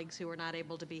colleagues who are not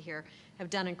able to be here, have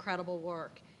done incredible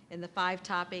work. In the 5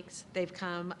 topics, they've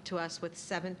come to us with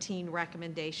 17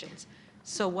 recommendations.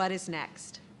 So what is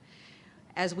next?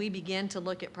 As we begin to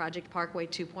look at Project Parkway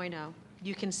 2.0,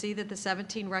 you can see that the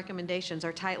 17 recommendations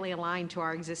are tightly aligned to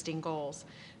our existing goals.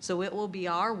 So it will be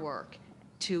our work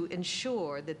to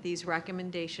ensure that these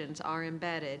recommendations are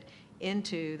embedded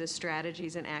into the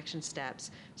strategies and action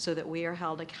steps so that we are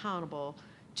held accountable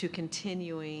to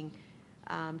continuing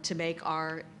to make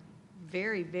our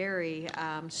very, very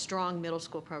strong middle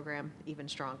school program even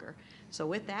stronger. So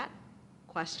with that,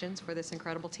 questions for this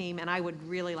incredible team, and I would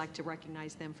really like to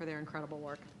recognize them for their incredible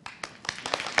work.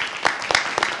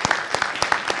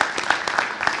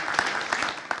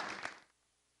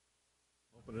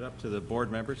 Open it up to the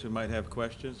board members who might have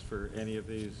questions for any of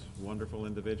these wonderful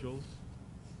individuals.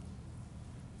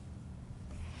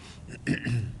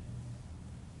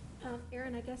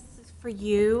 Erin, I guess this is for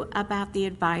you about the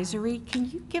advisory.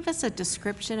 Can you give us a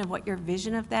description of what your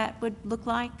vision of that would look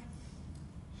like?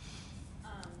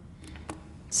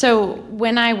 So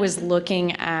when I was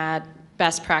looking at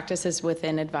best practices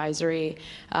within advisory,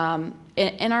 and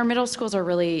our middle schools are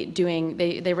really doing,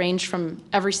 they range from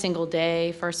every single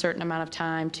day for a certain amount of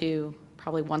time to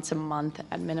probably once a month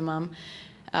at minimum.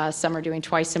 Some are doing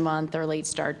twice a month or late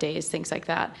start days, things like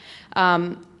that.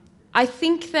 I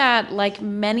think that, like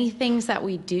many things that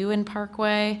we do in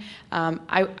Parkway,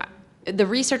 the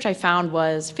research I found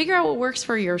was figure out what works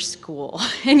for your school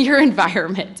and your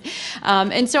environment.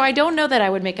 And so I don't know that I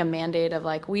would make a mandate of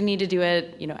like, we need to do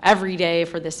it, every day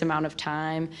for this amount of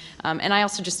time. And I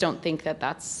also just don't think that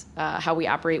that's how we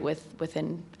operate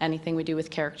within anything we do with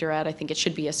character ed. I think it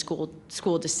should be a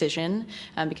school decision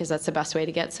because that's the best way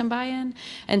to get some buy-in.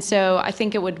 And so I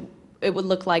think it would it would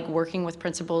look like working with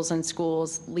principals and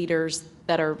schools leaders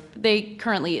they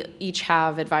currently each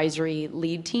have advisory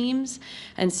lead teams.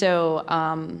 And so,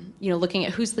 looking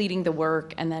at who's leading the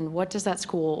work and then what does that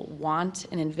school want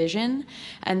and envision.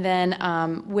 And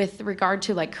then with regard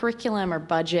to like curriculum or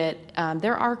budget,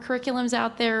 there are curriculums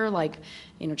out there like,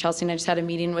 Chelsea and I just had a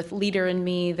meeting with Leader and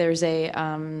Me. There's a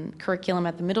curriculum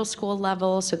at the middle school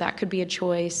level, so that could be a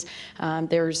choice.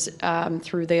 There's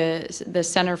through the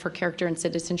Center for Character and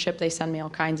Citizenship, they send me all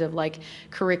kinds of like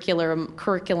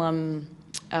curriculum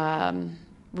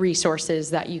resources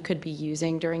that you could be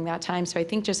using during that time. So I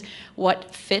think just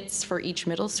what fits for each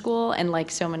middle school, and like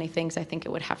so many things, I think it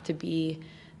would have to be,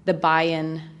 the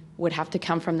buy-in would have to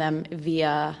come from them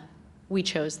via, we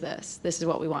chose this. This is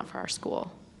what we want for our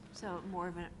school. So more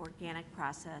of an organic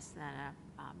process than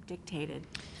a dictated.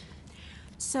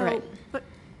 So, Right. But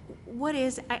what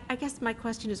is, I guess my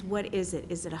question is, what is it?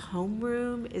 Is it a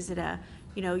homeroom? Is it a,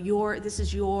 this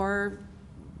is your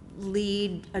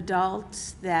lead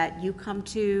adult that you come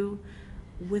to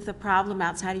with a problem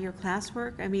outside of your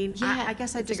classwork? I mean, Yeah, I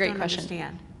guess I that's a just great don't question.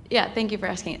 understand. Yeah, thank you for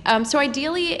asking. So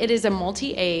ideally, it is a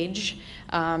multi-age,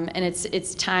 and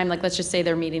it's time, like let's just say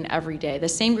they're meeting every day. The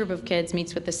same group of kids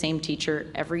meets with the same teacher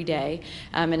every day,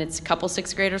 and it's a couple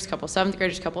 6th graders, couple 7th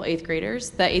graders, couple 8th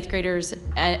graders. The 8th graders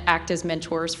act as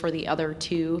mentors for the other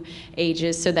 2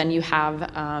 ages, so then you have,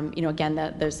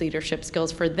 again, those leadership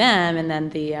skills for them, and then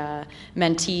the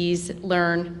mentees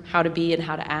learn how to be and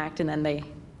how to act, and then they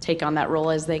take on that role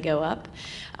as they go up.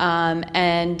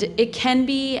 And it can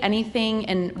be anything,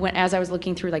 and as I was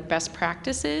looking through like best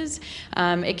practices,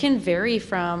 it can vary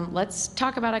from, let's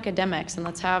talk about academics, and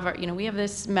let's have, we have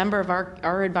this member of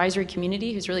our advisory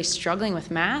community who's really struggling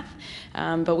with math,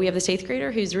 but we have this 8th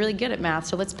grader who's really good at math,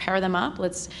 so let's pair them up.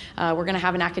 We're gonna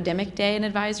have an academic day in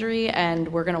advisory,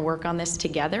 and we're gonna work on this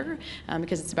together,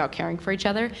 because it's about caring for each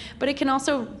other. But it can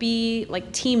also be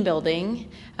like team building.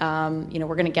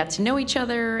 We're gonna get to know each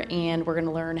other, and we're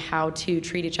gonna learn how to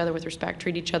treat each other with respect,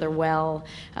 treat each other well.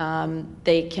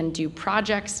 They can do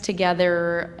projects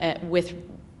together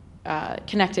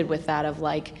connected with that of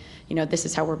like, this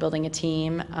is how we're building a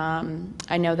team.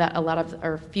 I know that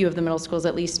a few of the middle schools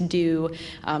at least do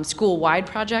school-wide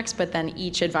projects, but then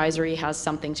each advisory has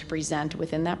something to present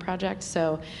within that project.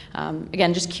 So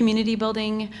again, just community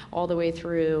building all the way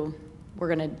through. We're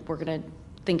gonna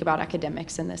think about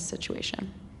academics in this situation.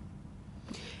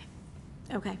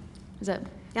 Okay. Is that?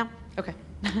 Yeah. Okay.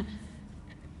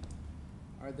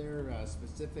 Are there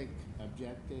specific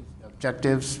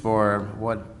objectives for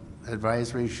what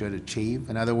advisory should achieve?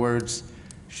 In other words,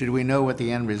 should we know what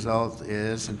the end result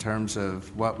is in terms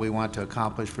of what we want to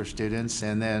accomplish for students,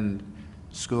 and then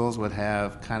schools would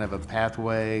have kind of a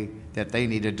pathway that they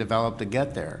need to develop to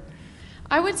get there?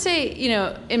 I would say,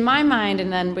 in my mind,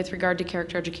 and then with regard to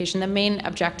character education, the main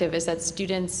objective is that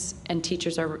students and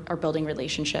teachers are building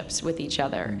relationships with each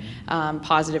other,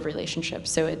 positive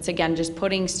relationships. So it's, again, just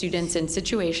putting students in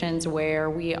situations where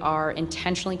we are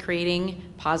intentionally creating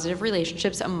positive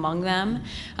relationships among them.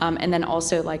 And then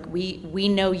also, like, we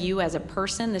know you as a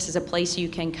person. This is a place you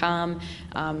can come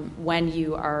when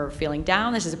you are feeling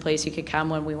down. This is a place you could come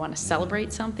when we want to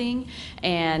celebrate something.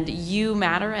 And you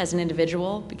matter as an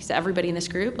individual, because everybody in this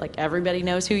group, like, everybody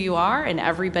knows who you are and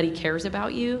everybody cares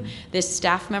about you. This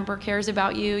staff member cares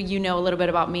about you. You know a little bit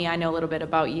about me. I know a little bit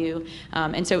about you.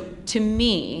 And so to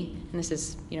me, and this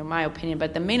is my opinion,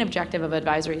 but the main objective of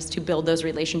advisory is to build those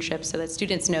relationships so that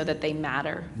students know that they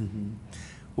matter. Mm-hmm.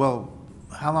 Well,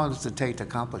 how long does it take to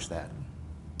accomplish that?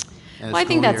 Well, I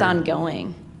think that's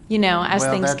ongoing, as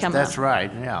things come up. That's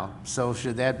right, yeah. So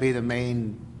should that be the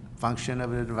main function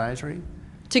of an advisory?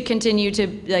 To continue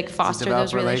to foster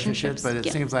those relationships. But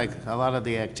it seems like a lot of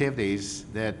the activities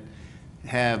that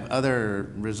have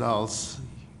other results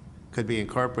could be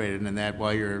incorporated in that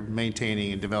while you're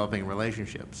maintaining and developing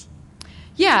relationships.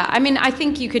 Yeah, I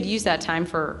think you could use that time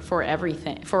for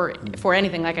everything, for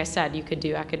anything. Like I said, you could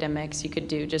do academics, you could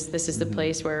do just, this is the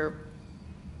place where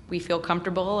we feel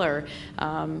comfortable, or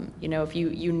if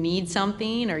you need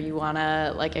something or you want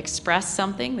to express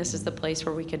something, this is the place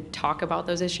where we could talk about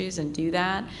those issues and do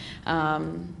that.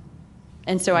 And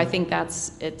so I think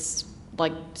it's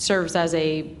serves as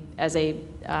a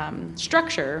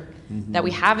structure that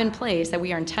we have in place, that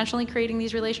we are intentionally creating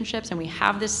these relationships, and we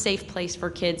have this safe place for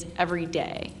kids every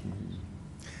day.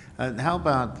 How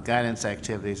about guidance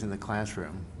activities in the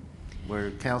classroom,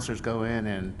 where counselors go in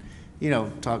and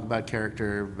talk about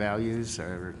character values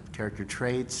or character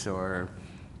traits or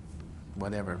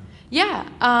whatever?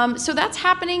 Yeah, so that's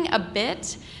happening a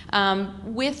bit.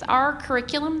 With our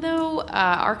curriculum, though,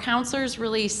 our counselors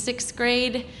really 6th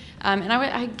grade, And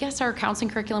I guess our counseling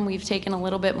curriculum, we've taken a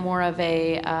little bit more of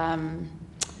a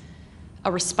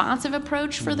responsive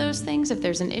approach for those things. If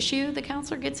there's an issue, the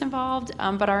counselor gets involved.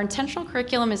 But our intentional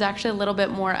curriculum is actually a little bit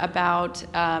more about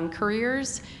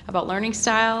careers, about learning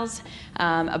styles,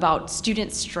 about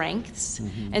student strengths.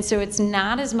 And so it's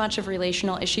not as much of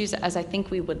relational issues as I think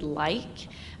we would like.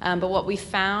 But what we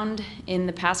found in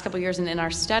the past couple of years and in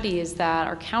our study is that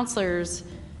our counselors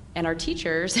and our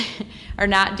teachers do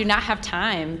not have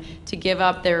time to give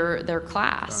up their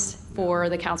class for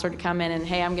the counselor to come in and,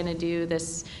 hey, I'm going to do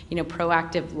this,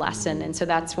 proactive lesson. And so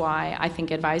that's why I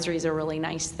think advisory is a really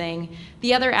nice thing.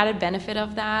 The other added benefit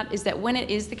of that is that when it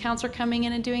is the counselor coming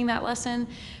in and doing that lesson,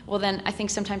 well, then I think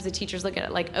sometimes the teachers look at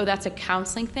it like, oh, that's a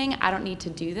counseling thing. I don't need to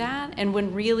do that. And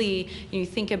when really you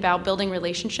think about building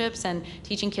relationships and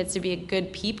teaching kids to be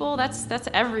good people, that's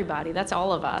everybody. That's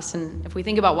all of us. And if we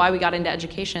think about why we got into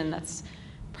education, that's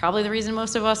probably the reason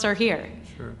most of us are here.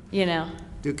 Sure.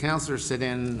 Do counselors sit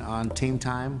in on team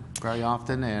time very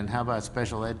often? And how about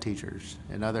special ed teachers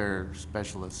and other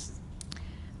specialists?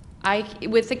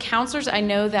 With the counselors, I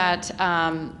know that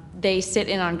they sit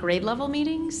in on grade level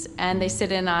meetings and they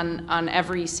sit in on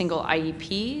every single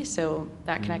IEP. So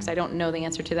that connects. I don't know the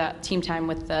answer to that team time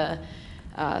with the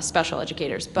special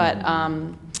educators. But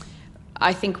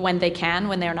I think when they can,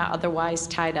 when they're not otherwise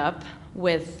tied up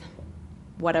with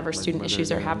whatever student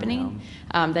issues are happening,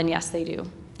 then yes, they do.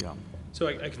 Yeah. So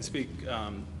I can speak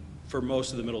for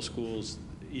most of the middle schools.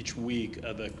 Each week,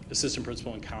 the assistant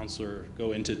principal and counselor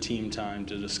go into team time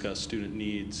to discuss student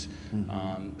needs.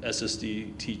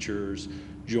 SSD teachers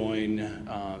join,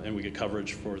 and we get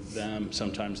coverage for them.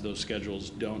 Sometimes those schedules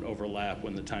don't overlap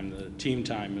when the team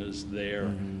time is there,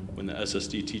 when the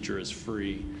SSD teacher is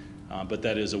free. But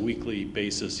that is a weekly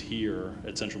basis here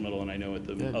at Central Middle, and I know at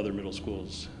the other middle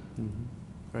schools.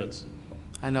 That's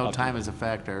I know time is a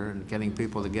factor, and getting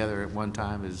people together at one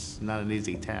time is not an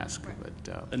easy task.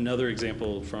 But another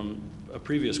example from a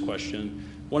previous question,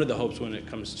 one of the hopes when it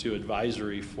comes to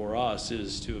advisory for us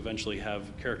is to eventually have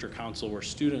character counsel where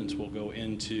students will go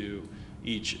into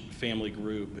each family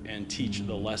group and teach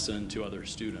the lesson to other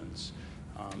students.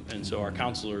 And so our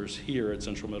counselors here at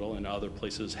Central Middle and other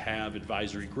places have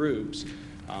advisory groups,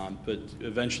 but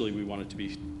eventually we want it to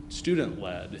be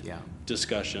student-led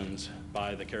discussions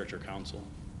by the character counsel.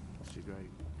 That's great.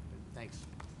 Thanks.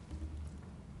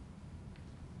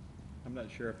 I'm not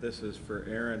sure if this is for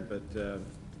Aaron, but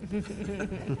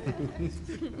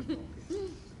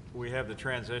we have the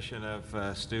transition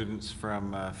of students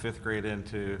from 5th grade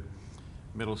into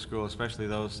middle school, especially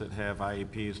those that have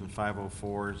IEPs and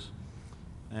 504s.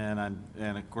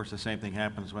 And of course, the same thing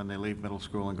happens when they leave middle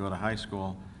school and go to high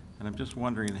school. And I'm just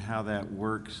wondering how that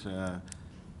works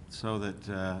so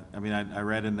that, I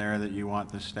read in there that you want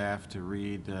the staff to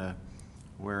read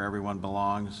Where Everyone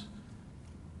Belongs.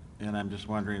 And I'm just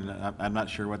wondering, I'm not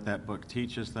sure what that book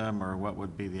teaches them or what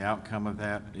would be the outcome of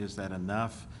that. Is that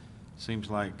enough? Seems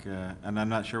like, and I'm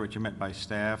not sure what you meant by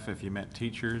staff, if you meant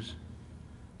teachers.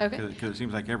 Okay. Because it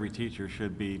seems like every teacher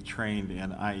should be trained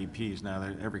in IEPs. Now,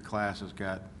 every class has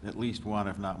got at least one,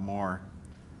 if not more,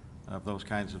 of those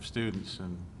kinds of students.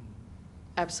 And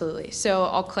absolutely. So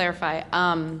I'll clarify.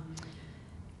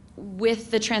 With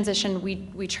the transition,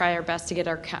 we try our best to get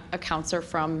a counselor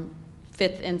from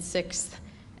 5th and 6th,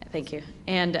 thank you,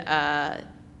 and 8th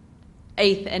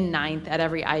and 9th at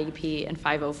every IEP and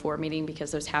 504 meeting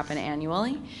because those happen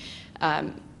annually.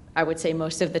 I would say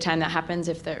most of the time that happens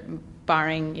if they're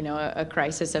barring, a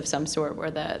crisis of some sort where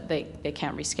they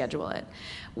can't reschedule it.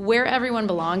 Where Everyone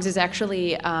Belongs is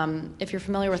actually, if you're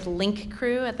familiar with Link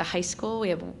Crew at the high school, we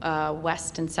have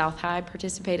West and South High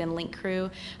participate in Link Crew,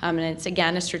 and it's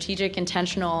again a strategic,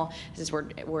 intentional. This is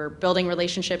we're building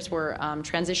relationships. We're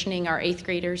transitioning our 8th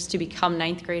graders to become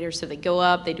 9th graders, so they go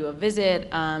up, they do a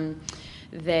visit.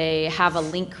 They have a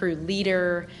Link Crew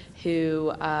leader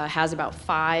who has about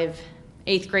 5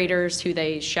 8th graders who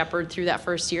they shepherd through that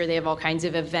first year. They have all kinds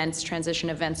of events, transition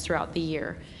events throughout the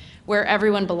year. Where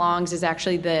Everyone Belongs is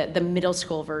actually the middle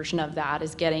school version of that,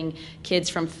 is getting kids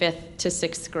from 5th to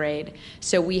 6th grade.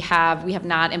 So we have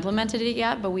not implemented it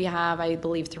yet, but we have, I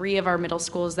believe, 3 of our middle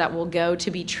schools that will go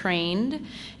to be trained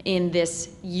in this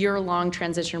year-long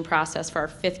transition process for our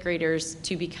 5th graders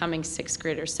to becoming 6th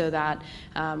graders, so that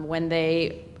when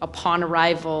they, upon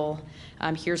arrival,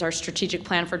 here's our strategic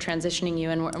plan for transitioning you,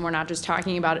 and we're not just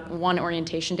talking about one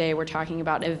orientation day, we're talking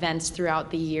about events throughout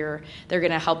the year. They're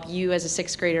gonna help you as a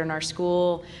 6th grader in our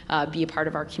school be a part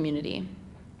of our community.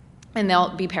 And they'll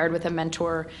be paired with a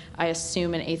mentor, I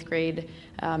assume an 8th grade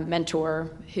mentor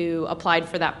who applied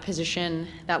for that position,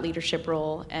 that leadership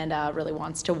role, and really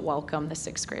wants to welcome the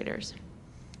 6th graders.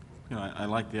 You know, I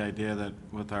like the idea that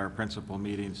with our principal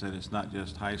meetings, that it's not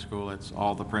just high school, it's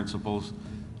all the principals,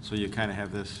 so you kind of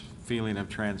have this feeling of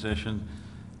transition.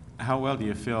 How well do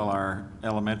you feel our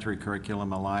elementary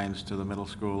curriculum aligns to the middle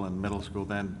school and middle school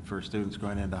then for students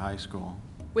going into high school?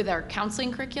 With our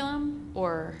counseling curriculum,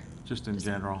 or? Just in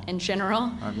general. In general?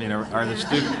 I mean, are the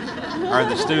students?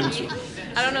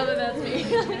 I don't know that that's me.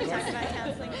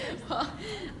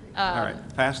 All right,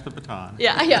 pass the baton.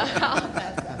 Yeah. I'll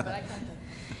pass that, but I can't.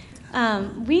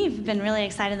 We've been really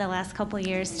excited the last couple of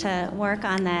years to work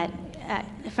on that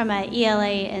from a ELA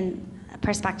and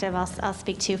perspective. I'll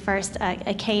speak to first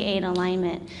a K-8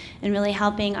 alignment and really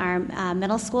helping our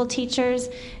middle school teachers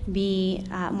be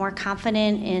more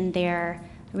confident in their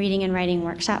reading and writing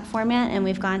workshop format, and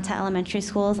we've gone to elementary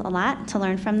schools a lot to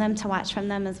learn from them, to watch from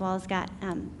them, as well as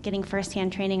getting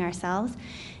firsthand training ourselves.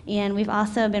 And we've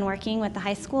also been working with the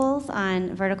high schools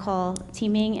on vertical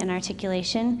teaming and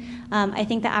articulation. I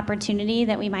think the opportunity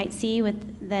that we might see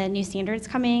with the new standards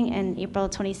coming in April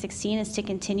 2016 is to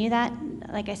continue that.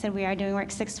 Like I said, we are doing work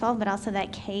 6-12, but also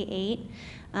that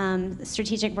K-8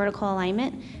 strategic vertical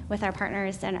alignment with our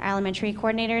partners and our elementary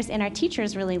coordinators, and our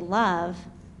teachers really love.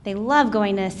 They love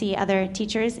going to see other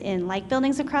teachers in like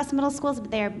buildings across middle schools, but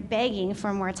they are begging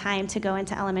for more time to go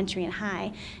into elementary and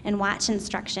high and watch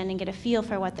instruction and get a feel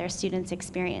for what their students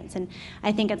experience. And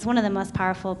I think it's one of the most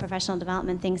powerful professional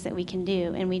development things that we can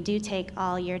do. And we do take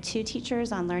all year 2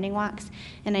 teachers on learning walks.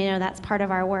 And I know that's part of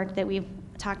our work that we've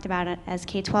talked about as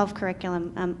K-12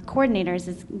 curriculum coordinators,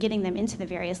 is getting them into the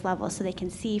various levels so they can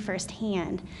see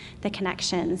firsthand the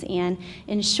connections and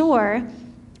ensure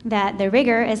that the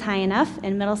rigor is high enough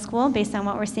in middle school based on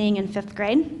what we're seeing in 5th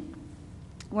grade.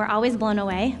 We're always blown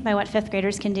away by what 5th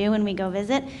graders can do when we go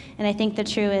visit, and I think the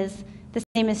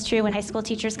same is true when high school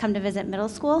teachers come to visit middle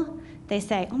school. They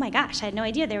say, oh my gosh, I had no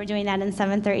idea they were doing that in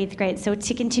 7th or 8th grade. So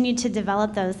to continue to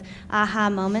develop those aha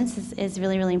moments is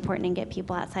really, really important and get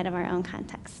people outside of our own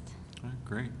context.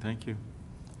 Great, thank you.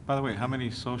 By the way, how many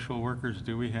social workers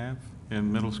do we have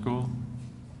in middle school?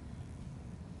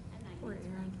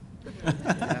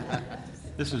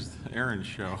 This is Erin's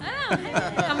show.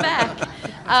 Come back.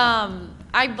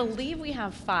 I believe we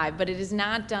have 5, but it is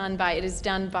done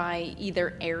by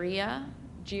either area,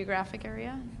 geographic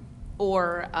area,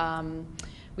 or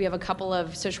we have a couple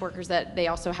of social workers that they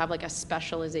also have like a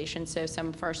specialization. So some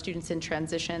of our students in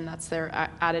transition, that's their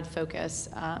added focus.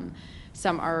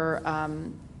 Some are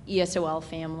ESOL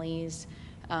families,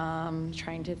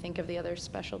 trying to think of the other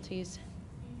specialties.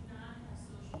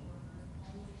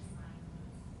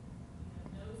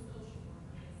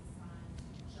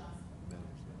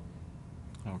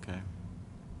 Okay. I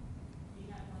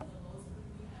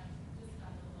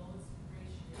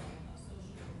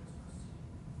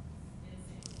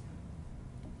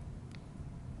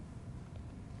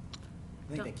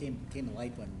think that came to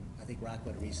light when I think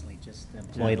Rockwood recently just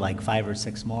employed like 5 or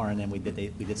 6 more, and then we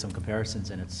did some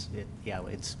comparisons, and it's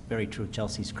very true.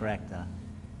 Chelsea's correct.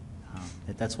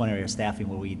 That's one area of staffing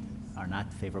where we are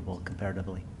not favorable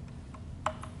comparatively.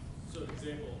 So,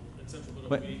 example, at Central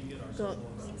Middle, we get our social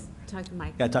workers. Talk to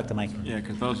Mike. Yeah, talk to Mike. Yeah,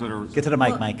 because those that are... Get to the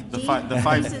mic, Mike. The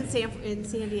five... She's in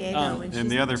San Diego. And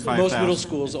the other 5,000... Most middle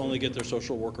schools only get their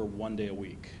social worker 1 day a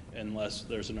week, unless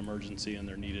there's an emergency and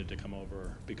they're needed to come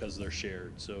over because they're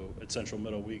shared. So at Central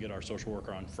Middle, we get our social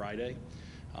worker on Friday,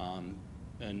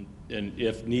 and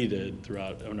if needed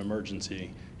throughout an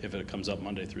emergency, if it comes up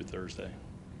Monday through Thursday.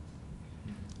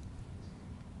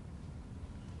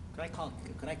 Could I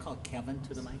call Kevin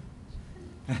to the mic?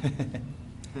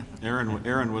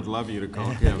 Erin would love you to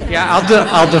call Kevin. Yeah,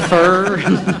 I'll defer.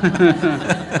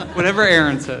 Whatever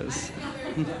Erin says.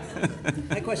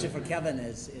 My question for Kevin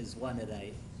is one that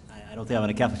I don't think I'm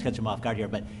going to catch him off guard here,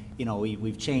 but you know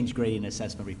we've changed grading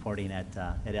assessment reporting at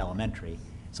elementary.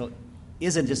 So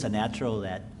isn't just a natural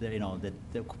that that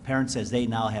the parents, as they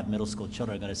now have middle school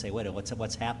children, are going to say, wait,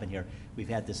 what's happened here? We've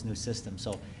had this new system.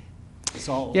 So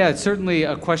yeah, it's certainly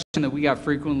a question that we got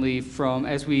frequently from,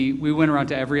 as we went around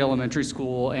to every elementary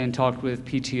school and talked with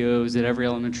PTOs at every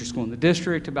elementary school in the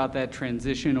district about that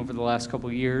transition over the last couple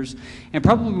of years. And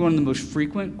probably one of the most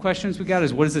frequent questions we got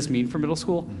is, what does this mean for middle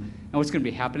school? Mm-hmm. And what's going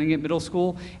to be happening at middle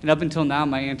school? And up until now,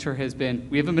 my answer has been,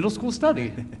 we have a middle school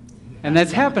study. And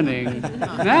that's happening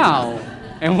now.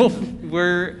 And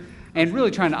we're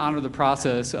really trying to honor the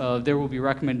process of there will be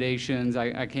recommendations.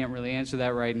 I can't really answer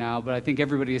that right now, but I think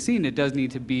everybody has seen it does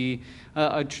need to be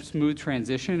a smooth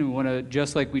transition. We want to,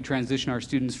 just like we transition our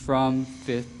students from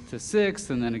 5th to 6th,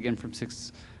 and then again from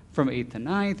 6th from 8th to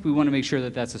 9th. We want to make sure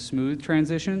that that's a smooth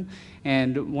transition,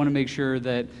 and want to make sure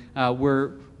that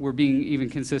we're being even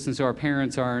consistent so our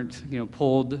parents aren't,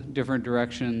 pulled different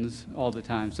directions all the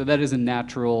time. So that is a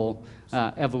natural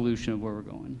evolution of where we're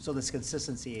going. So this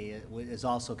consistency is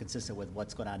also consistent with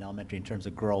what's going on in elementary in terms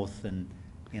of growth and,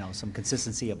 some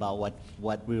consistency about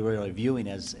what we were really viewing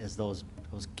as those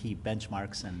key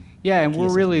benchmarks and. Yeah, and key we're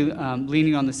assessments. really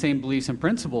leaning on the same beliefs and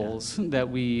principles that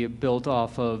we built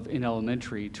off of in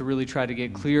elementary to really try to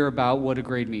get clear about what a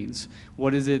grade means.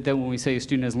 What is it that when we say a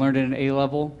student has learned at an A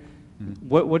level,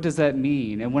 what does that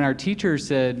mean? And when our teachers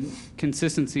said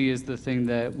consistency is the thing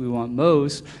that we want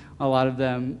most, a lot of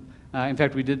them, in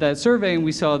fact, we did that survey and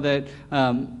we saw that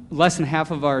less than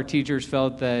half of our teachers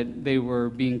felt that they were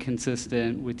being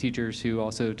consistent with teachers who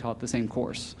also taught the same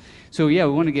course. So yeah,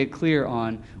 we want to get clear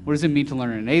on what does it mean to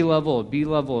learn at an A level, a B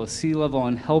level, a C level,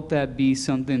 and help that be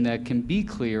something that can be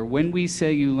clear. When we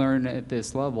say you learn at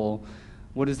this level,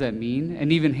 what does that mean?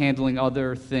 And even handling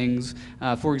other things.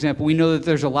 For example, we know that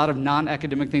there's a lot of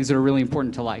non-academic things that are really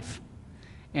important to life.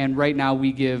 And right now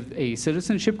we give a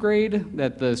citizenship grade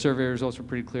that the survey results were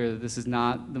pretty clear that this is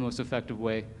not the most effective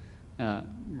way.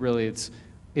 Really, it's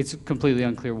completely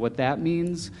unclear what that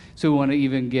means. So we want to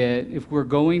even get, if we're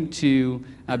going to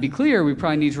be clear, we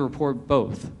probably need to report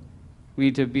both. We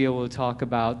need to be able to talk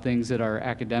about things that are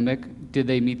academic. Did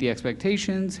they meet the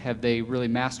expectations? Have they really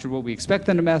mastered what we expect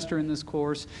them to master in this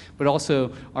course? But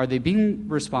also, are they being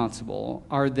responsible?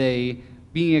 Are they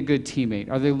being a good teammate?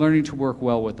 Are they learning to work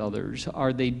well with others?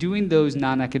 Are they doing those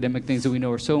non-academic things that we know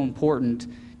are so important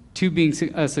to being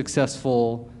a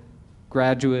successful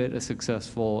graduate, a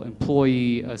successful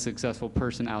employee, a successful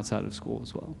person outside of school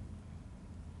as well?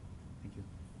 Thank you.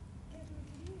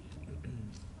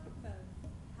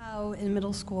 How in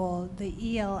middle school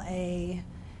the ELA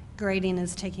grading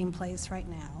is taking place right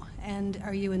now? And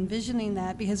are you envisioning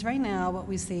that? Because right now what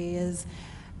we see is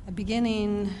a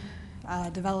beginning,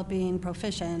 developing,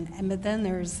 proficient, but then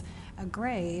there's a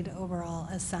grade overall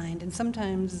assigned. And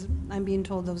sometimes I'm being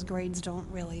told those grades don't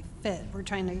really fit. We're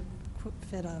trying to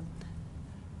fit a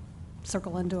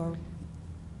circle into a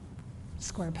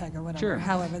square peg or whatever, Sure.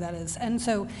 however that is. And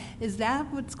so is that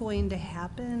what's going to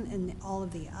happen in all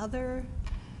of the other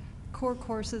core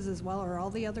courses as well, or all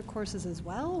the other courses as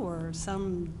well, or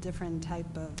some different type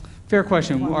of? Fair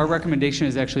question. Our format? recommendation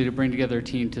is actually to bring together a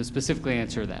team to specifically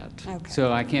answer that. Okay.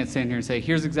 So I can't stand here and say,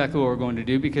 here's exactly what we're going to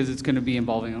do, because it's going to be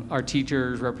involving our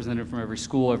teachers represented from every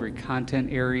school, every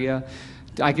content area.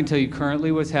 I can tell you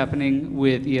currently what's happening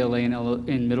with ELA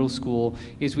in middle school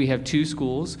is we have 2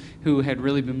 schools who had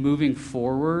really been moving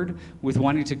forward with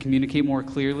wanting to communicate more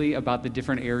clearly about the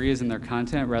different areas in their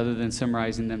content rather than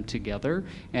summarizing them together,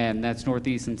 and that's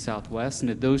Northeast and Southwest. And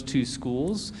at those 2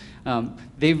 schools,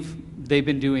 they've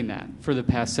been doing that for the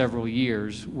past several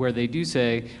years, where they do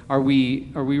say, are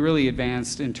we really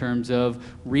advanced in terms of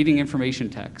reading information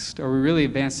text? Are we really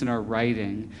advanced in our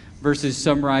writing? Versus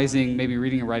summarizing, maybe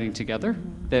reading and writing together,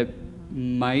 that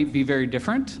might be very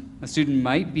different. A student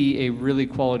might be a really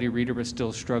quality reader but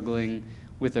still struggling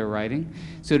with their writing.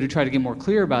 So to try to get more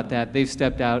clear about that, they've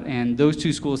stepped out, and those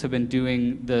 2 schools have been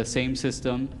doing the same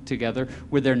system together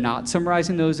where they're not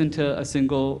summarizing those into a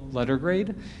single letter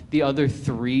grade. The other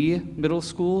 3 middle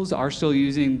schools are still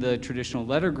using the traditional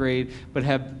letter grade but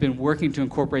have been working to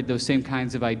incorporate those same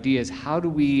kinds of ideas. How do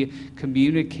we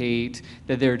communicate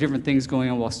that there are different things going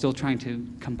on while still trying to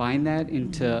combine that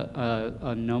into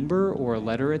a number or a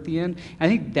letter at the end? I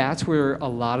think that's where a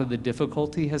lot of the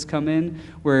difficulty has come in,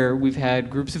 where we've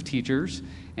had groups of teachers,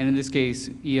 and in this case,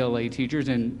 ELA teachers,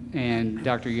 and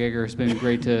Dr. Yeager has been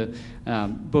great to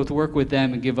both work with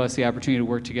them and give us the opportunity to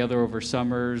work together over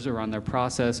summers or on their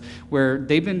process, where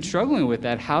they've been struggling with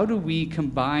that. How do we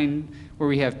combine, where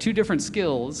we have 2 different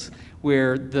skills,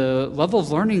 where the level of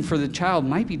learning for the child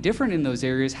might be different in those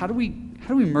areas? How do we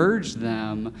merge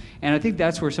them? And I think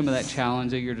that's where some of that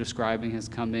challenge that you're describing has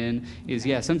come in, is,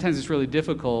 yeah, sometimes it's really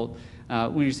difficult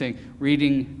when you're saying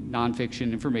reading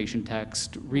nonfiction, information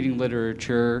text, reading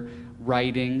literature,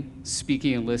 writing,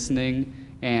 speaking and listening,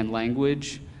 and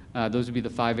language. Those would be the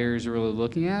 5 areas we're really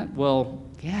looking at. Well,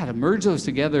 yeah, to merge those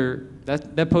together,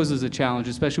 that poses a challenge,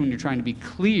 especially when you're trying to be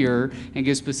clear and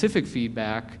give specific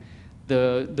feedback.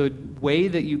 The way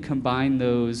that you combine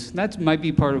those, that might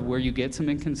be part of where you get some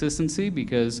inconsistency,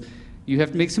 because you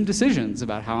have to make some decisions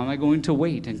about how am I going to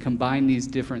weight and combine these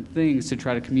different things to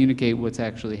try to communicate what's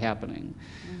actually happening.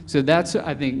 So that's,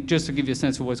 I think, just to give you a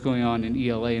sense of what's going on in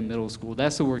ELA in middle school,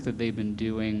 that's the work that they've been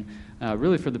doing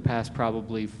really for the past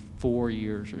probably 4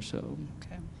 years or so.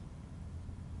 Okay.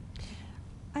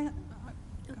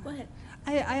 Go ahead.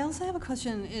 I also have a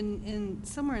question in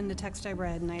somewhere in the text I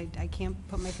read, and I can't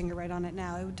put my finger right on it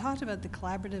now. It talked about the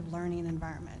collaborative learning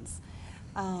environments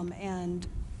and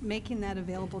making that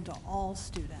available to all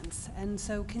students. And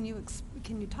so can you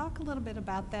talk a little bit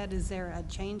about that? Is there a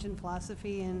change in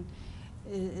philosophy, and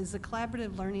is the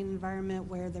collaborative learning environment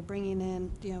where they're bringing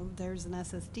in, there's an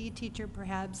SSD teacher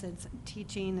perhaps that's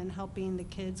teaching and helping the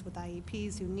kids with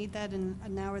IEPs who need that, and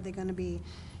now are they going to be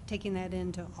taking that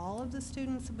into all of the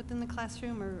students within the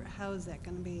classroom, or how is that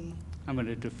going to be? I'm going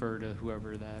to defer to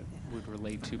whoever that would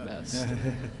relate to best.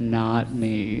 Not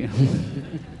me.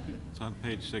 It's on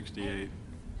page 68.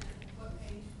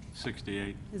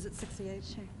 68. Is it 68?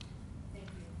 Sure.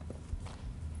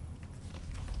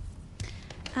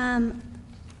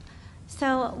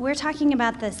 So we're talking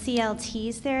about the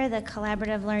CLTs there, the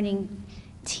collaborative learning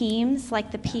teams,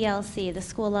 like the PLC, the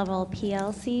school level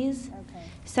PLCs. Okay.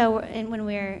 So when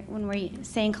we're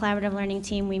saying collaborative learning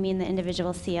team, we mean the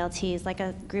individual CLTs, like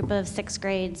a group of 6th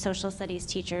grade social studies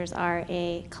teachers are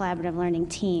a collaborative learning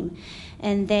team.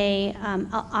 And they,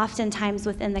 oftentimes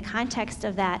within the context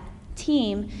of that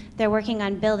team, they're working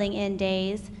on building in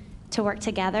days to work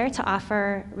together to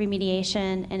offer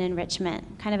remediation and enrichment,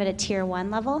 kind of at a tier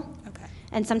 1 level. Okay.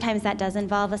 And sometimes that does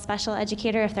involve a special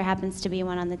educator if there happens to be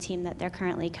one on the team that they're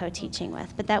currently co-teaching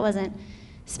with. But that wasn't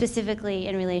specifically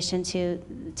in relation to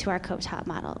our COTOP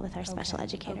model with our special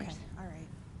educators. Okay, all right,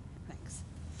 thanks.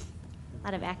 A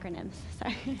lot of acronyms,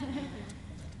 sorry.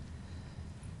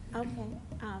 Okay,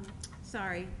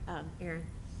 sorry, Erin.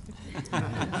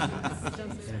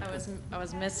 I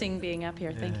was missing being up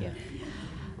here, thank you.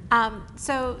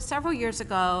 So several years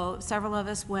ago, several of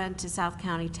us went to South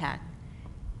County Tech,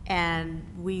 and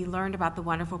we learned about the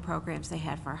wonderful programs they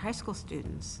had for our high school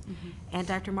students. And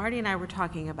Dr. Marty and I were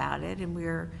talking about it, and we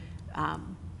were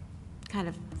kind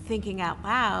of thinking out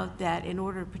loud that in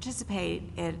order to participate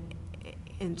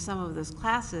in some of those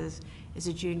classes as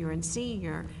a junior and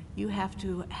senior, you have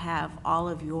to have all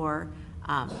of your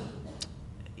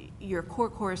core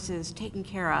courses taken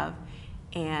care of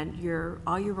and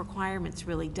all your requirements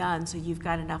really done, so you've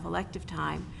got enough elective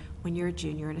time when you're a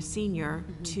junior and a senior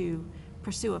to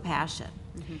pursue a passion.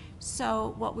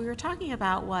 So what we were talking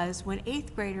about was when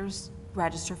 8th graders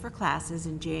register for classes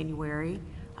in January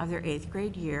of their 8th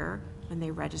grade year, when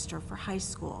they register for high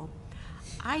school,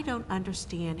 I don't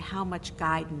understand how much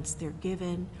guidance they're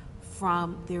given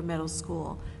from their middle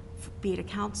school, be it a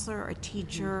counselor, a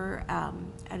teacher,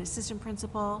 an assistant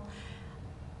principal.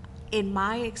 In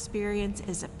my experience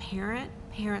as a parent,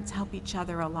 parents help each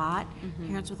other a lot.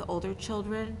 Parents with older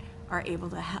children are able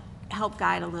to help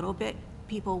guide a little bit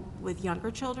people with younger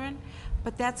children,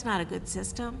 but that's not a good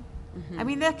system. I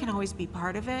mean, that can always be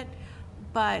part of it,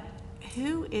 but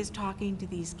who is talking to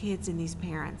these kids and these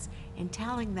parents and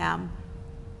telling them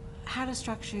how to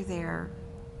structure their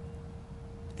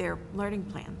learning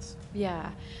plans? Yeah,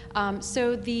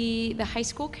 so the high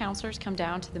school counselors come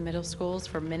down to the middle schools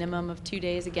for a minimum of 2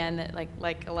 days. Again,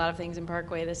 like a lot of things in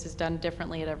Parkway, this is done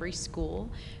differently at every school.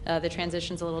 The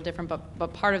transition's a little different,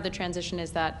 but part of the transition is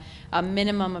that a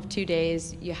minimum of 2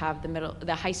 days, you have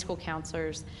the high school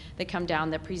counselors that come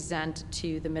down that present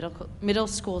to the middle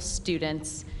school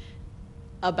students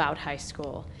about high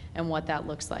school and what that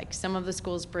looks like. Some of the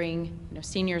schools bring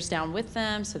seniors down with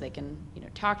them so they can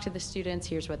talk to the students,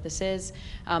 here's what this is.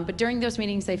 But during those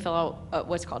meetings, they fill out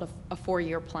what's called a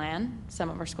 4-year plan. Some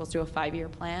of our schools do a 5-year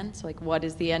plan. So like, what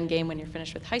is the end game when you're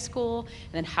finished with high school?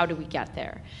 And then how do we get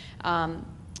there?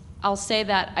 I'll say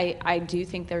that I do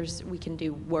think we can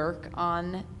do work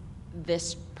on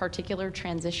this particular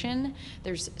transition.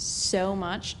 There's so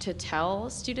much to tell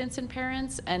students and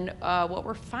parents, and what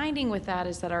we're finding with that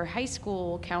is that our high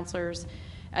school counselors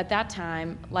at that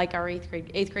time, like our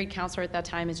 8th grade counselor at that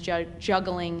time, is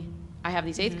juggling, I have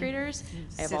these 8th graders,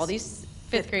 I have all these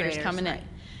 5th graders coming in.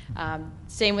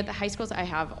 Same with the high schools, I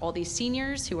have all these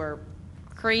seniors who are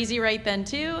crazy right then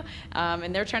too,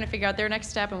 and they're trying to figure out their next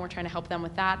step, and we're trying to help them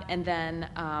with that. And then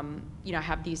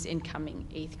have these incoming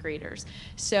 8th graders.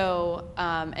 So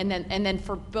and then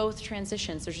for both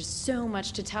transitions, there's just so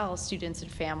much to tell students and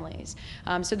families.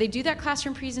 So they do that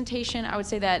classroom presentation. I would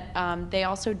say that they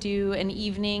also do an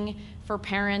evening for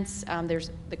parents.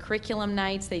 There's the curriculum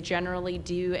nights. They generally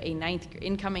do a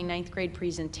incoming 9th grade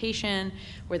presentation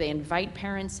where they invite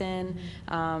parents in.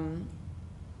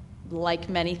 Like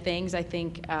many things, I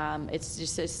think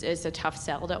it's a tough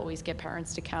sell to always get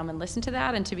parents to come and listen to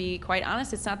that. And to be quite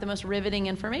honest, it's not the most riveting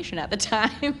information at the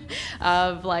time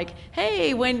of like,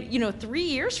 hey, when 3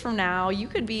 years from now you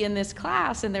could be in this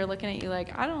class, and they're looking at you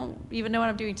like, I don't even know what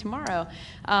I'm doing tomorrow.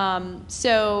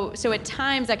 So at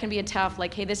times that can be a tough,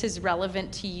 like, hey, this is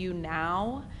relevant to you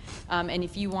now. And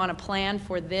if you want to plan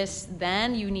for this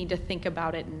then, you need to think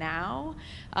about it now.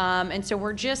 And so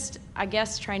we're just, I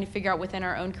guess, trying to figure out within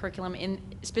our own curriculum,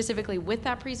 specifically with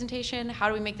that presentation, how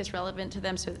do we make this relevant to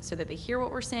them so that they hear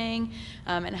what we're saying?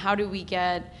 And how do we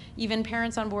get even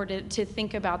parents on board to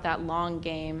think about that long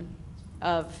game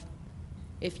of,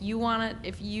 if you want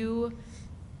to,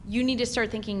 you need to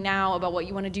start thinking now about what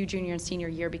you want to do junior and senior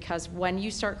year, because when you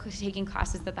start taking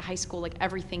classes at the high school, like,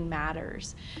 everything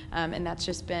matters. And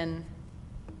that's been,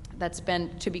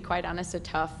 to be quite honest, a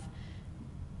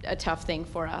tough thing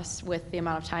for us with the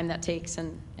amount of time that takes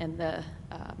and the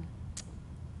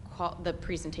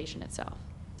presentation itself.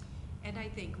 And I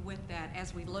think with that,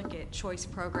 as we look at choice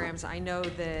programs, I know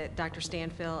that Dr.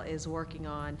 Stanfill is working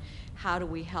on how do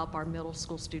we help our middle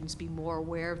school students be more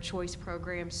aware of choice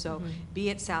programs. So be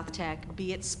it South Tech,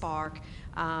 be it Spark,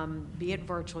 be it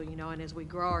virtual, and as we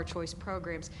grow our choice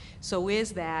programs. So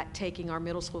is that taking our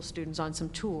middle school students on some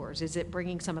tours? Is it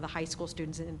bringing some of the high school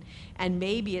students in? And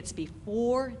maybe it's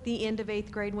before the end of 8th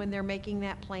grade when they're making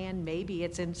that plan. Maybe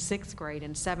it's in 6th grade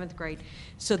and 7th grade,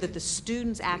 so that the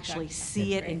students actually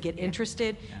see it and get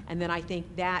interested. And then I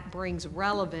think that brings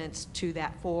relevance to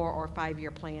that 4 or 5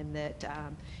 year plan that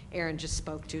Erin just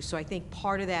spoke to. So I think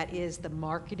part of that is the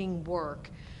marketing work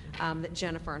that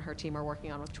Jennifer and her team are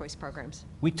working on with choice programs.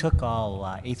 We took all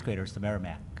 8th graders to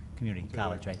Merrimack Community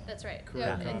College, right? That's right.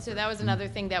 Yeah. And so that was another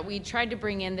thing that we tried to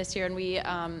bring in this year, and we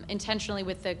intentionally,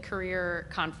 with the career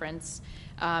conference,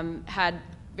 had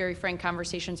very frank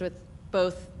conversations with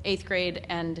both 8th grade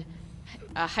and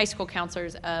high school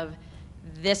counselors of,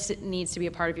 this needs to be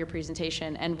a part of your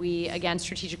presentation. And we, again,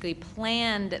 strategically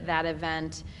planned that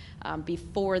event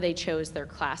before they chose their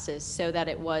classes, so that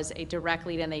it was a direct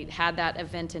lead, and they had that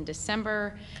event in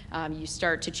December. You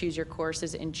start to choose your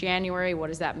courses in January. What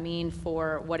does that mean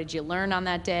for what did you learn on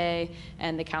that day?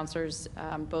 And the counselors,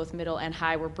 both middle and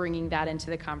high, were bringing that into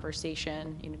the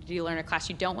conversation. Did you learn a class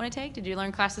you don't want to take? Did you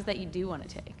learn classes that you do want to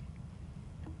take?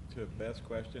 To Beth's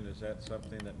question, is that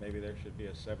something that maybe there should be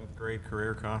a 7th grade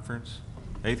career conference?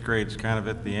 8th grade's kind of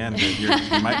at the end, but you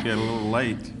might be a little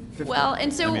late. Well,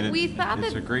 and so we thought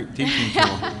it's that a great teaching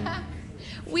tool.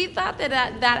 we thought that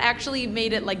actually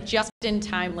made it like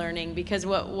just-in-time learning, because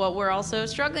what we're also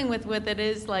struggling with it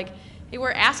is like, hey,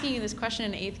 we're asking you this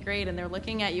question in 8th grade, and they're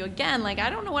looking at you again like, I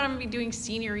don't know what I'm gonna be doing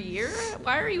senior year.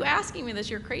 Why are you asking me this?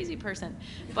 You're a crazy person.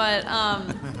 But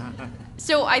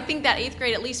so I think that 8th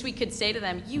grade, at least we could say to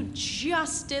them, you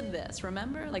just did this,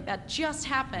 remember? Like, that just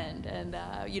happened. And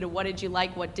what did you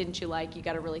like? What didn't you like? You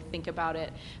got to really think about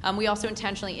it. We also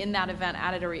intentionally, in that event,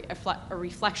 added a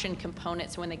reflection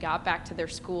component. So when they got back to their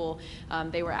school,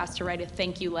 they were asked to write a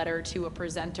thank you letter to a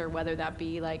presenter, whether that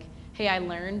be like, hey, I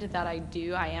learned that I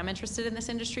am interested in this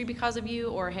industry because of you,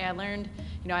 or hey, I learned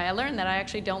that I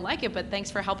actually don't like it, but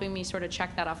thanks for helping me sort of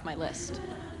check that off my list.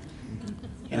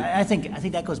 And I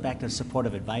think that goes back to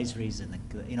supportive advisories, and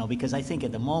because I think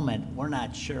at the moment we're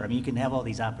not sure. I mean, you can have all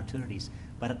these opportunities,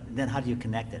 but then how do you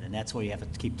connect it? And that's where you have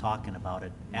to keep talking about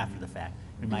it after the fact.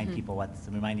 Remind young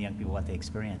people what they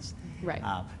experienced. Right.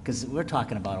 Because we're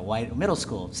talking about middle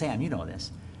school. Sam, you know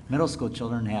this. Middle school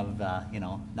children have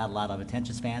not a lot of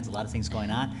attention spans, a lot of things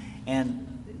going on,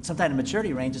 and sometimes the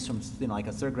maturity ranges from like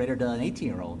a 3rd grader to an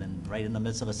 18-year-old, and right in the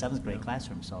midst of a 7th grade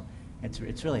classroom. So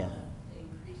it's really a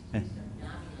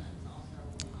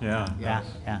Yeah.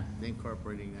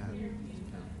 Incorporating that.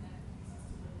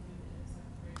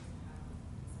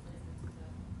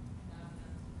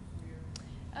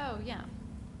 Oh, yeah.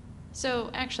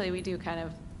 So actually, we do kind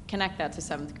of connect that to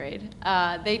 7th grade.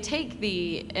 They take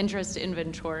the interest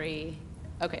inventory.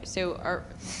 Okay, so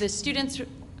the students,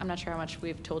 I'm not sure how much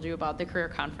we've told you about the career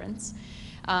conference,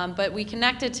 but we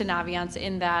connected to Naviance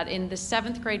in that in the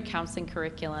 7th grade counseling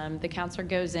curriculum, the counselor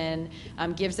goes in,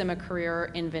 gives them a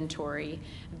career inventory.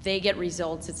 They get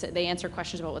results. They answer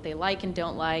questions about what they like and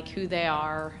don't like, who they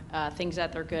are, things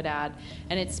that they're good at,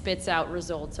 and it spits out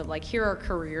results of like, here are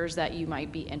careers that you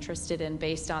might be interested in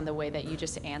based on the way that you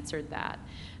just answered that.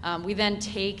 We then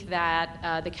take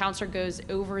that, the counselor goes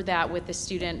over that with the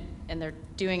student, and they're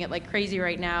doing it like crazy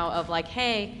right now of like,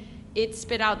 hey, it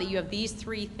spit out that you have these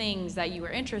 3 things that you were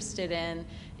interested in.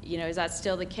 Is that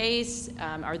still the case?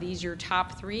 Are these your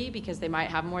top 3? Because they might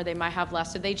have more, they might have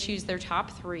less. So they choose their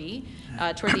top 3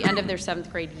 toward the end of their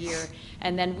 7th grade year.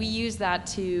 And then we use that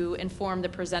to inform the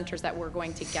presenters that we're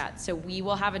going to get. So we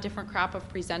will have a different crop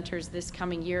of presenters this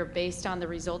coming year based on the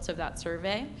results of that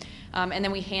survey. And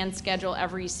then we hand schedule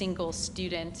every single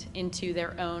student into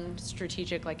their own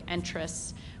strategic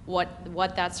interests,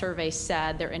 what that survey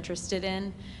said they're interested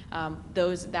in.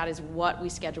 That is what we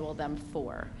schedule them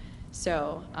for.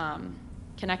 So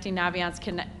connecting Naviance,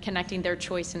 connecting their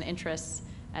choice and interests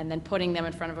and then putting them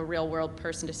in front of a real-world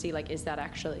person to see, like, is that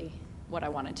actually what I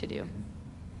wanted to do?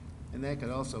 And that could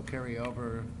also carry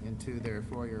over into their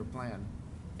four-year plan.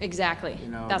 Exactly. You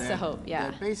know, That's the that- hope,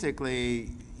 yeah. that basically,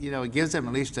 you know, it gives them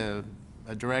at least a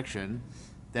direction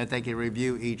that they can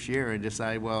review each year and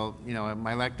decide, well, you know,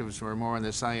 my electives were more in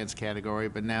the science category,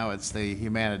 but now it's the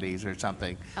humanities or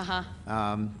something.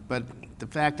 But the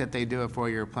fact that they do a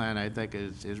four-year plan, I think,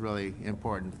 is really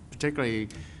important, particularly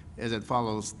as it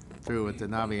follows through with the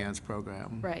Naviance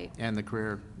program. Right. And the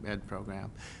career ed program.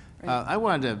 Right. I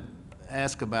wanted to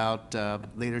ask about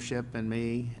leadership in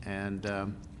me,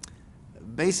 and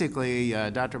basically,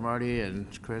 Dr. Marty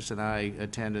and Chris and I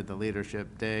attended the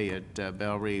leadership day at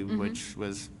Belle Reve, which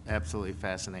was absolutely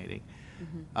fascinating.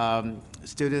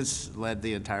 Students led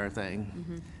the entire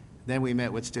thing. Then we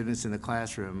met with students in the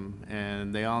classroom,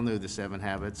 and they all knew the 7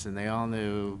 habits, and they all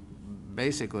knew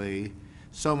basically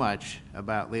so much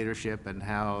about leadership and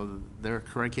how their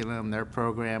curriculum, their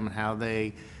program, and how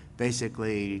they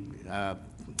basically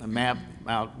map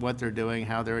out what they're doing,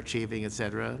 how they're achieving, et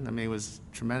cetera. I mean, it was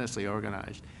tremendously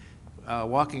organized.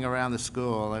 Walking around the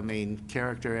school, I mean,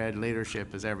 character ed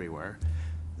leadership is everywhere.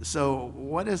 So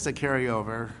what is the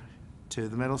carryover to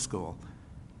the middle school?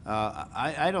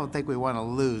 I don't think we want to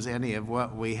lose any of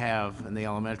what we have in the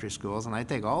elementary schools, and I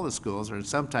think all the schools are in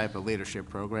some type of leadership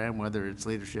program, whether it's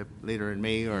leadership, Leader in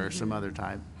Me, or some other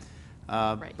type.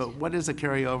 But what is the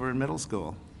carryover in middle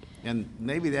school? And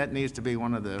maybe that needs to be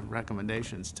one of the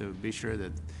recommendations, to be sure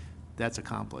that that's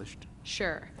accomplished.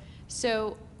 Sure.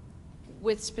 So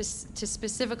to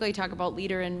specifically talk about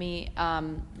Leader in Me,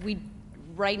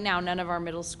 right now, none of our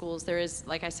middle schools, there is,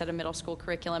 like I said, a middle school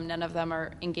curriculum. None of them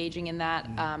are engaging in that.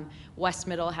 West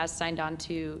Middle has signed on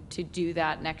to do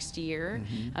that next year.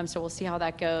 So we'll see how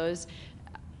that goes.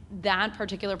 That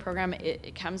particular program,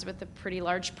 it comes with a pretty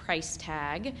large price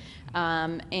tag.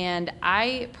 And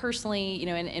I personally, you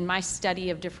know, in my study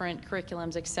of different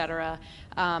curriculums, et cetera,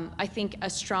 I think a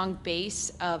strong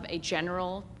base of a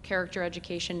general character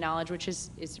education knowledge, which is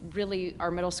really,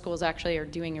 our middle schools actually are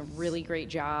doing a really great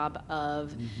job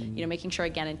of, you know, making sure,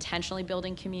 again, intentionally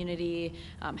building community,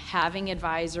 having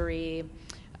advisory,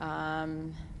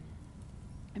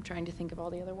 I'm trying to think of all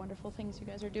the other wonderful things you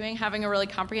guys are doing. Having a really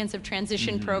comprehensive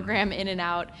transition program in and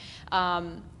out.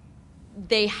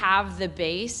 They have the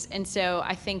base, and so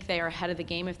I think they are ahead of the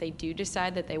game if they do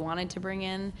decide that they wanted to bring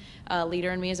in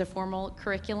Leader in Me as a formal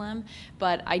curriculum.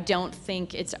 But I don't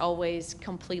think it's always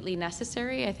completely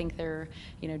necessary. I think they're,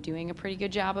 you know, doing a pretty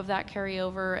good job of that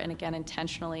carryover, and again,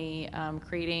 intentionally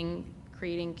creating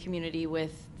community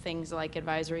with things like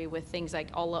advisory, with things like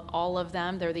all of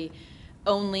them. They're the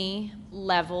only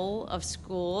level of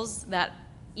schools that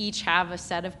each have a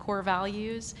set of core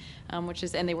values,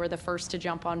 and they were the first to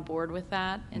jump on board with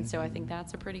that, and so I think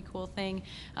that's a pretty cool thing.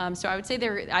 So I would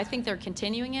say I think they're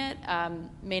continuing it.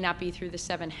 May not be through the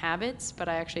 7 habits, but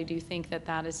I actually do think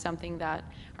that is something that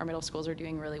our middle schools are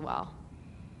doing really well.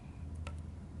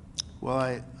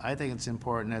 Well, I think it's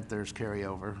important that there's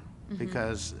carryover,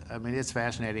 because, I mean, it's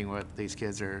fascinating what these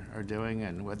kids are doing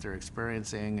and what they're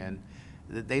experiencing, and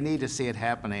they need to see it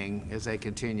happening as they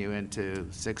continue into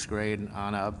 6th grade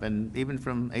on up, and even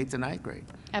from 8th to 9th grade.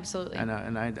 Absolutely. And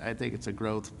I think it's a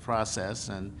growth process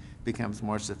and becomes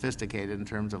more sophisticated in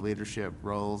terms of leadership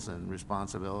roles and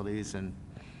responsibilities and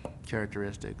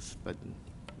characteristics, but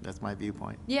that's my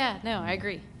viewpoint. Yeah, no, I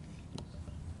agree.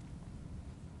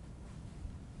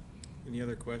 Any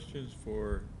other questions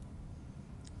for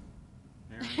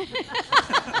Aaron?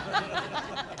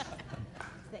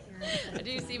 Do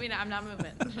you see me now? I'm not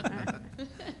moving.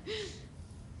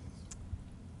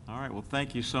 All right, well,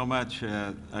 thank you so much.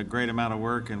 A great amount of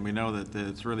work, and we know that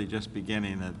it's really just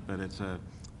beginning, but it's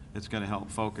going to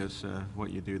help focus what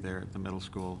you do there at the middle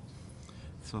school.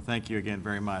 So thank you again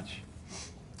very much.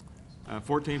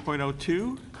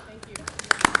 14.02. Thank you.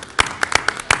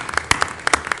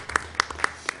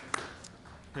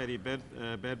 Patty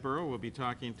Bedborough will be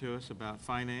talking to us about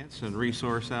finance and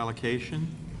resource allocation.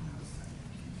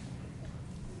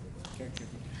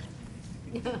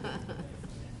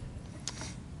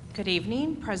 Good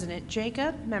evening, President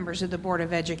Jacob, members of the Board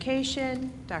of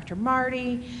Education, Dr.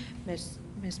 Marty, Ms.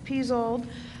 Piesold.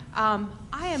 I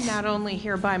am not only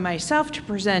here by myself to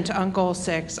present on Goal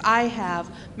 6, I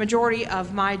have majority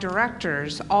of my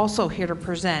directors also here to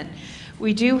present.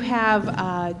 We do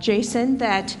have Jason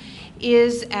that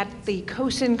is at the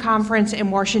COSIN conference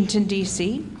in Washington,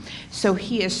 D.C., so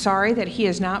he is sorry that he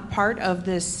is not part of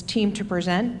this team to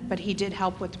present, but he did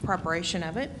help with the preparation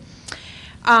of it.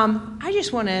 I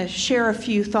just want to share a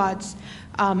few thoughts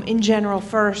in general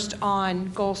first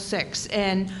on Goal 6,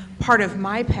 and part of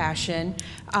my passion.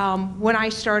 When I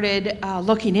started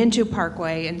looking into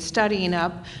Parkway and studying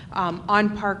up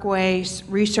on Parkway,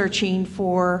 researching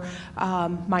for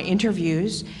my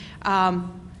interviews,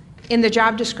 in the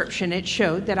job description, it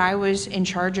showed that I was in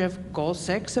charge of Goal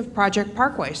 6 of Project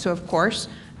Parkway. So of course,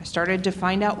 I started to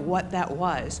find out what that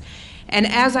was. And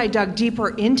as I dug deeper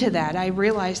into that, I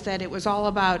realized that it was all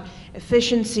about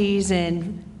efficiencies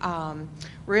and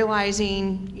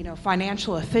realizing,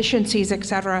 financial efficiencies, et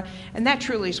cetera. And that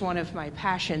truly is one of my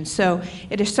passions. So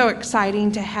it is so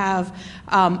exciting to have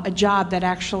a job that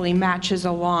actually matches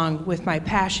along with my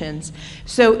passions.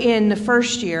 So in the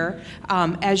first year,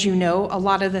 as you know, a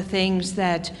lot of the things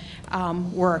that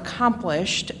were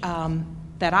accomplished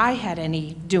that I had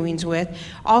any doings with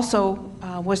also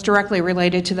was directly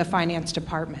related to the finance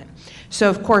department. So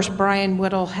of course, Brian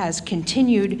Whittle has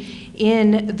continued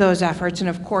in those efforts, and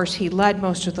of course he led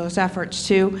most of those efforts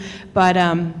too, but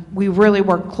we really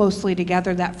worked closely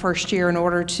together that first year in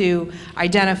order to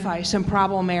identify some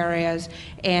problem areas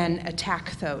and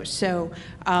attack those. So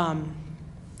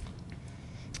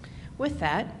with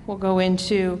that, we'll go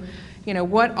into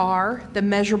what are the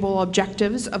measurable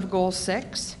objectives of Goal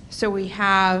 6. So we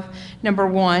have number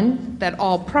 1, that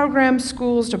all programs,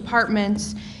 schools,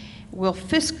 departments will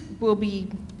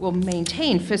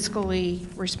maintain fiscally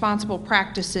responsible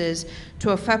practices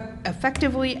to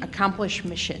effectively accomplish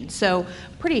mission. So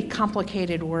pretty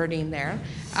complicated wording there.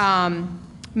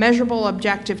 Measurable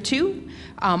objective 2,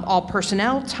 all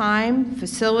personnel, time,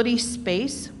 facility,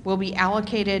 space will be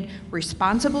allocated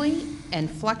responsibly and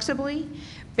flexibly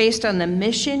based on the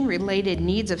mission-related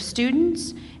needs of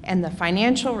students and the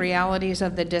financial realities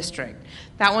of the district.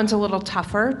 That one's a little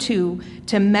tougher to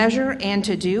measure and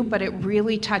to do, but it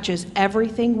really touches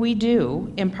everything we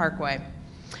do in Parkway.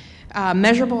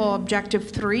 Measurable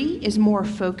objective 3 is more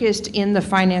focused in the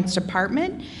finance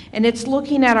department, and it's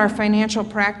looking at our financial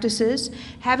practices,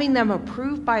 having them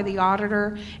approved by the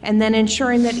auditor, and then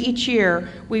ensuring that each year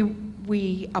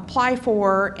we apply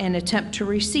for and attempt to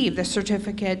receive the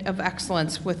Certificate of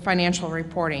Excellence with Financial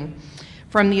Reporting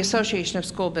from the Association of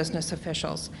School Business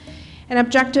Officials. And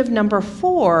objective number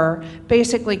 4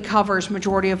 basically covers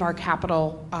majority of our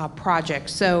capital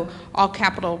projects. So all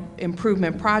capital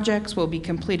improvement projects will be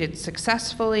completed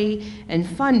successfully and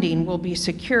funding will be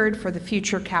secured for the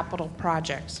future capital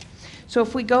projects. So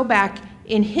if we go back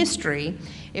in history,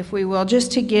 if we will,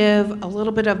 just to give a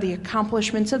little bit of the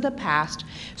accomplishments of the past.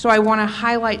 So I want to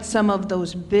highlight some of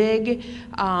those big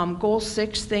Goal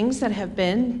 6 things that have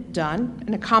been done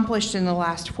and accomplished in the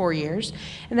last 4 years.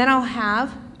 And then I'll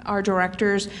have our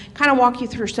directors kind of walk you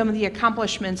through some of the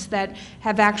accomplishments that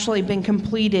have actually been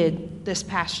completed this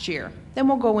past year. Then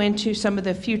we'll go into some of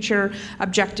the future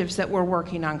objectives that we're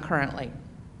working on currently.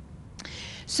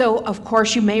 So, of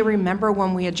course, you may remember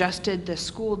when we adjusted the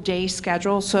school day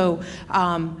schedule, so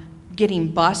getting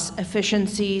bus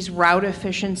efficiencies, route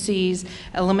efficiencies,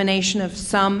 elimination of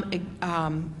some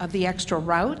of the extra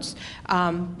routes.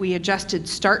 We adjusted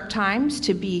start times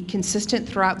to be consistent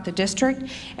throughout the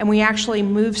district, and we actually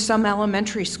moved some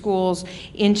elementary schools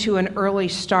into an early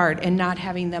start and not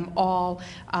having them all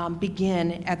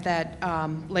begin at that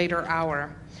later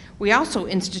hour. We also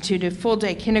instituted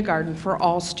full-day kindergarten for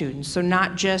all students, so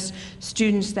not just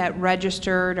students that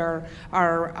registered or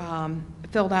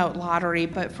filled out lottery,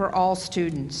 but for all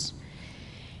students.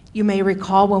 You may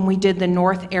recall when we did the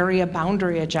north area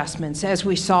boundary adjustments, as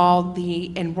we saw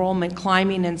the enrollment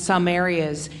climbing in some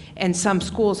areas and some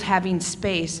schools having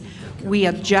space, we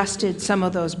adjusted some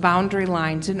of those boundary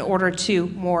lines in order to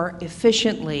more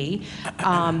efficiently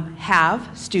have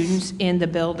students in the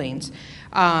buildings.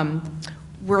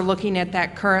 We're looking at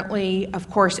that currently, of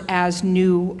course, as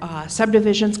new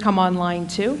subdivisions come online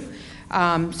too.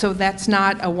 So that's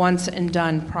not a once and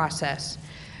done process.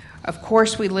 Of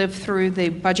course, we lived through the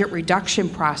budget reduction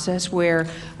process where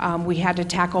we had to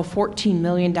tackle $14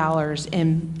 million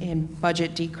in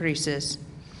budget decreases.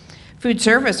 Food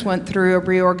service went through a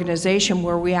reorganization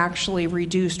where we actually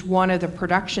reduced one of the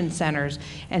production centers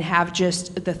and have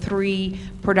just the 3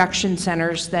 production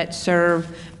centers that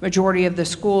serve majority of the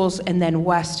schools, and then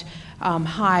West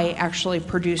High actually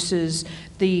produces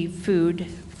the food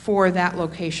for that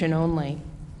location only.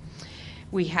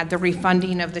 We had the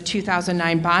refunding of the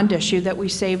 2009 bond issue that we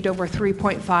saved over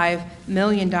 $3.5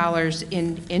 million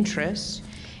in interest,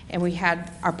 and we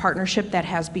had our partnership that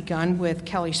has begun with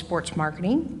Kelly Sports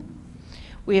Marketing.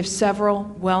 We have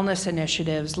several wellness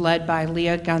initiatives led by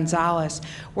Leah Gonzalez,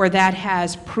 where that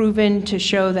has proven to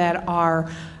show that our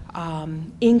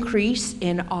increase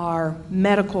in our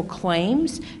medical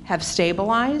claims have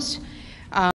stabilized.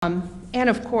 And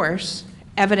of course,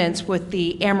 evidence with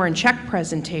the Ameren check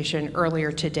presentation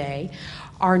earlier today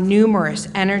are numerous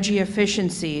energy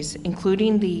efficiencies,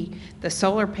 including the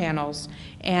solar panels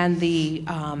and the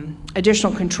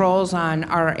additional controls on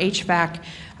our HVAC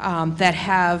that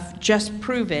have just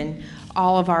proven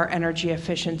all of our energy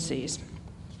efficiencies.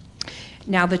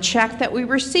 Now, the check that we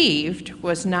received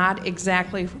was not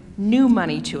exactly new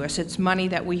money to us. It's money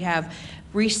that we have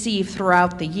received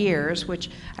throughout the years, which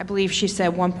I believe she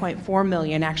said 1.4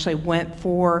 million actually went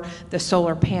for the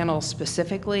solar panels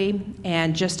specifically,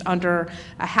 and just under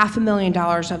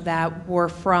 $500,000 of that were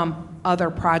from other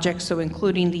projects, so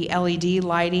including the LED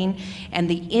lighting and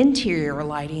the interior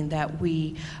lighting that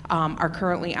we are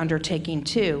currently undertaking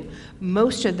too.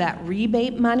 Most of that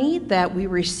rebate money that we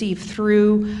receive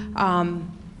through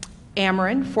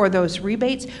Ameren for those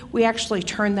rebates, we actually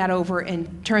turn that over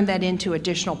and turn that into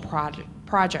additional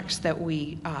projects that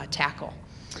we tackle.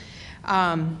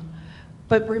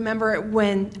 But remember,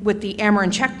 with the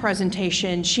Ameren check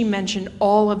presentation, she mentioned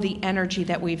all of the energy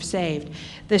that we've saved.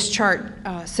 This chart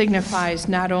signifies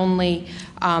not only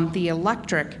the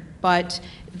electric, but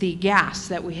the gas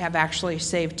that we have actually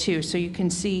saved too. So you can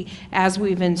see as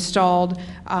we've installed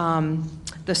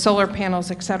the solar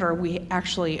panels, et cetera, we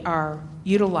actually are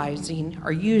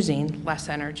using less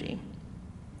energy.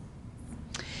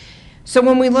 So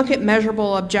when we look at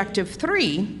measurable objective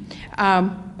 3,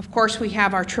 of course we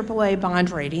have our AAA bond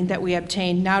rating that we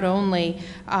obtained not only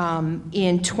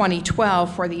in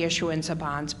 2012 for the issuance of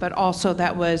bonds, but also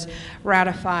that was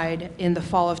ratified in the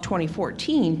fall of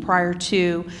 2014 prior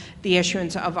to the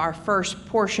issuance of our first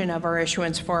portion of our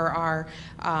issuance for our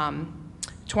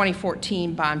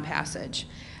 2014 bond passage.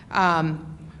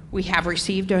 We have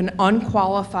received an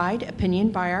unqualified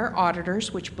opinion by our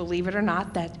auditors, which, believe it or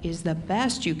not, that is the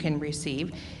best you can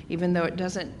receive, even though it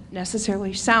doesn't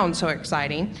necessarily sound so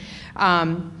exciting.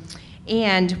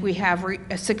 And we have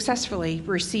successfully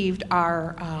received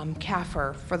our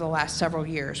CAFR for the last several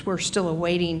years. We're still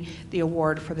awaiting the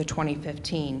award for the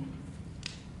 2015.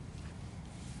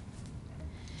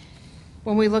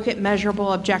 When we look at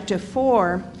measurable objective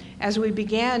 4, as we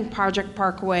began Project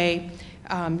Parkway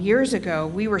years ago,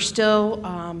 we were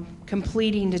still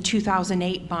completing the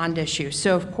 2008 bond issue.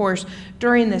 So of course,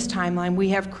 during this timeline,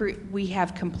 we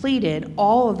have completed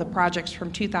all of the projects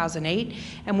from 2008,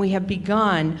 and we have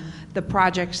begun the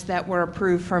projects that were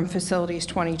approved from Facilities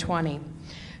 2020.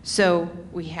 So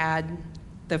we had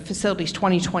the Facilities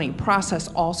 2020 process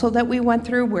also that we went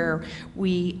through, where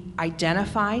we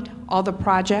identified all the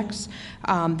projects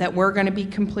that were going to be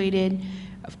completed.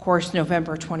 Of course,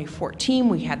 November 2014,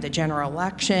 we had the general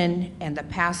election and the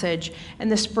passage. In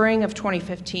the spring of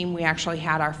 2015, we actually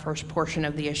had our first portion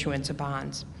of the issuance of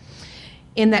bonds.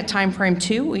 In that time frame,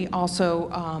 too, we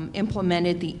also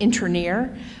implemented the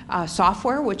Intranier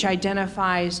software, which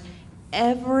identifies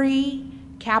every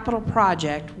capital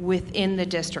project within the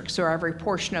district. So every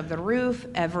portion of the roof,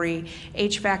 every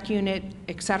HVAC unit,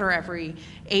 et cetera, every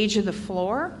age of the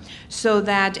floor, so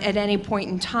that at any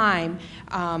point in time,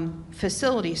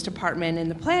 facilities department and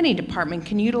the planning department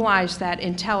can utilize that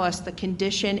and tell us the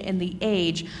condition and the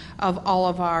age of all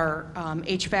of our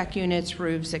HVAC units,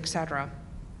 roofs, et cetera.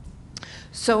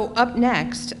 So up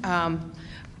next,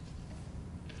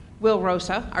 Will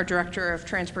Rosa, our Director of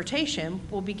Transportation,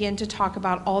 will begin to talk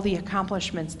about all the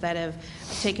accomplishments that have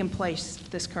taken place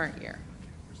this current year.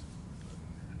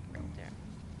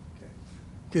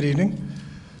 Good evening.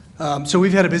 So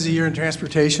we've had a busy year in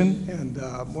transportation,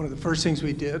 and one of the first things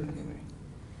we did,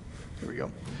 here we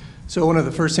go. So one of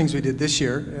the first things we did this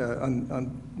year,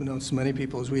 unbeknownst to many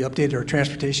people, is we updated our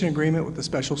transportation agreement with the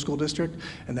special school district,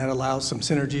 and that allows some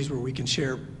synergies where we can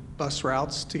share bus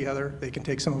routes together. They can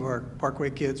take some of our Parkway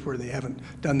kids where they haven't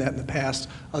done that in the past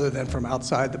other than from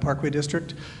outside the Parkway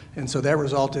district. And so that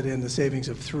resulted in the savings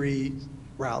of 3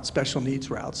 routes, special needs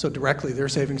routes. So directly they're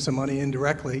saving some money,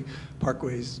 indirectly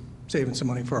Parkway's saving some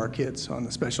money for our kids on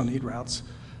the special need routes.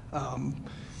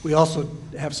 We also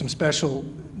have some special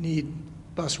need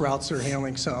bus routes that are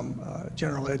handling some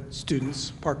general ed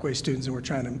students, Parkway students, and we're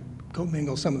trying to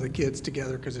commingle some of the kids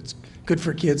together because it's good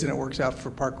for kids and it works out for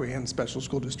Parkway and the special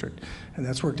school district. And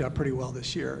that's worked out pretty well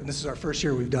this year. And this is our first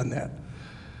year we've done that.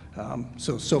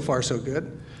 So far, so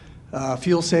good.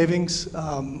 Fuel savings.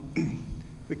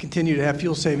 We continue to have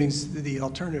fuel savings. The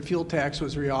alternative fuel tax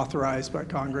was reauthorized by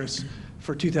Congress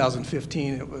for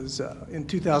 2015. It was in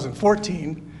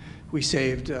 2014, we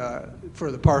saved for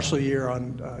the partial year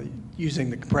on using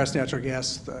the compressed natural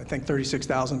gas, I think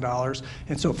 $36,000.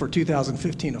 And so for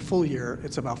 2015, a full year,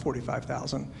 it's about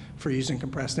 $45,000 for using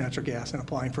compressed natural gas and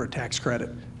applying for a tax credit.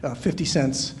 50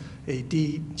 cents a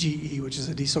DGE, which is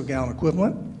a diesel gallon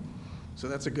equivalent. So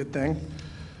that's a good thing.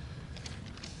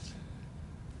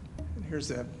 here's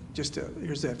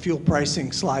that fuel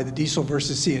pricing slide, the diesel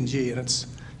versus CNG, and it's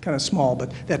kind of small,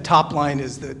 but that top line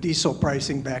is the diesel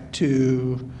pricing back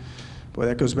to, boy,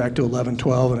 that goes back to 11,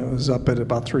 12, and it was up at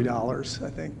about $3, I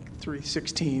think,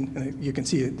 $3.16, and you can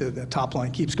see the top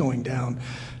line keeps going down.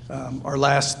 Our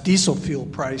last diesel fuel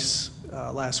price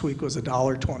last week was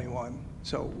 $1.21.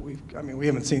 So we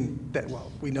haven't seen that.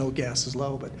 Well, we know gas is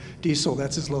low, but diesel,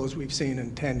 that's as low as we've seen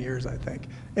in 10 years, I think,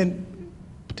 and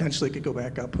potentially could go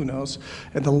back up. Who knows?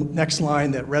 And the next line,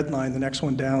 that red line, the next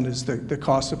one down, is the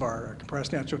cost of our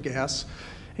compressed natural gas,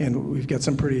 and we've got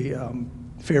some pretty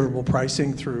favorable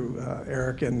pricing through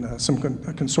Eric and some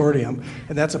consortium,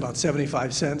 and that's about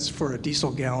 75 cents for a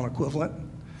diesel gallon equivalent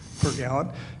per gallon.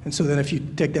 And so then if you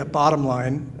take that bottom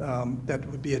line, that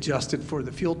would be adjusted for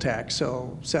the fuel tax,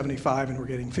 so 75, and we're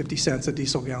getting 50 cents a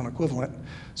diesel gallon equivalent.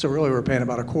 So really we're paying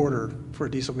about a quarter for a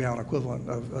diesel gallon equivalent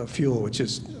of fuel, which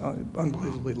is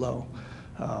unbelievably low.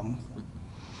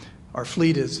 Our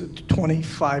fleet is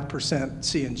 25%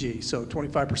 CNG, so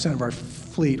 25% of our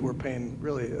fleet we're paying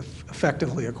really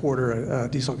effectively a quarter a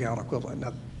diesel gallon equivalent.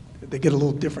 Now, they get a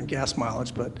little different gas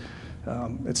mileage, but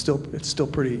it's still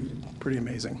pretty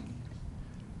amazing.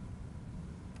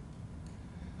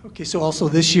 Okay, so also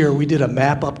this year we did a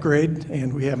map upgrade,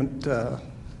 and we haven't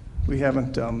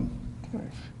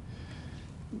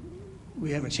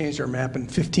changed our map in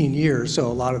 15 years. So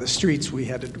a lot of the streets we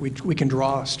can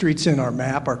draw streets in our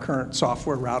map, our current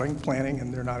software routing planning,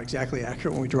 and they're not exactly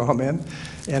accurate when we draw them in.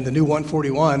 And the new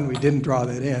 141, we didn't draw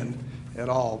that in at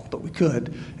all, but we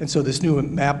could. And so this new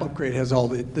map upgrade has all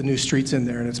the new streets in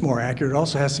there, and it's more accurate. It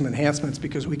also has some enhancements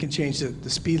because we can change the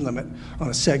speed limit on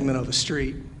a segment of a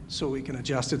street, so we can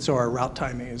adjust it so our route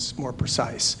timing is more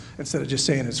precise. Instead of just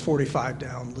saying it's 45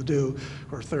 down Ladue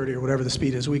or 30 or whatever the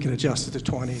speed is, we can adjust it to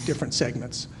 20 different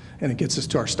segments, and it gets us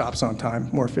to our stops on time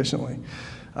more efficiently.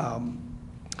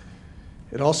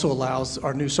 It also allows,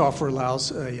 our new software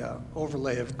allows a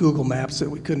overlay of Google Maps that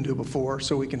we couldn't do before,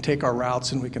 so we can take our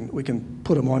routes and we can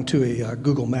put them onto a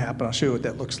Google map, and I'll show you what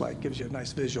that looks like. Gives you a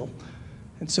nice visual.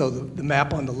 And so the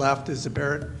map on the left is the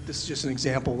Barrett. This is just an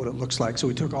example of what it looks like. So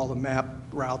we took all the map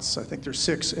routes, I think there's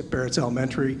 6 at Barrett's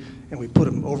Elementary, and we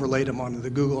overlaid them onto the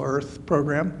Google Earth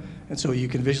program. And so you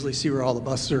can visually see where all the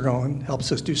buses are going,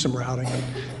 helps us do some routing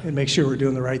and make sure we're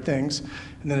doing the right things.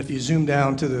 And then if you zoom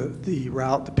down to the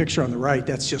route, the picture on the right,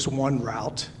 that's just one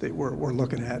route that we're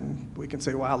looking at. And we can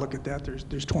say, wow, look at that,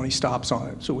 there's 20 stops on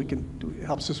it. So it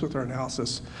helps us with our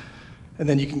analysis. And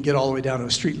then you can get all the way down to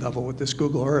a street level with this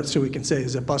Google Earth, so we can say,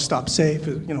 is a bus stop safe?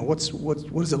 What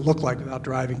does it look like without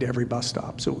driving to every bus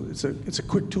stop? So it's a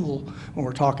quick tool when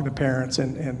we're talking to parents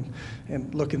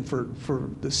and looking for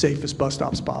the safest bus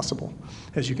stops possible,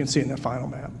 as you can see in that final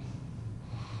map.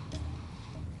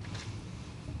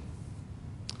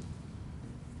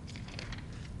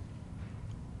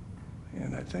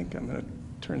 And I think I'm going to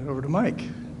turn it over to Mike.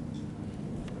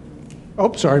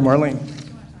 Oh, sorry, Marlene.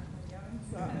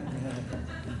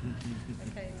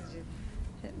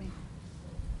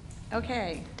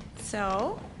 Okay,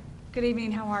 so, good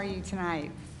evening, how are you tonight?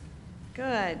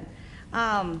 Good.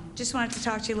 Just wanted to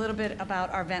talk to you a little bit about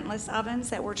our ventless ovens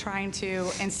that we're trying to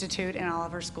institute in all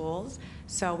of our schools.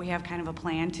 So we have kind of a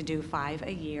plan to do 5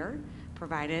 a year,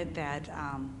 provided that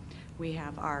we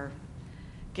have our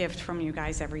gift from you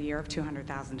guys every year of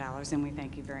 $200,000, and we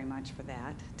thank you very much for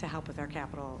that, to help with our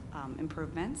capital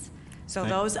improvements. So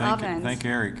those ovens. Thank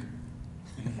Eric.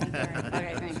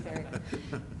 Okay, thanks, Eric.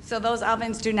 So those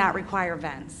ovens do not require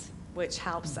vents, which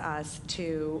helps us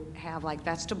to have like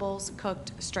vegetables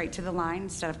cooked straight to the line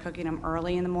instead of cooking them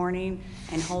early in the morning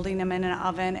and holding them in an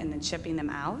oven and then shipping them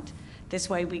out.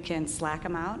 This way we can slack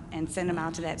them out and send them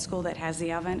out to that school that has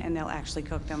the oven, and they'll actually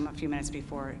cook them a few minutes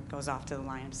before it goes off to the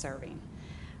line of serving.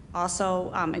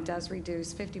 Also, it does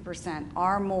reduce 50%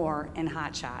 or more in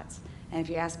hot shots. And if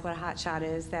you ask what a hot shot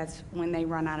is, that's when they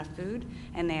run out of food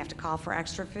and they have to call for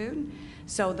extra food.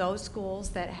 So those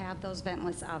schools that have those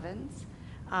ventless ovens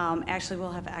actually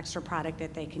will have extra product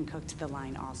that they can cook to the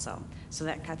line also. So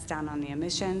that cuts down on the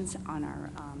emissions on our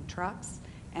trucks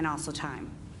and also time.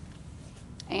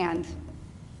 And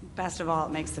best of all,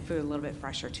 it makes the food a little bit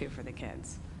fresher too for the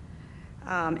kids.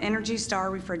 Energy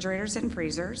Star refrigerators and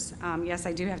freezers. Yes,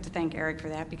 I do have to thank Eric for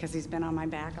that because he's been on my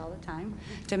back all the time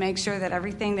to make sure that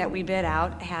everything that we bid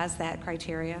out has that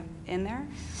criteria in there.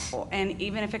 And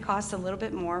even if it costs a little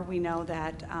bit more, we know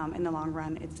that in the long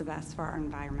run, it's the best for our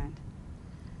environment.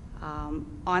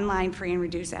 Online free and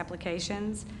reduced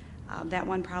applications.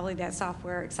 That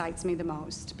software excites me the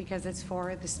most because it's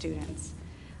for the students.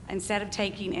 Instead of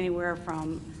taking anywhere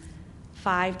from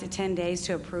 5 to 10 days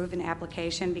to approve an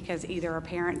application because either a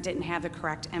parent didn't have the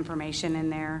correct information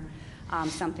in there,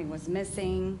 something was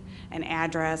missing, an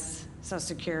address, social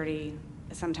security,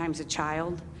 sometimes a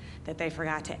child that they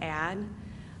forgot to add.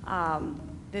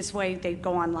 This way, they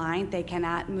go online, they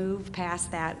cannot move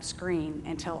past that screen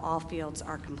until all fields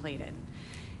are completed.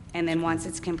 And then once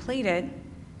it's completed,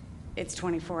 it's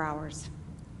 24 hours,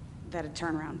 that a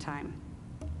turnaround time.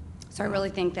 So I really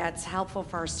think that's helpful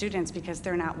for our students because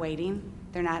they're not waiting,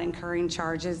 they're not incurring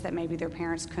charges that maybe their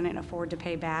parents couldn't afford to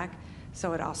pay back.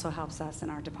 So it also helps us in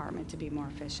our department to be more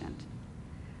efficient.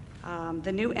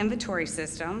 The new inventory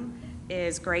system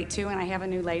is great too, and I have a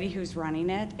new lady who's running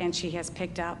it, and she has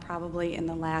picked up probably in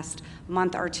the last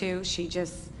month or two, she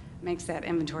just makes that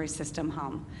inventory system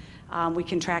hum. We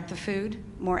can track the food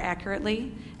more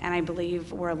accurately, and I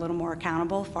believe we're a little more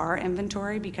accountable for our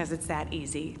inventory because it's that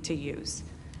easy to use.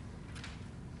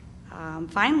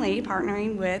 Finally,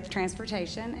 partnering with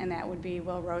transportation, and that would be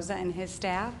Will Rosa and his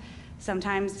staff.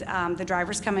 Sometimes the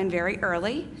drivers come in very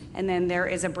early, and then there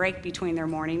is a break between their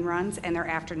morning runs and their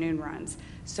afternoon runs.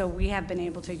 So we have been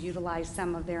able to utilize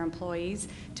some of their employees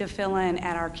to fill in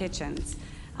at our kitchens,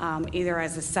 either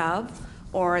as a sub,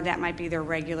 or that might be their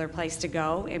regular place to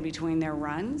go in between their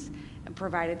runs,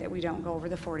 provided that we don't go over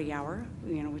the 40-hour.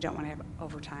 You know, we don't want to have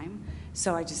overtime.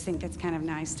 So I just think it's kind of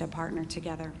nice to partner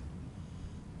together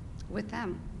with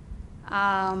them.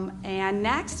 And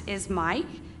next is Mike,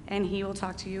 and he will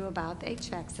talk to you about the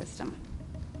HVAC system.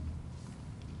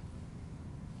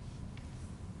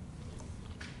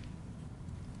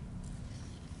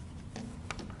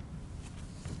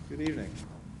 Good evening.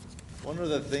 One of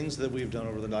the things that we've done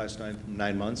over the last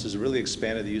nine months is really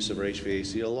expanded the use of our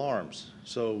HVAC alarms.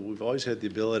 So we've always had the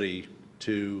ability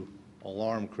to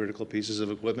alarm critical pieces of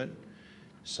equipment.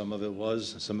 Some of it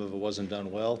wasn't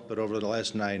done well, but over the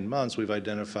last 9 months, we've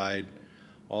identified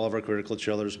all of our critical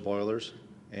chillers, boilers,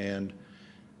 and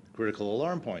critical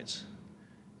alarm points.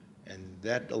 And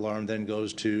that alarm then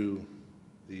goes to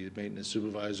the maintenance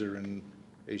supervisor and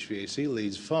HVAC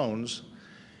lead's phones.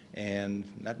 And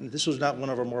this was not one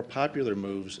of our more popular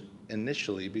moves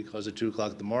initially because at 2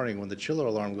 o'clock in the morning when the chiller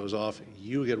alarm goes off,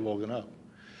 you get woken up.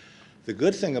 The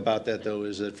good thing about that, though,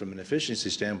 is that from an efficiency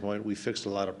standpoint, we fixed a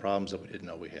lot of problems that we didn't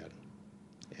know we had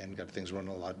and got things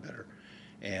running a lot better.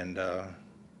 And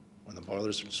when the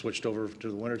boilers switched over to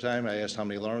the wintertime, I asked how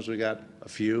many alarms we got. A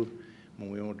few. When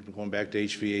we were going back to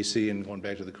HVAC and going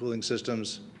back to the cooling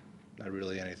systems, not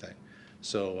really anything.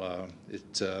 So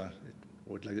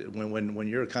when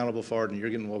you're accountable for it and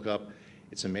you're getting woke up,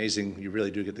 it's amazing. You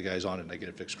really do get the guys on it and they get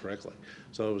it fixed correctly.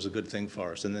 So it was a good thing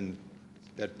for us. And then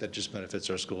that just benefits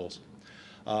our schools.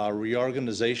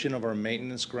 Reorganization of our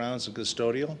maintenance, grounds, and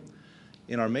custodial.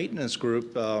 In our maintenance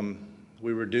group,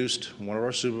 we reduced one of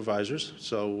our supervisors,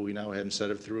 so we now have,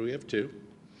 instead of 3, we have 2.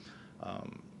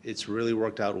 It's really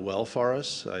worked out well for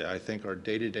us. I think our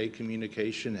day-to-day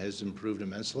communication has improved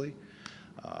immensely.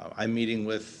 I'm meeting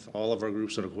with all of our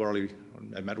groups on a quarterly.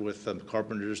 I met with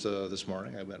carpenters this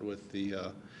morning. I met with the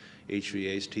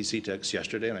HVACs, TC techs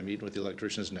yesterday, and I'm meeting with the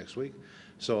electricians next week.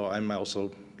 So I'm also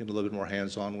getting a little bit more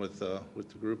hands-on with the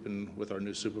group and with our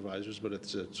new supervisors, but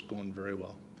it's going very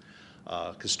well.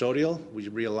 Custodial, we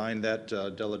realigned that.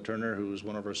 Della Turner, who is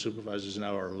one of our supervisors, is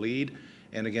now our lead.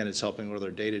 And again, it's helping with our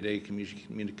day-to-day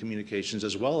communications,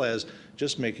 as well as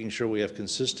just making sure we have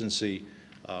consistency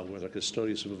with our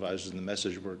custodial supervisors and the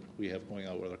message we have going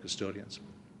out with our custodians.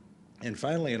 And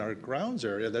finally, in our grounds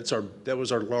area, that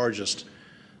was our largest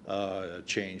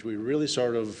change. We really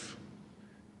sort of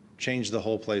changed the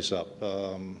whole place up.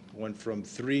 Went from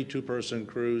 3 2-person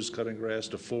crews cutting grass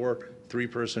to 4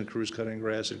 3-person crews cutting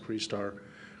grass, increased our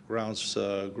grounds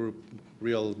group,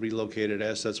 relocated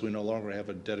assets. We no longer have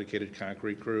a dedicated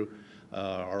concrete crew.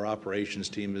 Our operations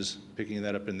team is picking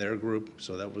that up in their group,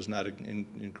 so that was not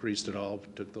increased at all.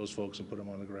 Took those folks and put them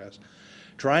on the grass.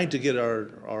 Trying to get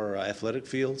our athletic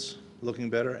fields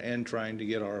looking better and trying to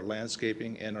get our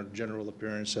landscaping and our general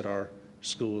appearance at our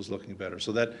schools looking better.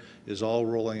 So that is all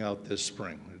rolling out this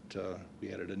spring.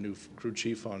 We added a new crew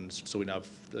chief on, so we now have,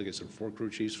 like I said, 4 crew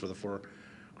chiefs for the 4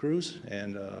 crews,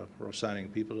 and we're assigning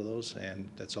people to those, and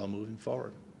that's all moving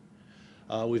forward.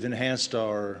 We've enhanced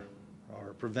our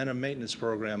preventive maintenance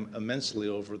program immensely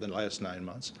over the last 9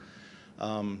 months.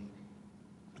 To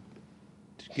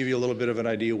give you a little bit of an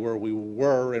idea where we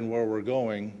were and where we're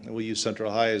going, and we'll use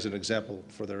Central High as an example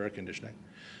for their air conditioning.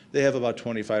 They have about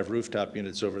 25 rooftop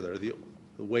units over there. The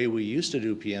way we used to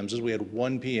do PMs is we had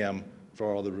 1 PM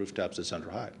for all the rooftops at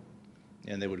Central High,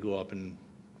 and they would go up and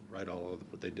write all of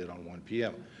what they did on 1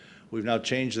 PM. We've now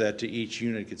changed that to each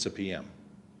unit gets a PM,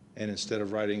 and instead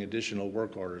of writing additional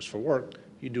work orders for work,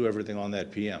 you do everything on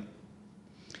that PM.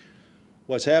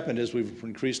 What's happened is we've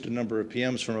increased the number of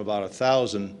PMs from about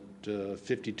 1,000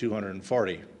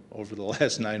 5,240 over the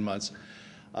last 9 months.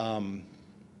 We're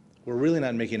really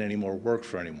not making any more work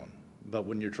for anyone. But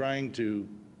when you're trying to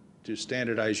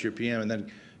standardize your PM and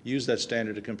then use that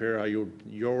standard to compare how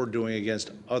you're doing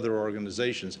against other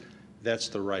organizations, that's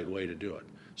the right way to do it.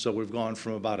 So we've gone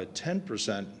from about a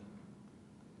 10%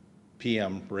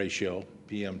 PM ratio,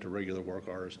 PM to regular work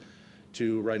hours,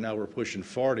 to right now we're pushing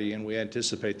 40, and we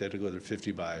anticipate that to go to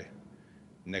 50 by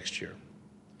next year.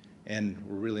 And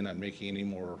we're really not making any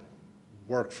more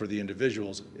work for the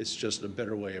individuals. It's just a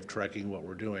better way of tracking what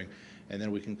we're doing, and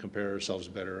then we can compare ourselves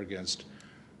better against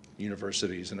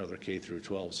universities and other K through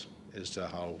 12s as to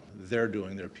how they're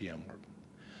doing their PM work.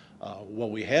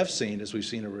 What we have seen is we've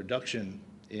seen a reduction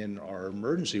in our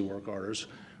emergency work orders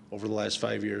over the last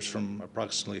 5 years from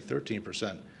approximately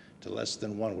 13% to less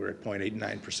than 1. We're at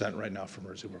 0.89% right now for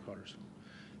emergency work orders,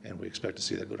 and we expect to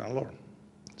see that go down lower.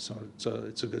 So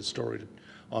it's a good story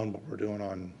on what we're doing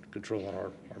on controlling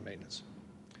our maintenance.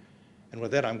 And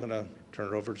with that, I'm going to turn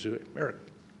it over to Eric.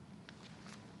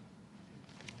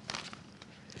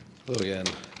 Hello again.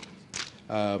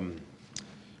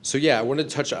 So yeah, I wanted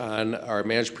to touch on our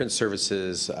managed print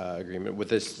services agreement. With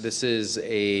this is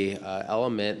a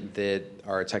element that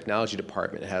our technology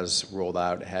department has rolled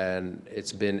out, and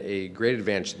it's been a great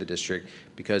advantage to the district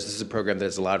because this is a program that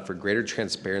has allowed for greater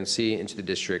transparency into the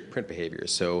district print behavior.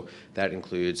 So that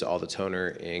includes all the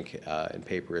toner, ink, and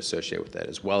paper associated with that,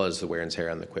 as well as the wear and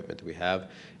tear on the equipment that we have,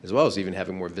 as well as even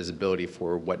having more visibility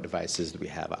for what devices that we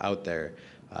have out there.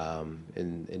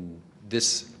 And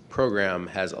this program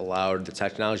has allowed the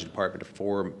technology department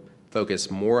to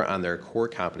focus more on their core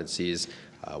competencies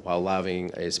while allowing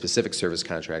a specific service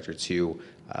contractor to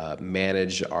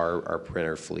manage our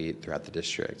printer fleet throughout the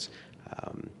district.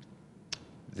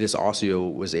 This also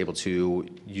was able to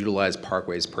utilize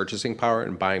Parkway's purchasing power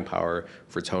and buying power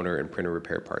for toner and printer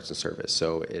repair parts and service.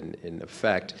 So in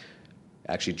effect,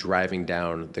 actually driving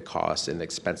down the cost and the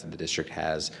expense that the district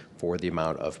has for the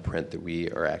amount of print that we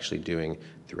are actually doing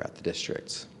throughout the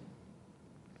district.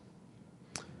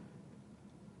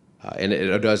 And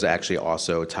it does actually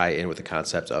also tie in with the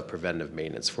concept of preventive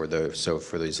maintenance for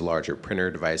these larger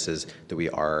printer devices that we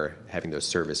are having those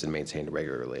serviced and maintained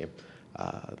regularly.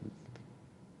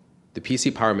 The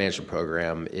PC Power Management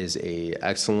Program is an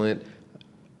excellent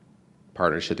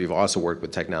partnership. We've also worked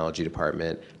with technology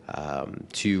department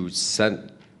to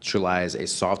centralize a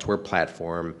software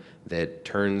platform that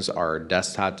turns our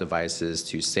desktop devices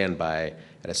to standby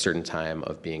at a certain time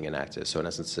of being inactive. So in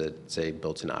essence, it's a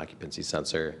built-in occupancy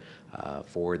sensor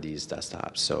for these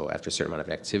desktops. So after a certain amount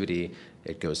of activity,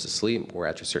 it goes to sleep, or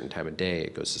after a certain time of day,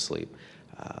 it goes to sleep.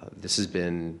 This has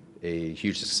been a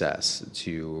huge success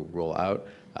to roll out.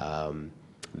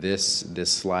 This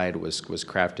slide was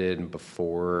crafted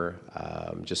before,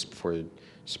 just before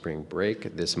spring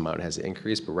break. This amount has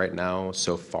increased, but right now,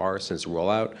 so far since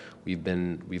rollout,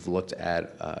 we've looked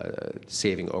at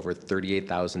saving over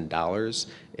 $38,000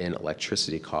 in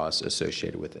electricity costs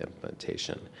associated with the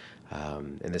implementation.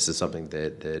 And this is something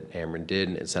that Ameren did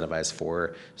incentivize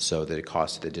for, so the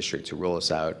cost to the district to roll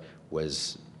us out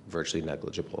was virtually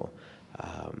negligible.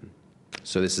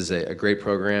 So this is a great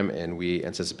program, and we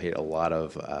anticipate a lot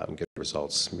of good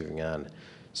results moving on.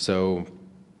 So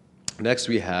next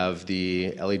we have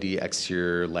the LED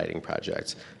exterior lighting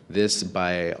project. This,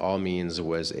 by all means,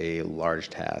 was a large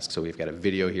task. So we've got a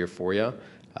video here for you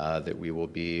that we will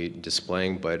be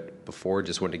displaying. But before,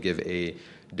 just wanted to give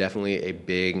definitely a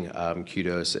big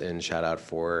kudos and shout out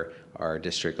for our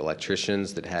district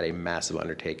electricians that had a massive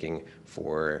undertaking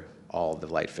for all the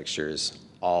light fixtures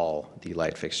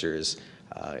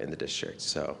in the district.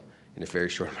 So in a very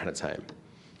short amount of time.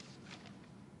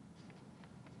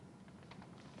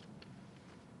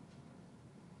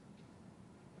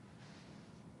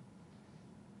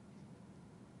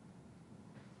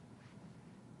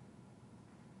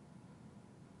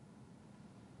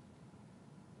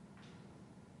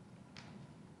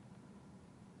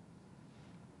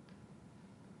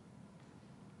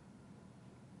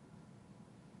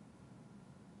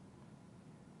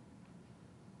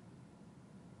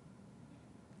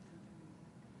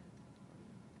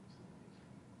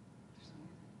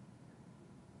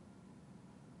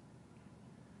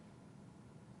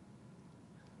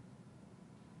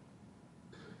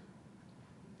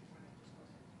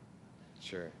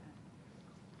 Sure.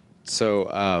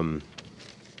 So,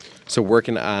 so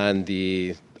working on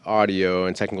the audio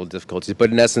and technical difficulties,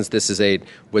 but in essence, this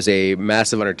was a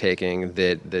massive undertaking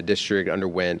that the district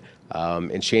underwent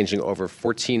in changing over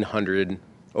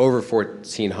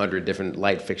 1,400 different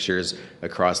light fixtures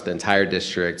across the entire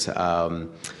district.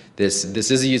 This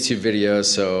is a YouTube video,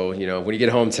 so when you get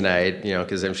home tonight,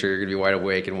 because I'm sure you're gonna be wide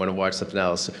awake and want to watch something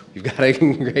else, we've got a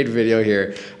great video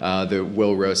here that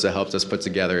Will Rosa helped us put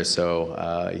together.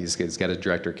 So he's got his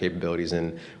director capabilities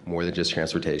in more than just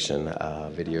transportation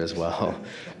video as well.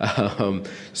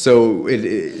 So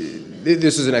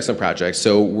this is an excellent project.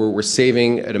 So we're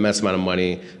saving an immense amount of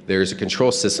money. There's a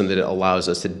control system that allows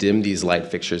us to dim these light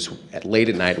fixtures late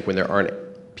at night when there aren't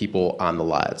people on the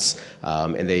lots.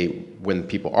 When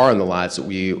people are on the lots,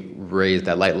 we raise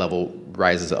that light level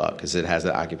rises up because it has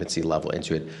that occupancy level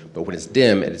into it. But when it's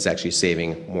dim, it's actually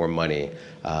saving more money.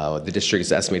 The district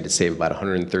is estimated to save about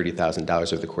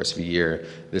 $130,000 over the course of a year.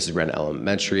 This is Wren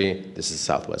Elementary. This is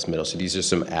Southwest Middle. So these are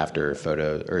some after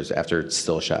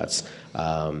still shots.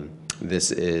 This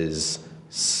is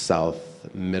South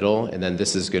Middle, and then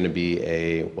this is going to be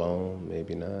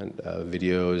maybe not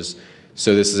videos.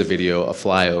 So this is a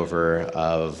flyover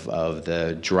of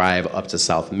the drive up to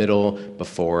South Middle,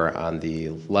 before on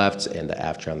the left and the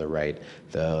after on the right.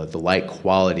 The light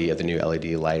quality of the new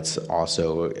LED lights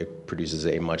also produces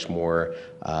a much more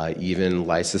even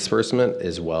light disbursement,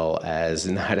 as well as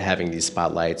not having these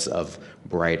spotlights of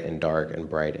bright and dark and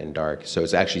bright and dark. So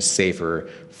it's actually safer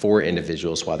for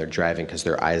individuals while they're driving because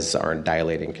their eyes aren't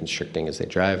dilating, constricting as they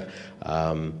drive,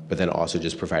 but then also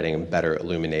just providing better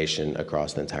illumination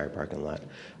across the entire parking lot.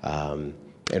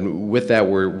 And with that,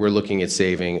 we're looking at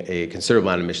saving a considerable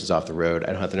amount of emissions off the road.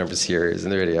 I don't have the numbers here, it's in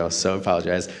the video, so I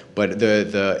apologize. But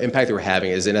the impact that we're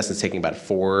having is in essence taking about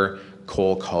 4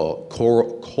 coal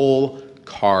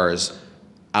cars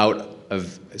out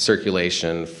of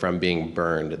circulation from being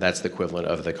burned. That's the equivalent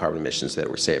of the carbon emissions that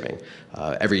we're saving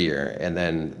every year. And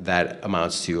then that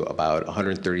amounts to about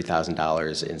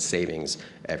 $130,000 in savings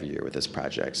every year with this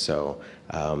project. So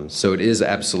it is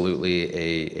absolutely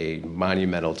a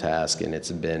monumental task, and it's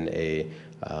been a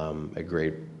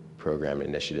great program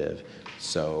initiative.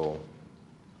 So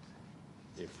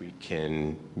if we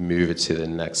can move it to the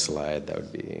next slide, that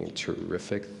would be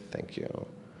terrific. Thank you.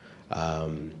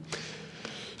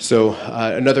 So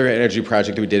another energy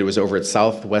project that we did was over at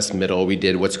Southwest Middle. We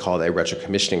did what's called a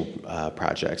retrocommissioning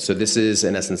project. So this is,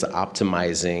 in essence,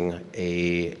 optimizing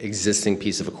a existing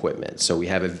piece of equipment. So we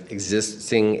have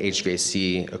existing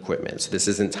HVAC equipment. So this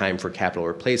isn't time for capital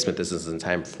replacement. This isn't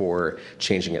time for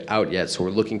changing it out yet. So we're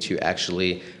looking to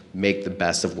actually make the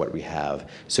best of what we have.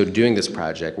 So doing this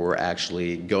project, we're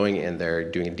actually going in there,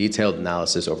 doing a detailed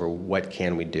analysis over what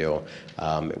can we do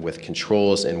with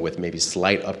controls and with maybe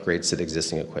slight upgrades to the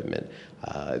existing equipment.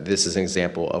 This is an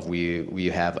example of we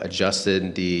have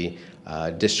adjusted the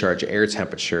discharge air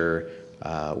temperature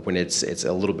when it's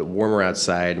a little bit warmer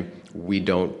outside.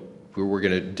 We're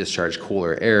going to discharge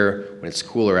cooler air. When it's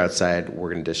cooler outside, we're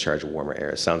going to discharge warmer air.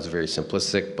 It sounds very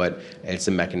simplistic, but it's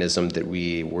a mechanism that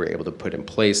we were able to put in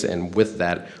place. And with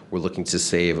that, we're looking to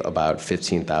save about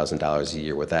 $15,000 a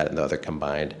year with that and the other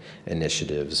combined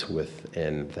initiatives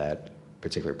within that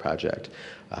particular project.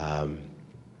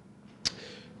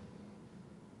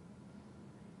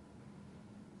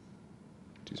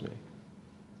 Excuse me.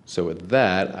 So with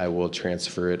that, I will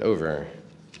transfer it over.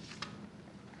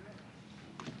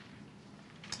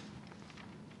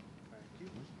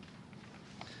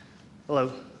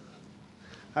 Hello.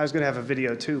 I was going to have a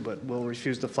video too, but we'll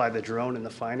refuse to fly the drone in the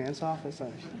finance office.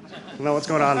 I don't know what's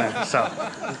going on there.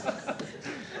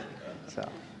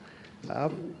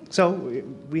 So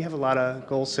we have a lot of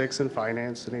goal 6 in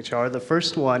finance and HR. The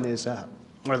first one is,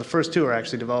 or the first 2 are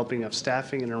actually developing of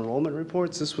staffing and enrollment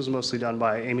reports. This was mostly done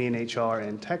by Amy in HR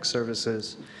and tech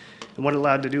services. And what it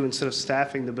allowed to do, instead of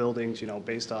staffing the buildings,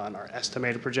 based on our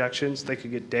estimated projections, they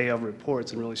could get day of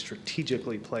reports and really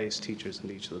strategically place teachers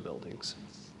in each of the buildings.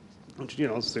 Which,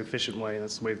 it's the efficient way, and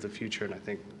that's the way of the future, and I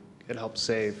think it helps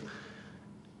save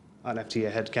on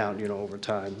FTE headcount, over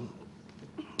time.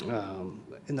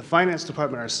 In the finance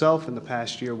department ourselves, in the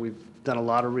past year, we've done a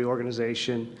lot of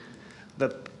reorganization.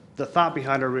 The thought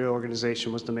behind our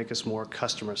reorganization was to make us more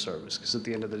customer service, because at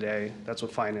the end of the day, that's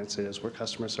what finance is. We're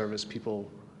customer service. People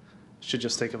should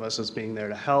just think of us as being there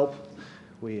to help.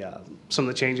 Some of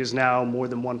the changes now, more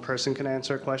than one person can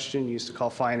answer a question. You used to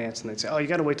call finance and they'd say, oh, you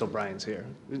got to wait till Brian's here.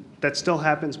 That still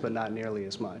happens, but not nearly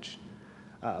as much.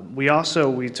 We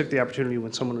took the opportunity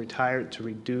when someone retired to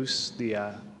reduce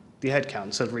the headcount.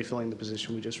 Instead of refilling the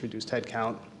position, we just reduced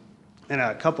headcount. In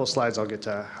a couple of slides, I'll get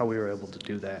to how we were able to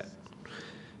do that.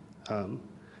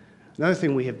 Another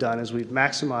thing we have done is we've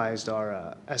maximized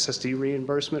our SSD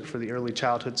reimbursement for the Early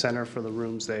Childhood Center for the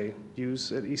rooms they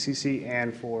use at ECC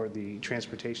and for the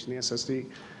transportation, the SSD.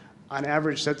 On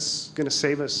average, that's going to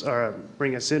save us or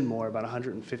bring us in more, about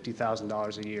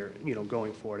 $150,000 a year,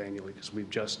 going forward annually, because we've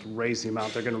just raised the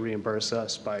amount they're going to reimburse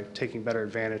us by taking better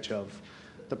advantage of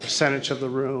the percentage of the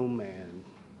room and,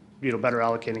 better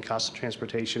allocating costs of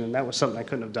transportation. And that was something I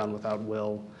couldn't have done without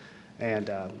Will and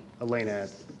Elena at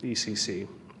ECC.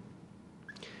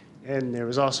 And there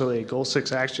was also a Goal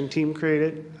 6 action team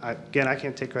created. Again, I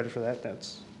can't take credit for that.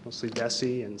 That's mostly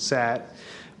Desi and SAT.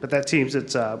 But that team's,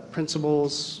 it's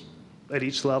principals at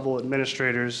each level,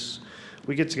 administrators.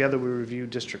 We get together, we review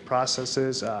district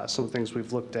processes. Some of the things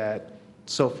we've looked at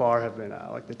so far have been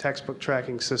like the textbook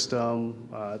tracking system.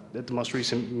 At the most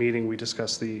recent meeting, we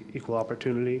discussed the equal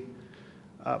opportunity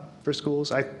for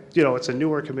schools. It's a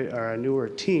newer committee or a newer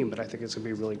team, but I think it's going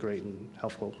to be really great and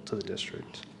helpful to the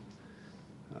district.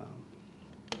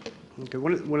 Okay,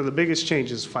 one of the biggest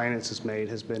changes finance has made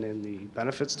has been in the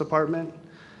benefits department.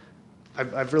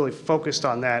 I've really focused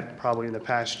on that probably in the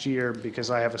past year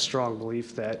because I have a strong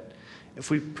belief that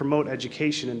if we promote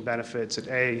education and benefits,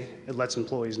 it lets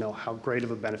employees know how great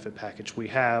of a benefit package we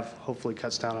have, hopefully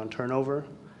cuts down on turnover.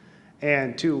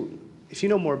 And two, if you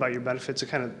know more about your benefits, it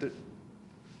kind of,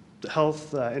 the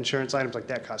health insurance items like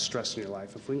that cause stress in your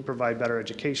life. If we can provide better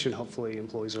education, hopefully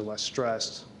employees are less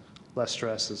stressed. Less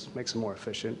stress makes them more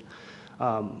efficient.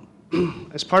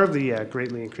 As part of the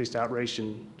greatly increased outreach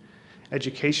and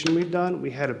education we've done,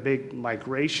 we had a big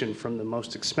migration from the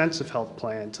most expensive health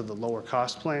plan to the lower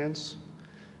cost plans,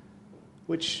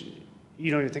 which,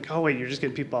 you think, oh wait, you're just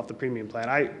getting people off the premium plan.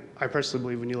 I personally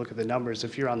believe when you look at the numbers,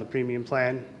 if you're on the premium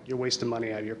plan, you're wasting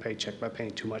money out of your paycheck by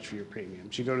paying too much for your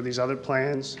premiums. You go to these other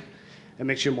plans, it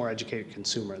makes you a more educated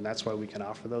consumer, and that's why we can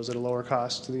offer those at a lower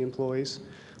cost to the employees.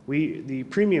 The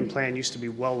premium plan used to be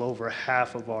well over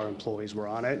half of our employees were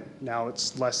on it. Now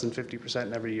it's less than 50%,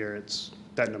 and every year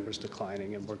that number's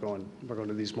declining, and we're going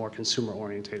to these more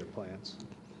consumer-oriented plans.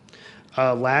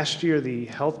 Last year, the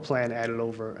health plan had a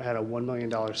 $1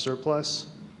 million surplus.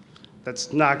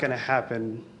 That's not going to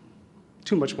happen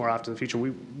too much more often in the future.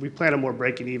 We plan on more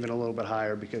breaking even a little bit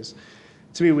higher because,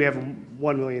 to me, we have a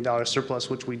 $1 million surplus,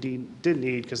 which we did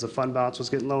need because the fund balance was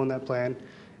getting low in that plan.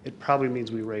 It probably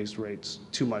means we raised rates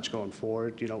too much going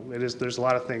forward. There's a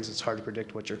lot of things, it's hard to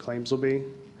predict what your claims will be,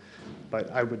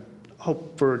 but I would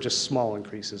hope for just small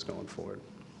increases going forward.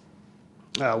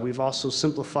 We've also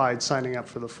simplified signing up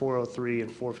for the 403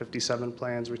 and 457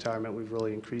 plans retirement. We've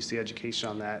really increased the education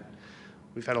on that.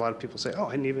 We've had a lot of people say, oh,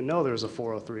 I didn't even know there was a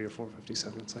 403 or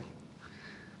 457. It's like,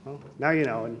 well, now you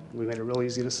know, and we made it real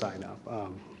easy to sign up.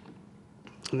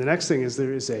 And the next thing is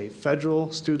there is a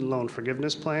federal student loan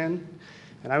forgiveness plan.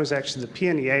 And the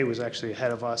PNEA was actually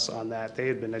ahead of us on that. They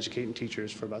had been educating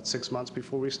teachers for about 6 months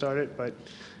before we started. But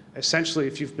essentially,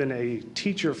 if you've been a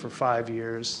teacher for 5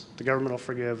 years, the government will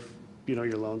forgive,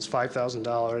 your loans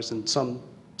 $5,000. In some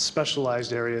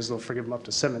specialized areas, they'll forgive them up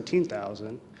to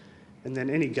 $17,000. And then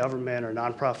any government or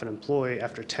nonprofit employee,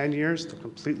 after 10 years, they'll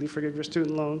completely forgive your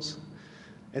student loans.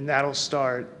 And that'll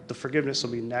start, the forgiveness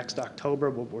will be next October,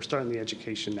 but we're starting the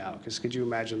education now. Because could you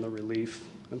imagine the relief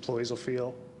employees will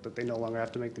feel that they no longer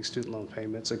have to make these student loan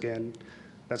payments? Again,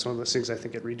 that's one of those things I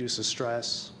think it reduces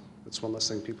stress. It's one less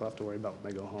thing people have to worry about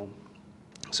when they go home.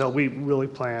 So we really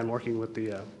plan working with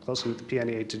closely with the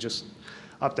PNEA to just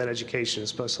up that education,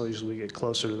 especially as we get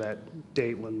closer to that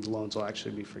date when the loans will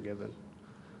actually be forgiven.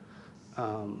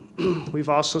 We've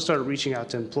also started reaching out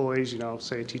to employees,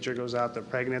 say a teacher goes out, they're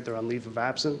pregnant, they're on leave of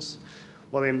absence.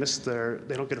 Well, they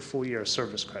don't get a full year of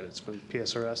service credits from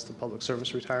PSRS, the Public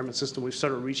Service Retirement System. We've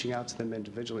started reaching out to them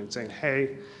individually and saying,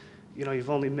 hey, you've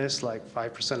only missed like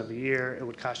 5% of a year. It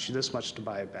would cost you this much to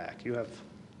buy it back. You have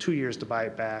 2 years to buy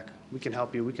it back. We can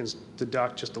help you. We can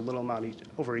deduct just a little amount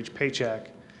over each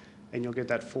paycheck, and you'll get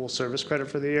that full service credit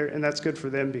for the year. And that's good for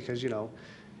them because, you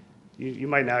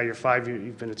might now,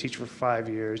 you've been a teacher for 5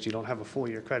 years, you don't have a full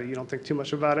year credit, you don't think too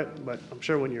much about it, but I'm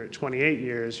sure when you're at 28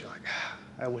 years, you're like,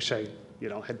 I wish I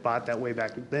had bought that way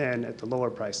back then at the lower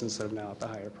price instead of now at the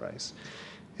higher price.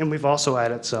 And we've also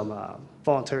added some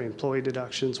voluntary employee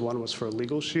deductions. One was for a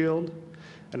legal shield,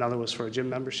 another was for a gym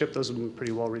membership. Those have been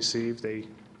pretty well received.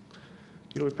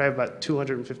 We probably have about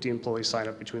 250 employees sign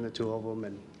up between the two of them,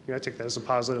 and I take that as a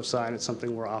positive sign. It's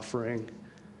something we're offering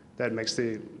that makes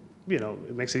it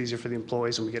makes it easier for the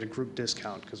employees, and we get a group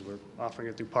discount because we're offering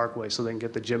it through Parkway, so they can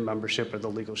get the gym membership or the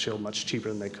legal shield much cheaper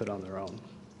than they could on their own.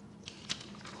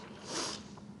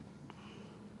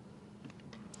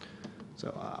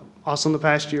 So also in the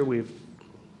past year, you've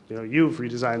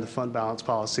redesigned the fund balance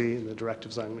policy, and the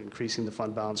directives on increasing the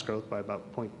fund balance growth by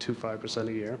about 0.25%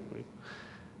 a year.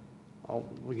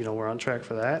 We're on track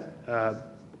for that.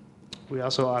 We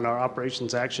also, on our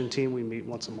operations action team, we meet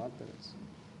once a month, and it's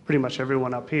pretty much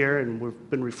everyone up here, and we've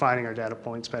been refining our data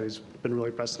points. Patty's been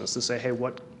really pressing us to say, hey,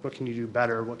 what can you do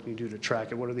better? What can you do to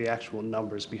track it? What are the actual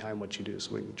numbers behind what you do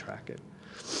so we can track it?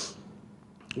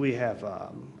 We have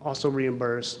also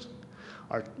reimbursed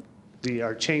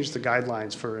changed the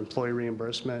guidelines for employee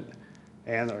reimbursement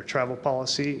and our travel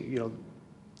policy. You know,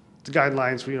 the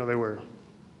guidelines, you know, they were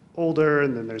older,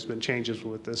 and then there's been changes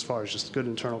with as far as just good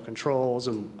internal controls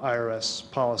and IRS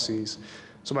policies.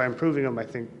 So by improving them, I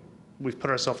think we've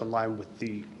put ourselves in line with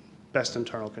the best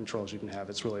internal controls you can have.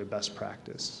 It's really a best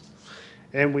practice.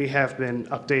 And we have been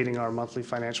updating our monthly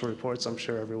financial reports. I'm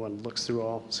sure everyone looks through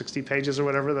all 60 pages or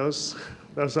whatever those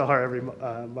are every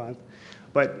month.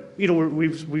 But you know,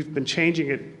 we've been changing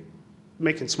it,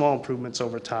 making small improvements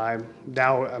over time.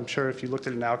 Now, I'm sure if you looked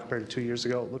at it now compared to 2 years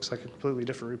ago, it looks like a completely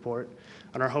different report.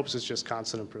 And our hopes is just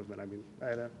constant improvement. I mean, I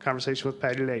had a conversation with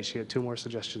Patty today. She had 2 more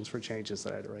suggestions for changes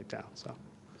that I had to write down. So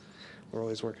we're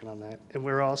always working on that. And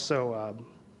we're also,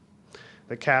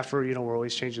 the CAFR, you know, we're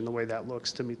always changing the way that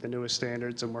looks to meet the newest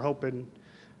standards. And we're hoping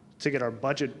to get our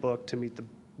budget book to meet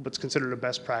what's considered a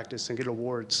best practice and get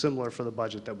awards similar for the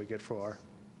budget that we get for our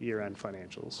year-end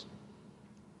financials.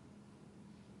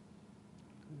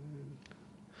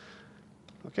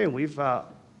 Okay, we've,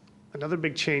 another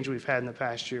big change we've had in the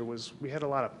past year was we had a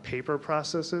lot of paper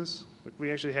processes.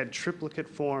 We actually had triplicate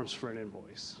forms for an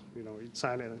invoice. You know, you'd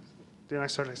sign it. Then I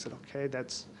said, okay,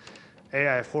 that's, A,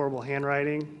 I have horrible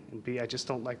handwriting, and B, I just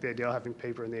don't like the idea of having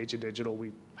paper in the age of digital.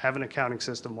 We have an accounting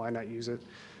system, why not use it?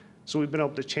 So we've been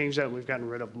able to change that, and we've gotten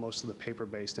rid of most of the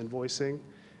paper-based invoicing.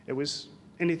 It was,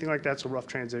 anything like that's a rough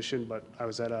transition, but I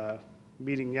was at a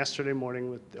meeting yesterday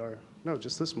morning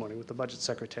just this morning with the budget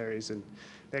secretaries, and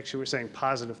they actually were saying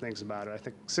positive things about it. I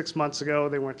think 6 months ago,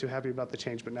 they weren't too happy about the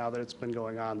change, but now that it's been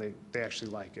going on, they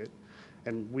actually like it.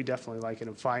 And we definitely like it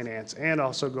in finance, and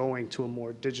also going to a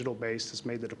more digital base has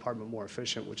made the department more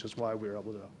efficient, which is why we were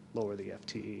able to lower the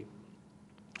FTE.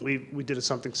 We did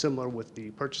something similar with the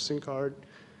purchasing card.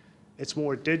 It's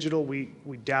more digital. We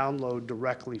download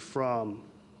directly from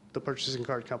the purchasing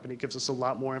card company. It gives us a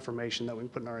lot more information that we can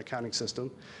put in our accounting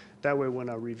system. That way, when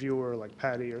a reviewer like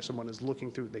Patty or someone is looking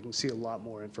through, they can see a lot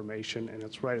more information, and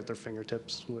it's right at their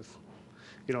fingertips with,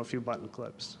 you know, a few button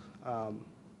clicks.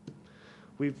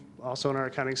 We've also in our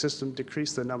accounting system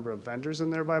decreased the number of vendors in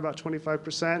there by about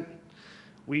 25%.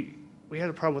 We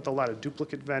had a problem with a lot of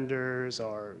duplicate vendors,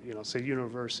 or, you know, say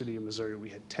University of Missouri. We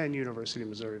had 10 University of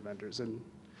Missouri vendors, and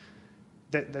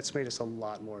that's made us a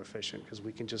lot more efficient because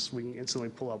we can instantly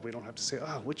pull up. We don't have to say,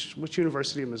 oh, which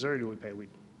University of Missouri do we pay? We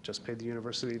just pay the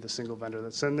university, the single vendor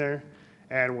that's in there,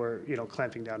 and we're, you know,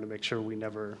 clamping down to make sure we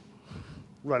never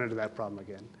run into that problem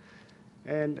again.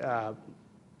 And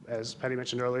as Patty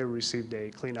mentioned earlier, we received a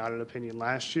clean audit opinion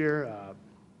last year.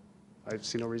 I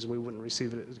see no reason we wouldn't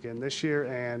receive it again this year,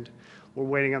 and we're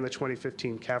waiting on the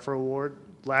 2015 CAFR award.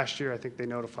 Last year, I think they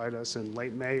notified us in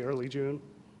late May, early June.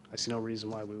 I see no reason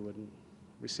why we wouldn't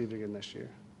receive it again this year.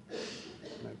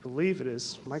 And I believe it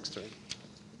is Mike's turn.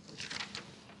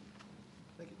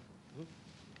 Thank you.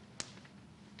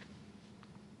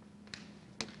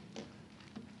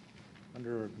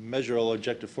 Under Measure All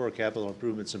Objective 4, Capital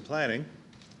Improvements and Planning,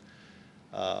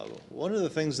 one of the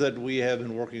things that we have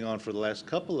been working on for the last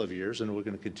couple of years, and we're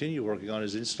going to continue working on,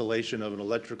 is installation of an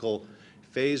electrical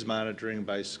phase monitoring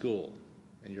by school.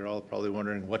 And you're all probably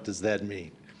wondering, what does that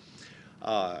mean?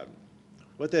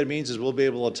 What that means is we'll be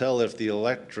able to tell if the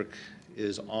electric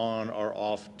is on or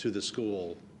off to the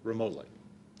school remotely.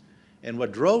 And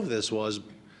what drove this was,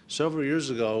 several years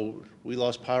ago, we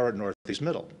lost power at Northeast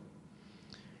Middle.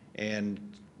 And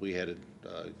we had a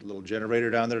little generator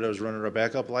down there that was running our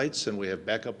backup lights, and we have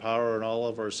backup power in all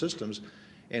of our systems.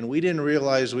 And we didn't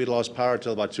realize we'd lost power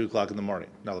until about 2 o'clock in the morning.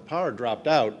 Now, the power dropped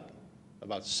out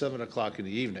about 7 o'clock in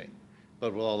the evening.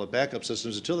 But with all the backup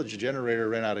systems, until the generator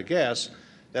ran out of gas,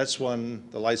 that's when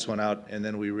the lights went out, and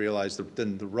then we realized that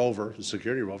then the rover, the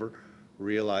security rover,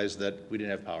 realized that we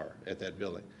didn't have power at that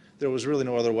building. There was really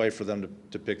no other way for them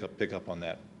to pick up on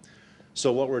that.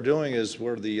 So what we're doing is,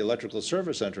 where the electrical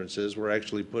service entrance is, we're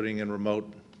actually putting in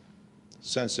remote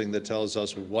sensing that tells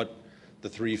us what the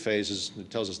 3 phases, it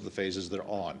tells us the phases they're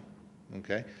on,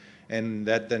 okay? And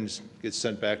that then gets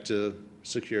sent back to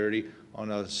security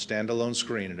on a standalone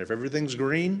screen. And if everything's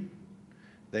green,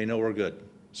 they know we're good.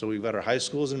 So we've got our high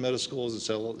schools and middle schools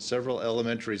and several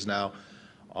elementaries now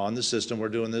on the system. We're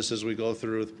doing this as we go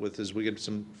through as we get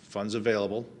some funds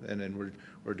available, and then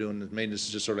we're doing the maintenance,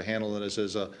 just sort of handling this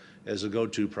as a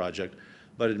go-to project.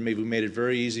 But we made it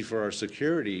very easy for our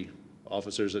security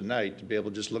officers at night to be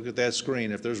able to just look at that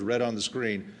screen. If there's red on the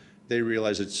screen, they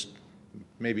realize it's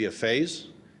maybe a phase.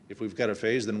 If we've got a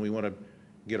phase, then we want to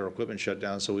get our equipment shut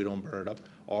down so we don't burn it up,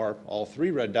 or all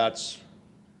 3 red dots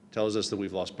tells us that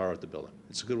we've lost power at the building.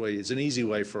 It's a good way, it's an easy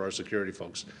way for our security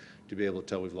folks to be able to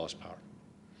tell we've lost power.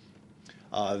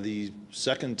 The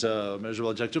second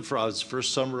measurable objective for us,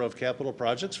 first summer of capital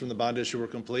projects from the bond issue were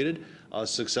completed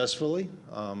successfully,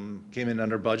 came in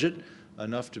under budget,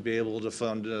 enough to be able to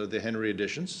fund the Henry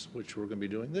additions, which we're going to be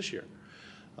doing this year.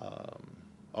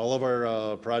 All of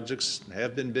our projects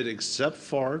have been bid except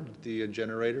for the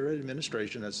generator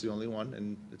administration. That's the only one,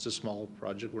 and it's a small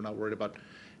project. We're not worried about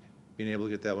being able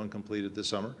to get that one completed this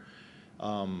summer.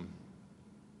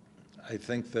 I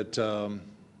think that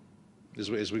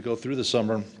as we go through the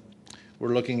summer,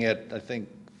 we're looking at, I think,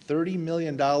 $30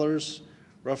 million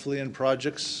roughly in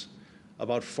projects,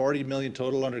 about $40 million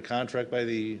total under contract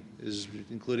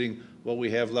including what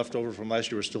we have left over from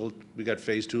last year. We got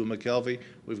phase 2 of McKelvey.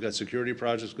 We've got security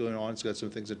projects going on. It's got some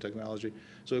things in technology.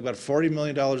 So we've got $40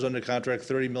 million under contract,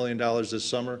 $30 million this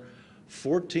summer.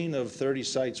 14 of 30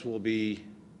 sites will be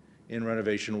in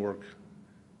renovation work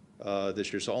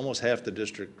this year. So almost half the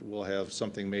district will have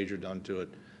something major done to it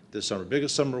this summer.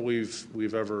 Biggest summer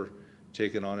we've ever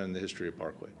taken on in the history of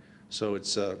Parkway. So it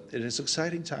is an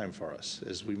exciting time for us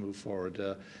as we move forward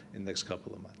in the next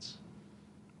couple of months.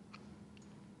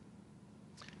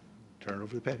 Turn it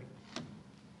over to Patty.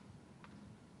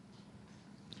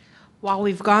 While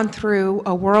we've gone through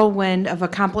a whirlwind of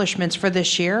accomplishments for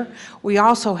this year, we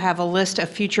also have a list of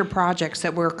future projects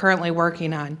that we're currently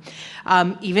working on.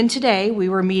 Even today, we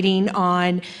were meeting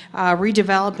on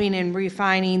redeveloping and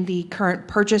refining the current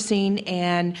purchasing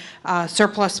and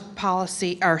surplus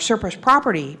policy or surplus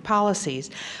property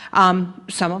policies. Some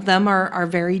of them are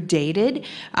very dated.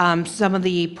 Some of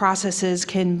the processes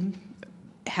can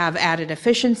have added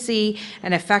efficiency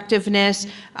and effectiveness,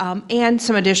 and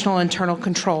some additional internal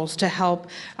controls to help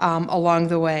along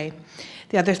the way.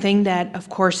 The other thing that, of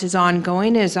course, is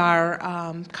ongoing is our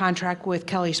contract with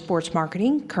Kelly Sports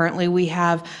Marketing. Currently, we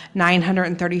have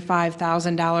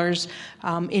 $935,000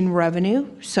 in revenue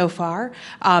so far.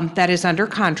 That is under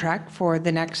contract for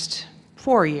the next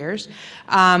 4 years.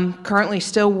 Currently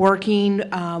still working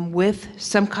with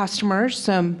some customers,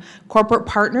 some corporate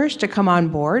partners to come on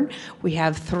board. We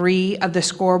have 3 of the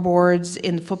scoreboards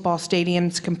in the football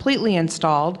stadiums completely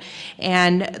installed,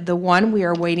 and the one we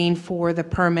are waiting for the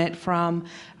permit from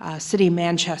City of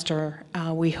Manchester.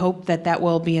 We hope that that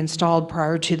will be installed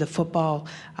prior to the football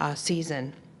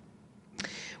season.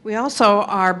 We also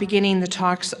are beginning the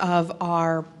talks of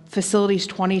our Facilities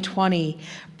 2020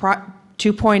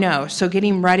 2.0, so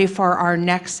getting ready for our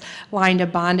next line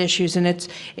of bond issues, and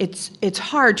it's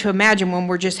hard to imagine when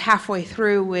we're just halfway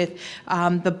through with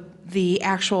the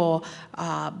actual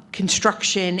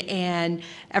construction and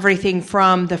everything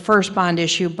from the first bond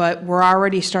issue, but we're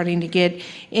already starting to get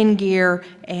in gear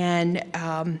and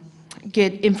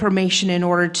get information in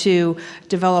order to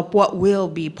develop what will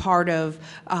be part of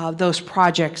those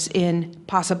projects in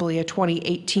possibly a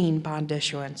 2018 bond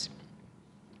issuance.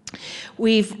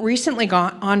 We've recently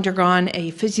undergone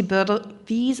a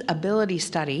feasibility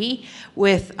study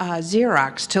with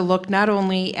Xerox to look not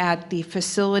only at the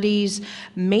facilities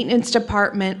maintenance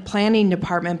department, planning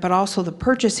department, but also the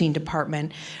purchasing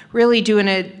department, really doing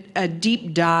a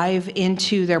deep dive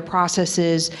into their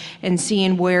processes and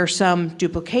seeing where some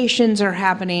duplications are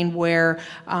happening, where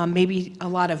maybe a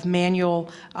lot of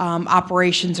manual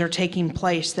operations are taking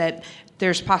place that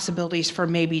there's possibilities for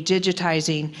maybe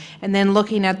digitizing, and then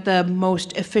looking at the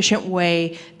most efficient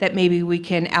way that maybe we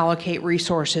can allocate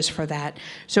resources for that.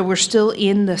 So we're still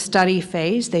in the study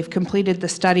phase. They've completed the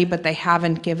study, but they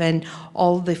haven't given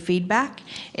all the feedback.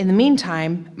 In the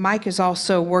meantime, Mike is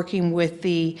also working with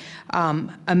the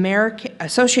American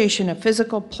Association of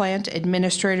Physical Plant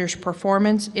Administrators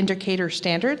Performance Indicator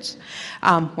Standards.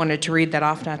 Wanted to read that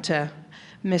off, not to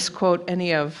misquote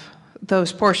any of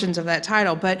those portions of that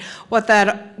title, but what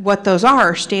those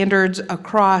are standards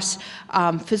across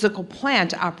physical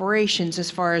plant operations as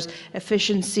far as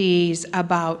efficiencies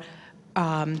about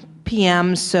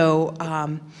PMs, so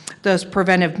those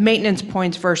preventive maintenance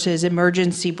points versus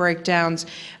emergency breakdowns,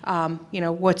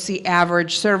 what's the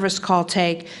average service call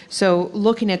take. So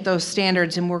looking at those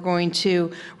standards, and we're going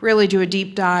to really do a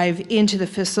deep dive into the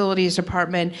facilities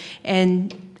department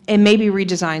and maybe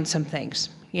redesign some things.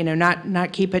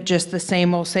 Not keep it just the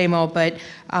same old, but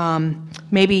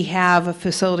maybe have a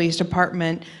facilities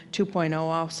department 2.0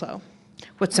 also.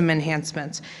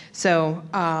 enhancements. So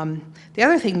the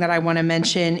other thing that I want to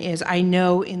mention is I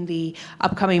know in the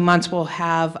upcoming months we'll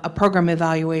have a program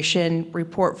evaluation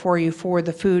report for you for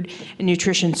the Food and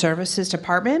Nutrition Services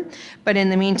Department. But in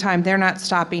the meantime, they're not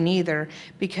stopping either,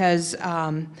 because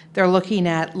they're looking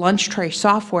at lunch tray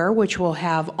software, which will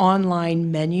have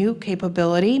online menu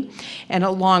capability. And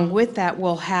along with that,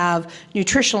 we'll have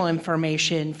nutritional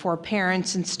information for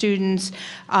parents and students.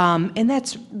 And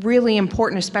that's really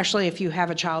important, especially if you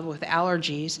have a child with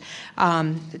allergies,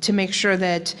 to make sure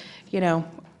that,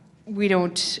 we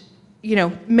don't,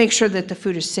 make sure that the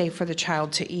food is safe for the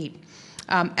child to eat.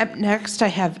 Up next, I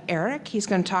have Eric. He's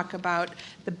going to talk about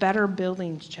the Better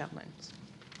Buildings Challenge.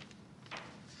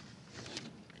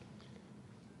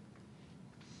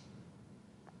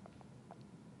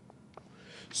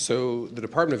 So the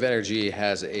Department of Energy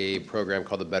has a program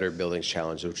called the Better Buildings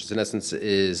Challenge, which in essence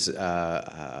is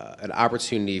an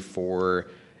opportunity for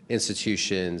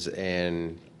institutions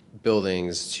and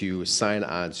buildings to sign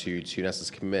on to in essence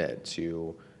commit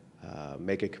to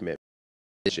make a commitment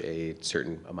to a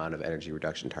certain amount of energy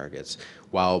reduction targets.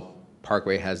 While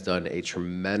Parkway has done a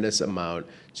tremendous amount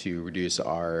to reduce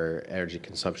our energy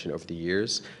consumption over the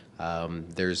years,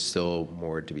 there's still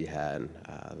more to be had.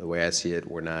 The way I see it,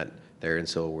 we're not there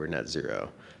until we're net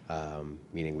zero,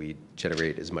 meaning we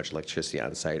generate as much electricity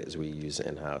on site as we use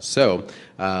in-house. So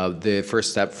the first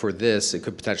step for this, it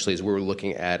could potentially, is we're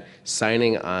looking at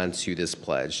signing on to this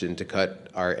pledge and to cut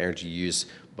our energy use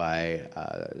by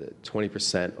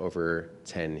 20% over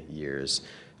 10 years.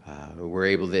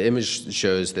 The image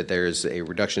shows that there's a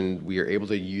reduction. We are able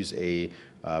to use a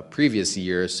previous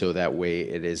year, so that way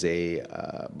it is a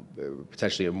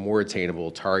potentially a more attainable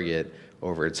target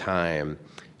over time.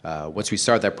 Once we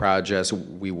start that project,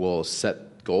 we will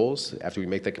set goals. After we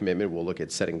make that commitment, we'll look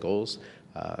at setting goals,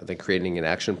 then creating an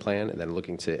action plan, and then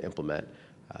looking to implement,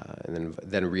 and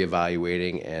then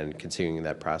reevaluating and continuing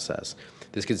that process.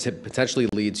 This could potentially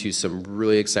lead to some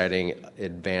really exciting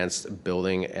advanced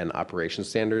building and operation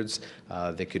standards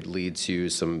that could lead to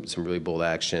some really bold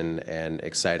action and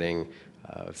exciting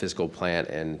physical plant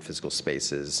and physical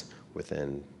spaces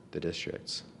within the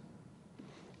districts.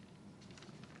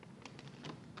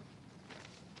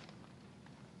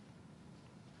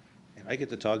 And I get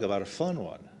to talk about a fun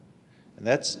one, and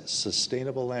that's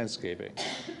sustainable landscaping.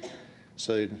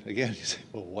 So again, you say,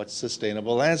 well, what's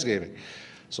sustainable landscaping?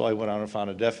 So I went on and found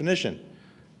a definition.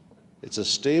 It's a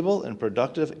stable and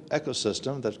productive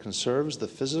ecosystem that conserves the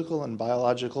physical and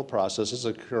biological processes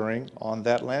occurring on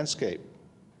that landscape.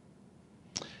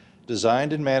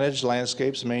 Designed and managed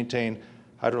landscapes maintain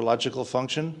hydrological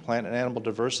function, plant and animal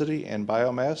diversity, and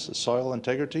biomass, soil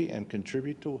integrity, and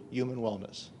contribute to human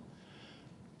wellness.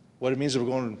 What it means is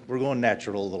we're going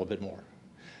natural a little bit more.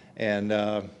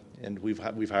 And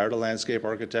we've hired a landscape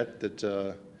architect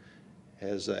that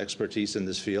has expertise in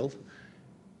this field.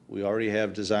 We already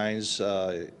have designs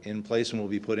in place and will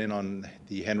be put in on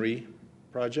the Henry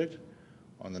project,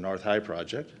 on the North High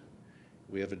project.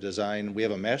 We have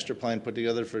a master plan put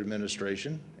together for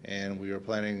administration, and we are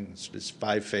planning, it's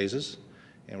 5 phases,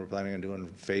 and we're planning on doing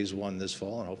phase 1 this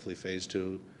fall, and hopefully phase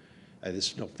 2,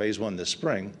 phase 1 this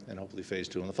spring, and hopefully phase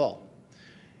 2 in the fall.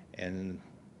 And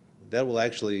that will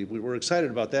actually, we're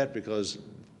excited about that because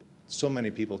so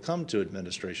many people come to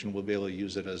administration. We'll be able to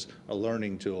use it as a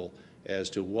learning tool as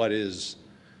to what is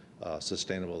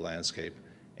sustainable landscape.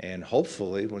 And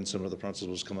hopefully, when some of the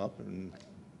principals come up and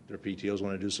their PTOs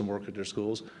want to do some work at their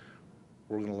schools,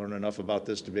 we're going to learn enough about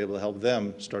this to be able to help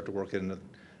them start to work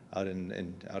out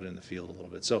in the field a little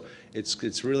bit. So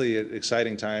it's really an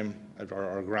exciting time.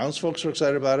 Our grounds folks are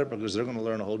excited about it because they're going to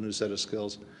learn a whole new set of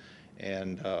skills.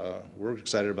 And we're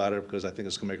excited about it because I think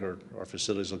it's going to make our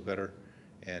facilities look better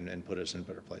and put us in a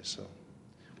better place. So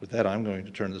with that, I'm going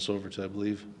to turn this over to, I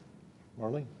believe,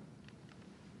 Marlene.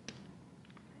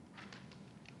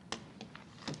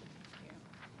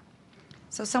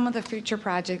 So some of the future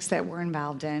projects that we're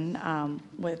involved in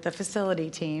with the facility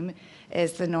team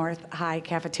is the North High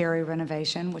cafeteria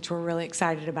renovation, which we're really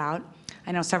excited about.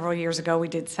 I know several years ago we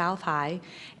did South High,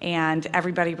 and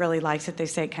everybody really likes it. They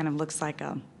say it kind of looks like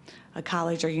a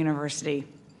college or university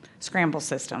scramble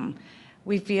system.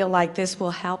 We feel like this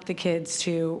will help the kids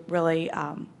to really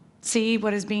see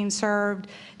what is being served.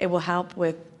 It will help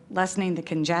with lessening the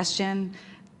congestion.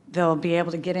 They'll be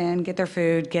able to get in, get their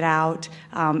food, get out,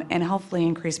 and hopefully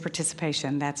increase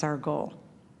participation. That's our goal.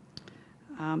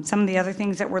 Some of the other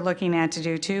things that we're looking at to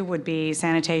do too would be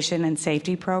sanitation and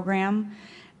safety program.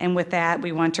 And with that,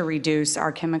 we want to reduce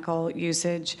our chemical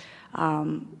usage.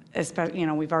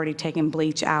 We've already taken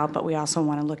bleach out, but we also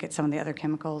want to look at some of the other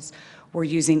chemicals we're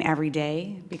using every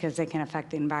day because they can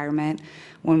affect the environment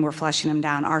when we're flushing them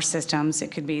down our systems.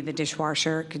 It could be the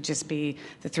dishwasher, it could just be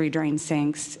the 3 drain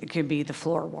sinks, it could be the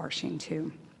floor washing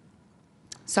too.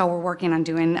 So we're working on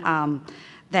doing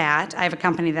that. I have a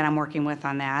company that I'm working with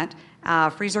on that.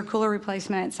 Freezer cooler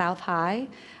replacement at South High.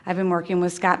 I've been working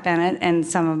with Scott Bennett and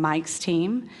some of Mike's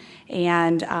team,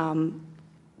 and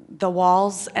the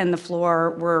walls and the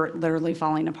floor were literally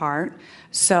falling apart.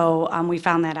 So we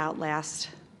found that out last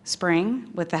spring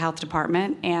with the health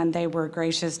department, and they were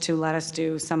gracious to let us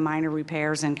do some minor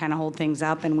repairs and kind of hold things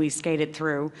up, and we skated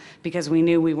through because we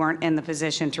knew we weren't in the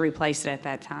position to replace it at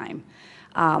that time.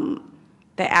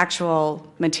 The actual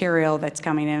material that's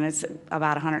coming in is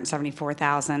about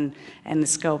 $174,000, and the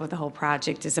scope of the whole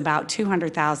project is about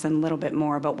 $200,000, a little bit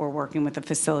more, but we're working with the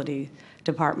facility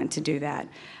department to do that.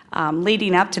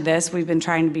 Leading up to this, we've been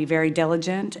trying to be very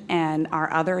diligent in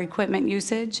our other equipment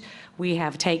usage. We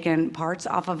have taken parts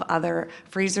off of other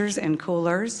freezers and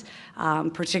coolers,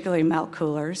 particularly milk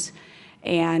coolers,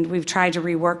 and we've tried to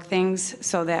rework things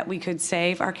so that we could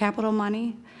save our capital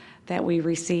money that we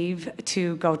receive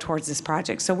to go towards this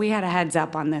project. So we had a heads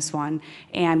up on this one,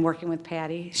 and working with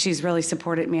Patty, she's really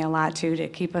supported me a lot too to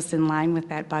keep us in line with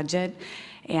that budget.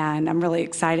 And I'm really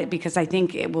excited because I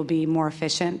think it will be more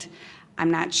efficient.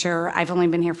 I'm not sure, I've only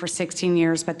been here for 16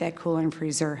 years, but that cooler and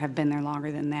freezer have been there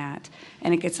longer than that,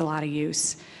 and it gets a lot of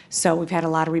use. So we've had a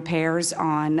lot of repairs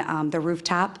on the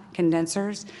rooftop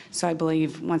condensers, so I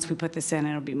believe once we put this in,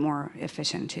 it'll be more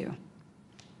efficient too.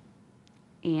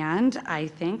 And I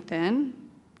think then,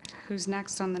 who's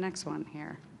next on the next one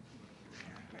here?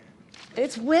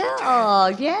 It's Will.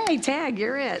 Yay, Tag,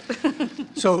 you're it.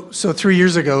 So 3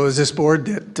 years ago, it was this board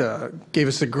that gave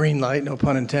us the green light, no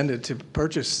pun intended, to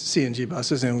purchase CNG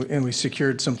buses, and we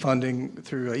secured some funding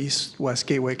through East-West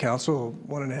Gateway Council,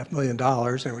 $1.5 million,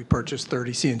 and we purchased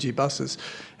 30 CNG buses.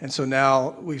 And so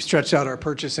now we've stretched out our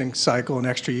purchasing cycle an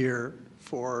extra year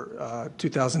for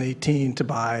 2018 to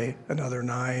buy another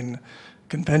 9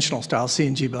 conventional style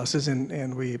CNG buses,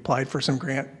 and we applied for some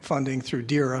grant funding through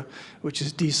DERA, which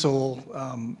is Diesel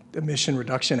Emission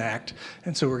Reduction Act.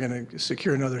 And so we're going to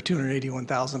secure another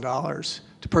 $281,000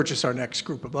 to purchase our next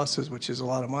group of buses, which is a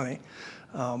lot of money.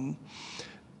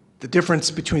 The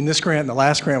difference between this grant and the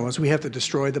last grant was we have to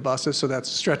destroy the buses, so that's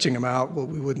stretching them out. Well,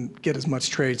 we wouldn't get as much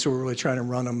trade, so we're really trying to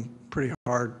run them pretty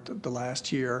hard the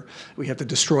last year. We have to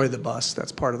destroy the bus.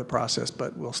 That's part of the process,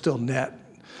 but we'll still net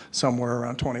somewhere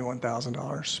around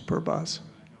 $21,000 per bus.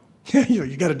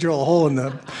 You got to drill a hole in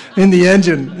the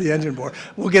engine board.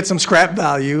 We'll get some scrap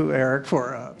value, Eric,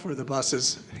 for the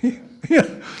buses.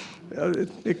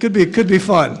 It could be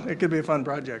fun. It could be a fun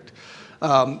project.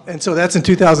 And so that's in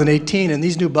 2018, and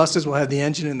these new buses will have the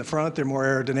engine in the front. They're more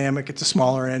aerodynamic. It's a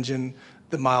smaller engine.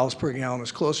 The miles per gallon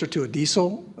is closer to a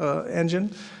diesel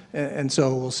engine. And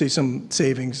so we'll see some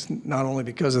savings, not only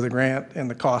because of the grant and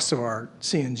the cost of our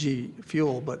CNG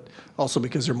fuel, but also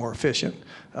because they're more efficient.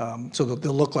 So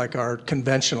they'll look like our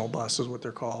conventional buses, what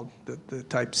they're called, the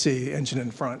Type C engine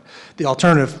in front. The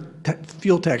alternative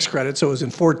fuel tax credit, so it was in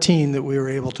 2014 that we were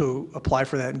able to apply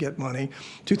for that and get money.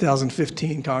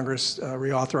 2015, Congress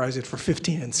reauthorized it for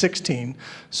 15 and 16.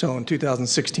 So in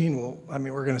 2016,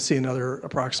 we're going to see another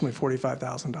approximately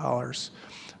 $45,000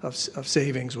 of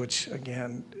savings, which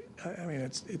again,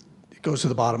 it goes to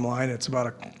the bottom line. It's about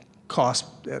a cost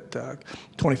at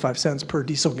 25 cents per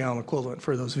diesel gallon equivalent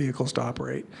for those vehicles to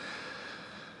operate.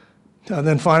 And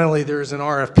then finally, there's an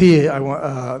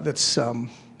RFP that's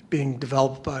being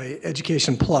developed by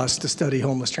Education Plus to study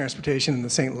homeless transportation in the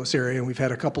St. Louis area, and we've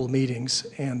had a couple of meetings,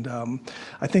 and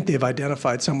I think they've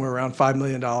identified somewhere around $5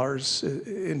 million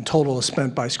in total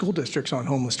spent by school districts on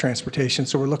homeless transportation.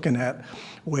 So we're looking at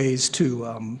ways to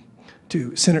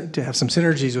have some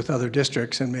synergies with other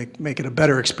districts and make it a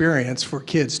better experience for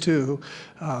kids too,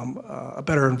 a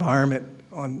better environment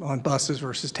on buses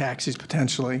versus taxis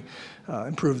potentially,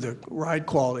 improve the ride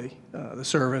quality, the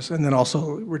service, and then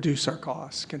also reduce our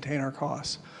costs, contain our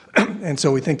costs. And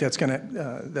so we think that's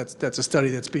a study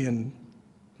that's being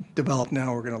developed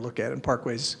now. We're going to look at, and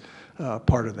Parkway's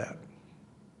part of that.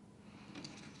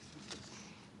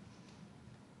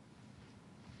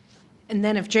 And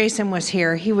then if Jason was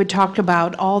here, he would talk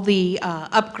about all the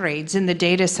upgrades in the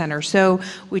data center. So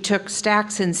we took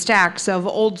stacks and stacks of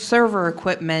old server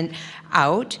equipment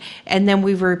out, and then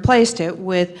we've replaced it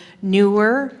with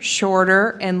newer,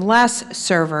 shorter, and less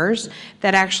servers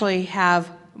that actually have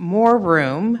more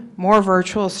room, more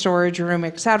virtual storage room,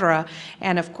 et cetera,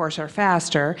 and of course are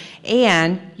faster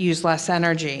and use less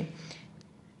energy.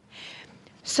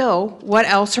 So what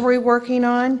else are we working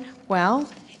on? Well,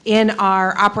 In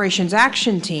our Operations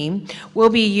Action Team, we'll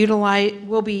be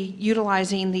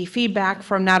utilizing the feedback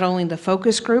from not only the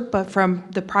focus group, but from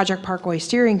the Project Parkway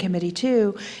Steering Committee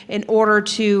too, in order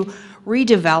to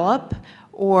redevelop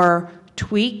or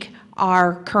tweak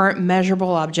our current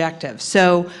measurable objectives.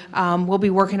 So we'll be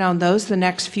working on those the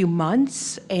next few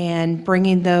months and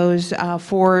bringing those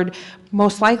forward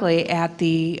most likely at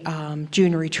the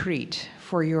June retreat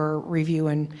for your review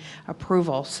and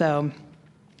approval. So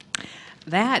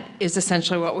that is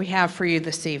essentially what we have for you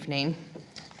this evening.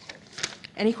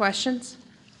 Any questions?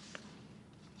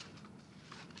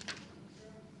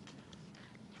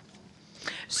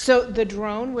 So the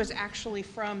drone was actually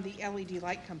from the LED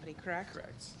light company, correct?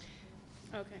 Correct.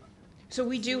 Okay. So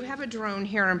we do have a drone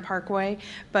here in Parkway,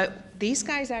 but these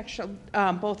guys actually,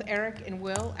 both Eric and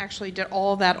Will, actually did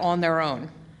all that on their own.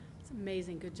 It's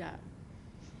amazing. Good job.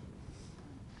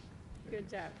 Good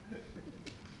job.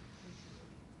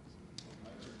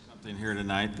 Something here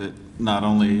tonight that not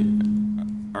only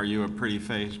are you a pretty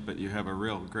face, but you have a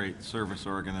real great service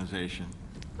organization.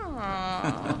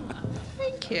 Aww,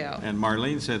 thank you. And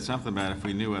Marlene said something about if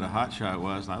we knew what a hot shot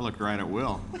was, and I looked right at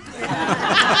Will.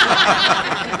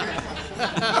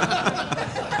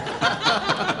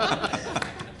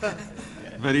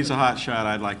 But he's a hot shot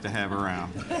I'd like to have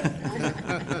around.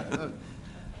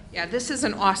 Yeah, this is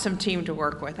an awesome team to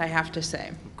work with, I have to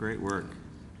say. Great work.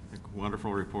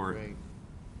 Wonderful report.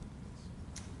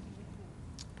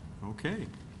 Okay.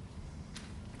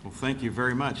 Well, thank you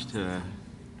very much.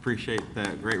 Appreciate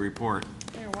that great report.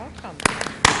 You're welcome.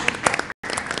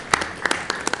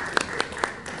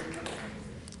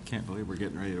 Can't believe we're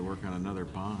getting ready to work on another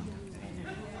bond.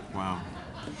 Wow.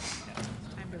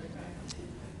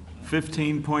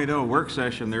 15.0 work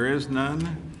session, there is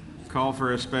none. Call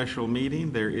for a special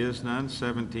meeting, there is none.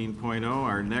 17.0,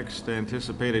 our next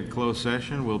anticipated closed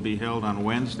session will be held on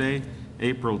Wednesday,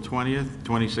 April 20th,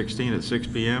 2016 at 6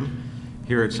 p.m.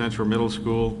 here at Central Middle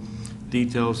School.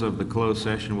 Details of the closed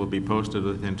session will be posted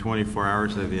within 24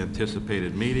 hours of the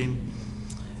anticipated meeting.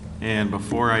 And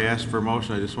before I ask for a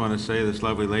motion, I just want to say this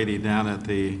lovely lady down at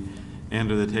the end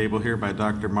of the table here by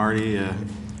Dr. Marty,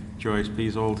 Joyce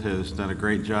Piesold, has done a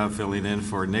great job filling in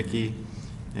for Nikki,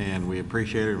 and we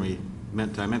appreciate it. I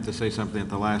meant to say something at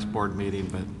the last board meeting,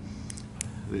 but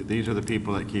these are the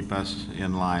people that keep us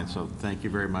in line. So thank you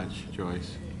very much,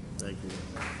 Joyce. Thank you.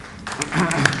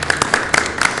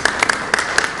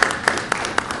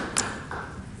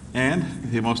 And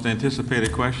the most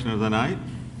anticipated question of the night,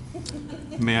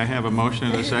 may I have a motion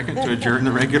and a second to adjourn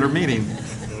the regular meeting?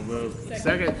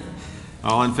 Second.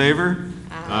 All in favor?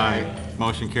 Aye.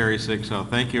 Motion carries 6-0.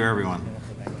 Thank you, everyone.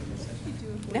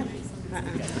 No.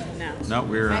 No. No,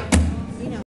 we're...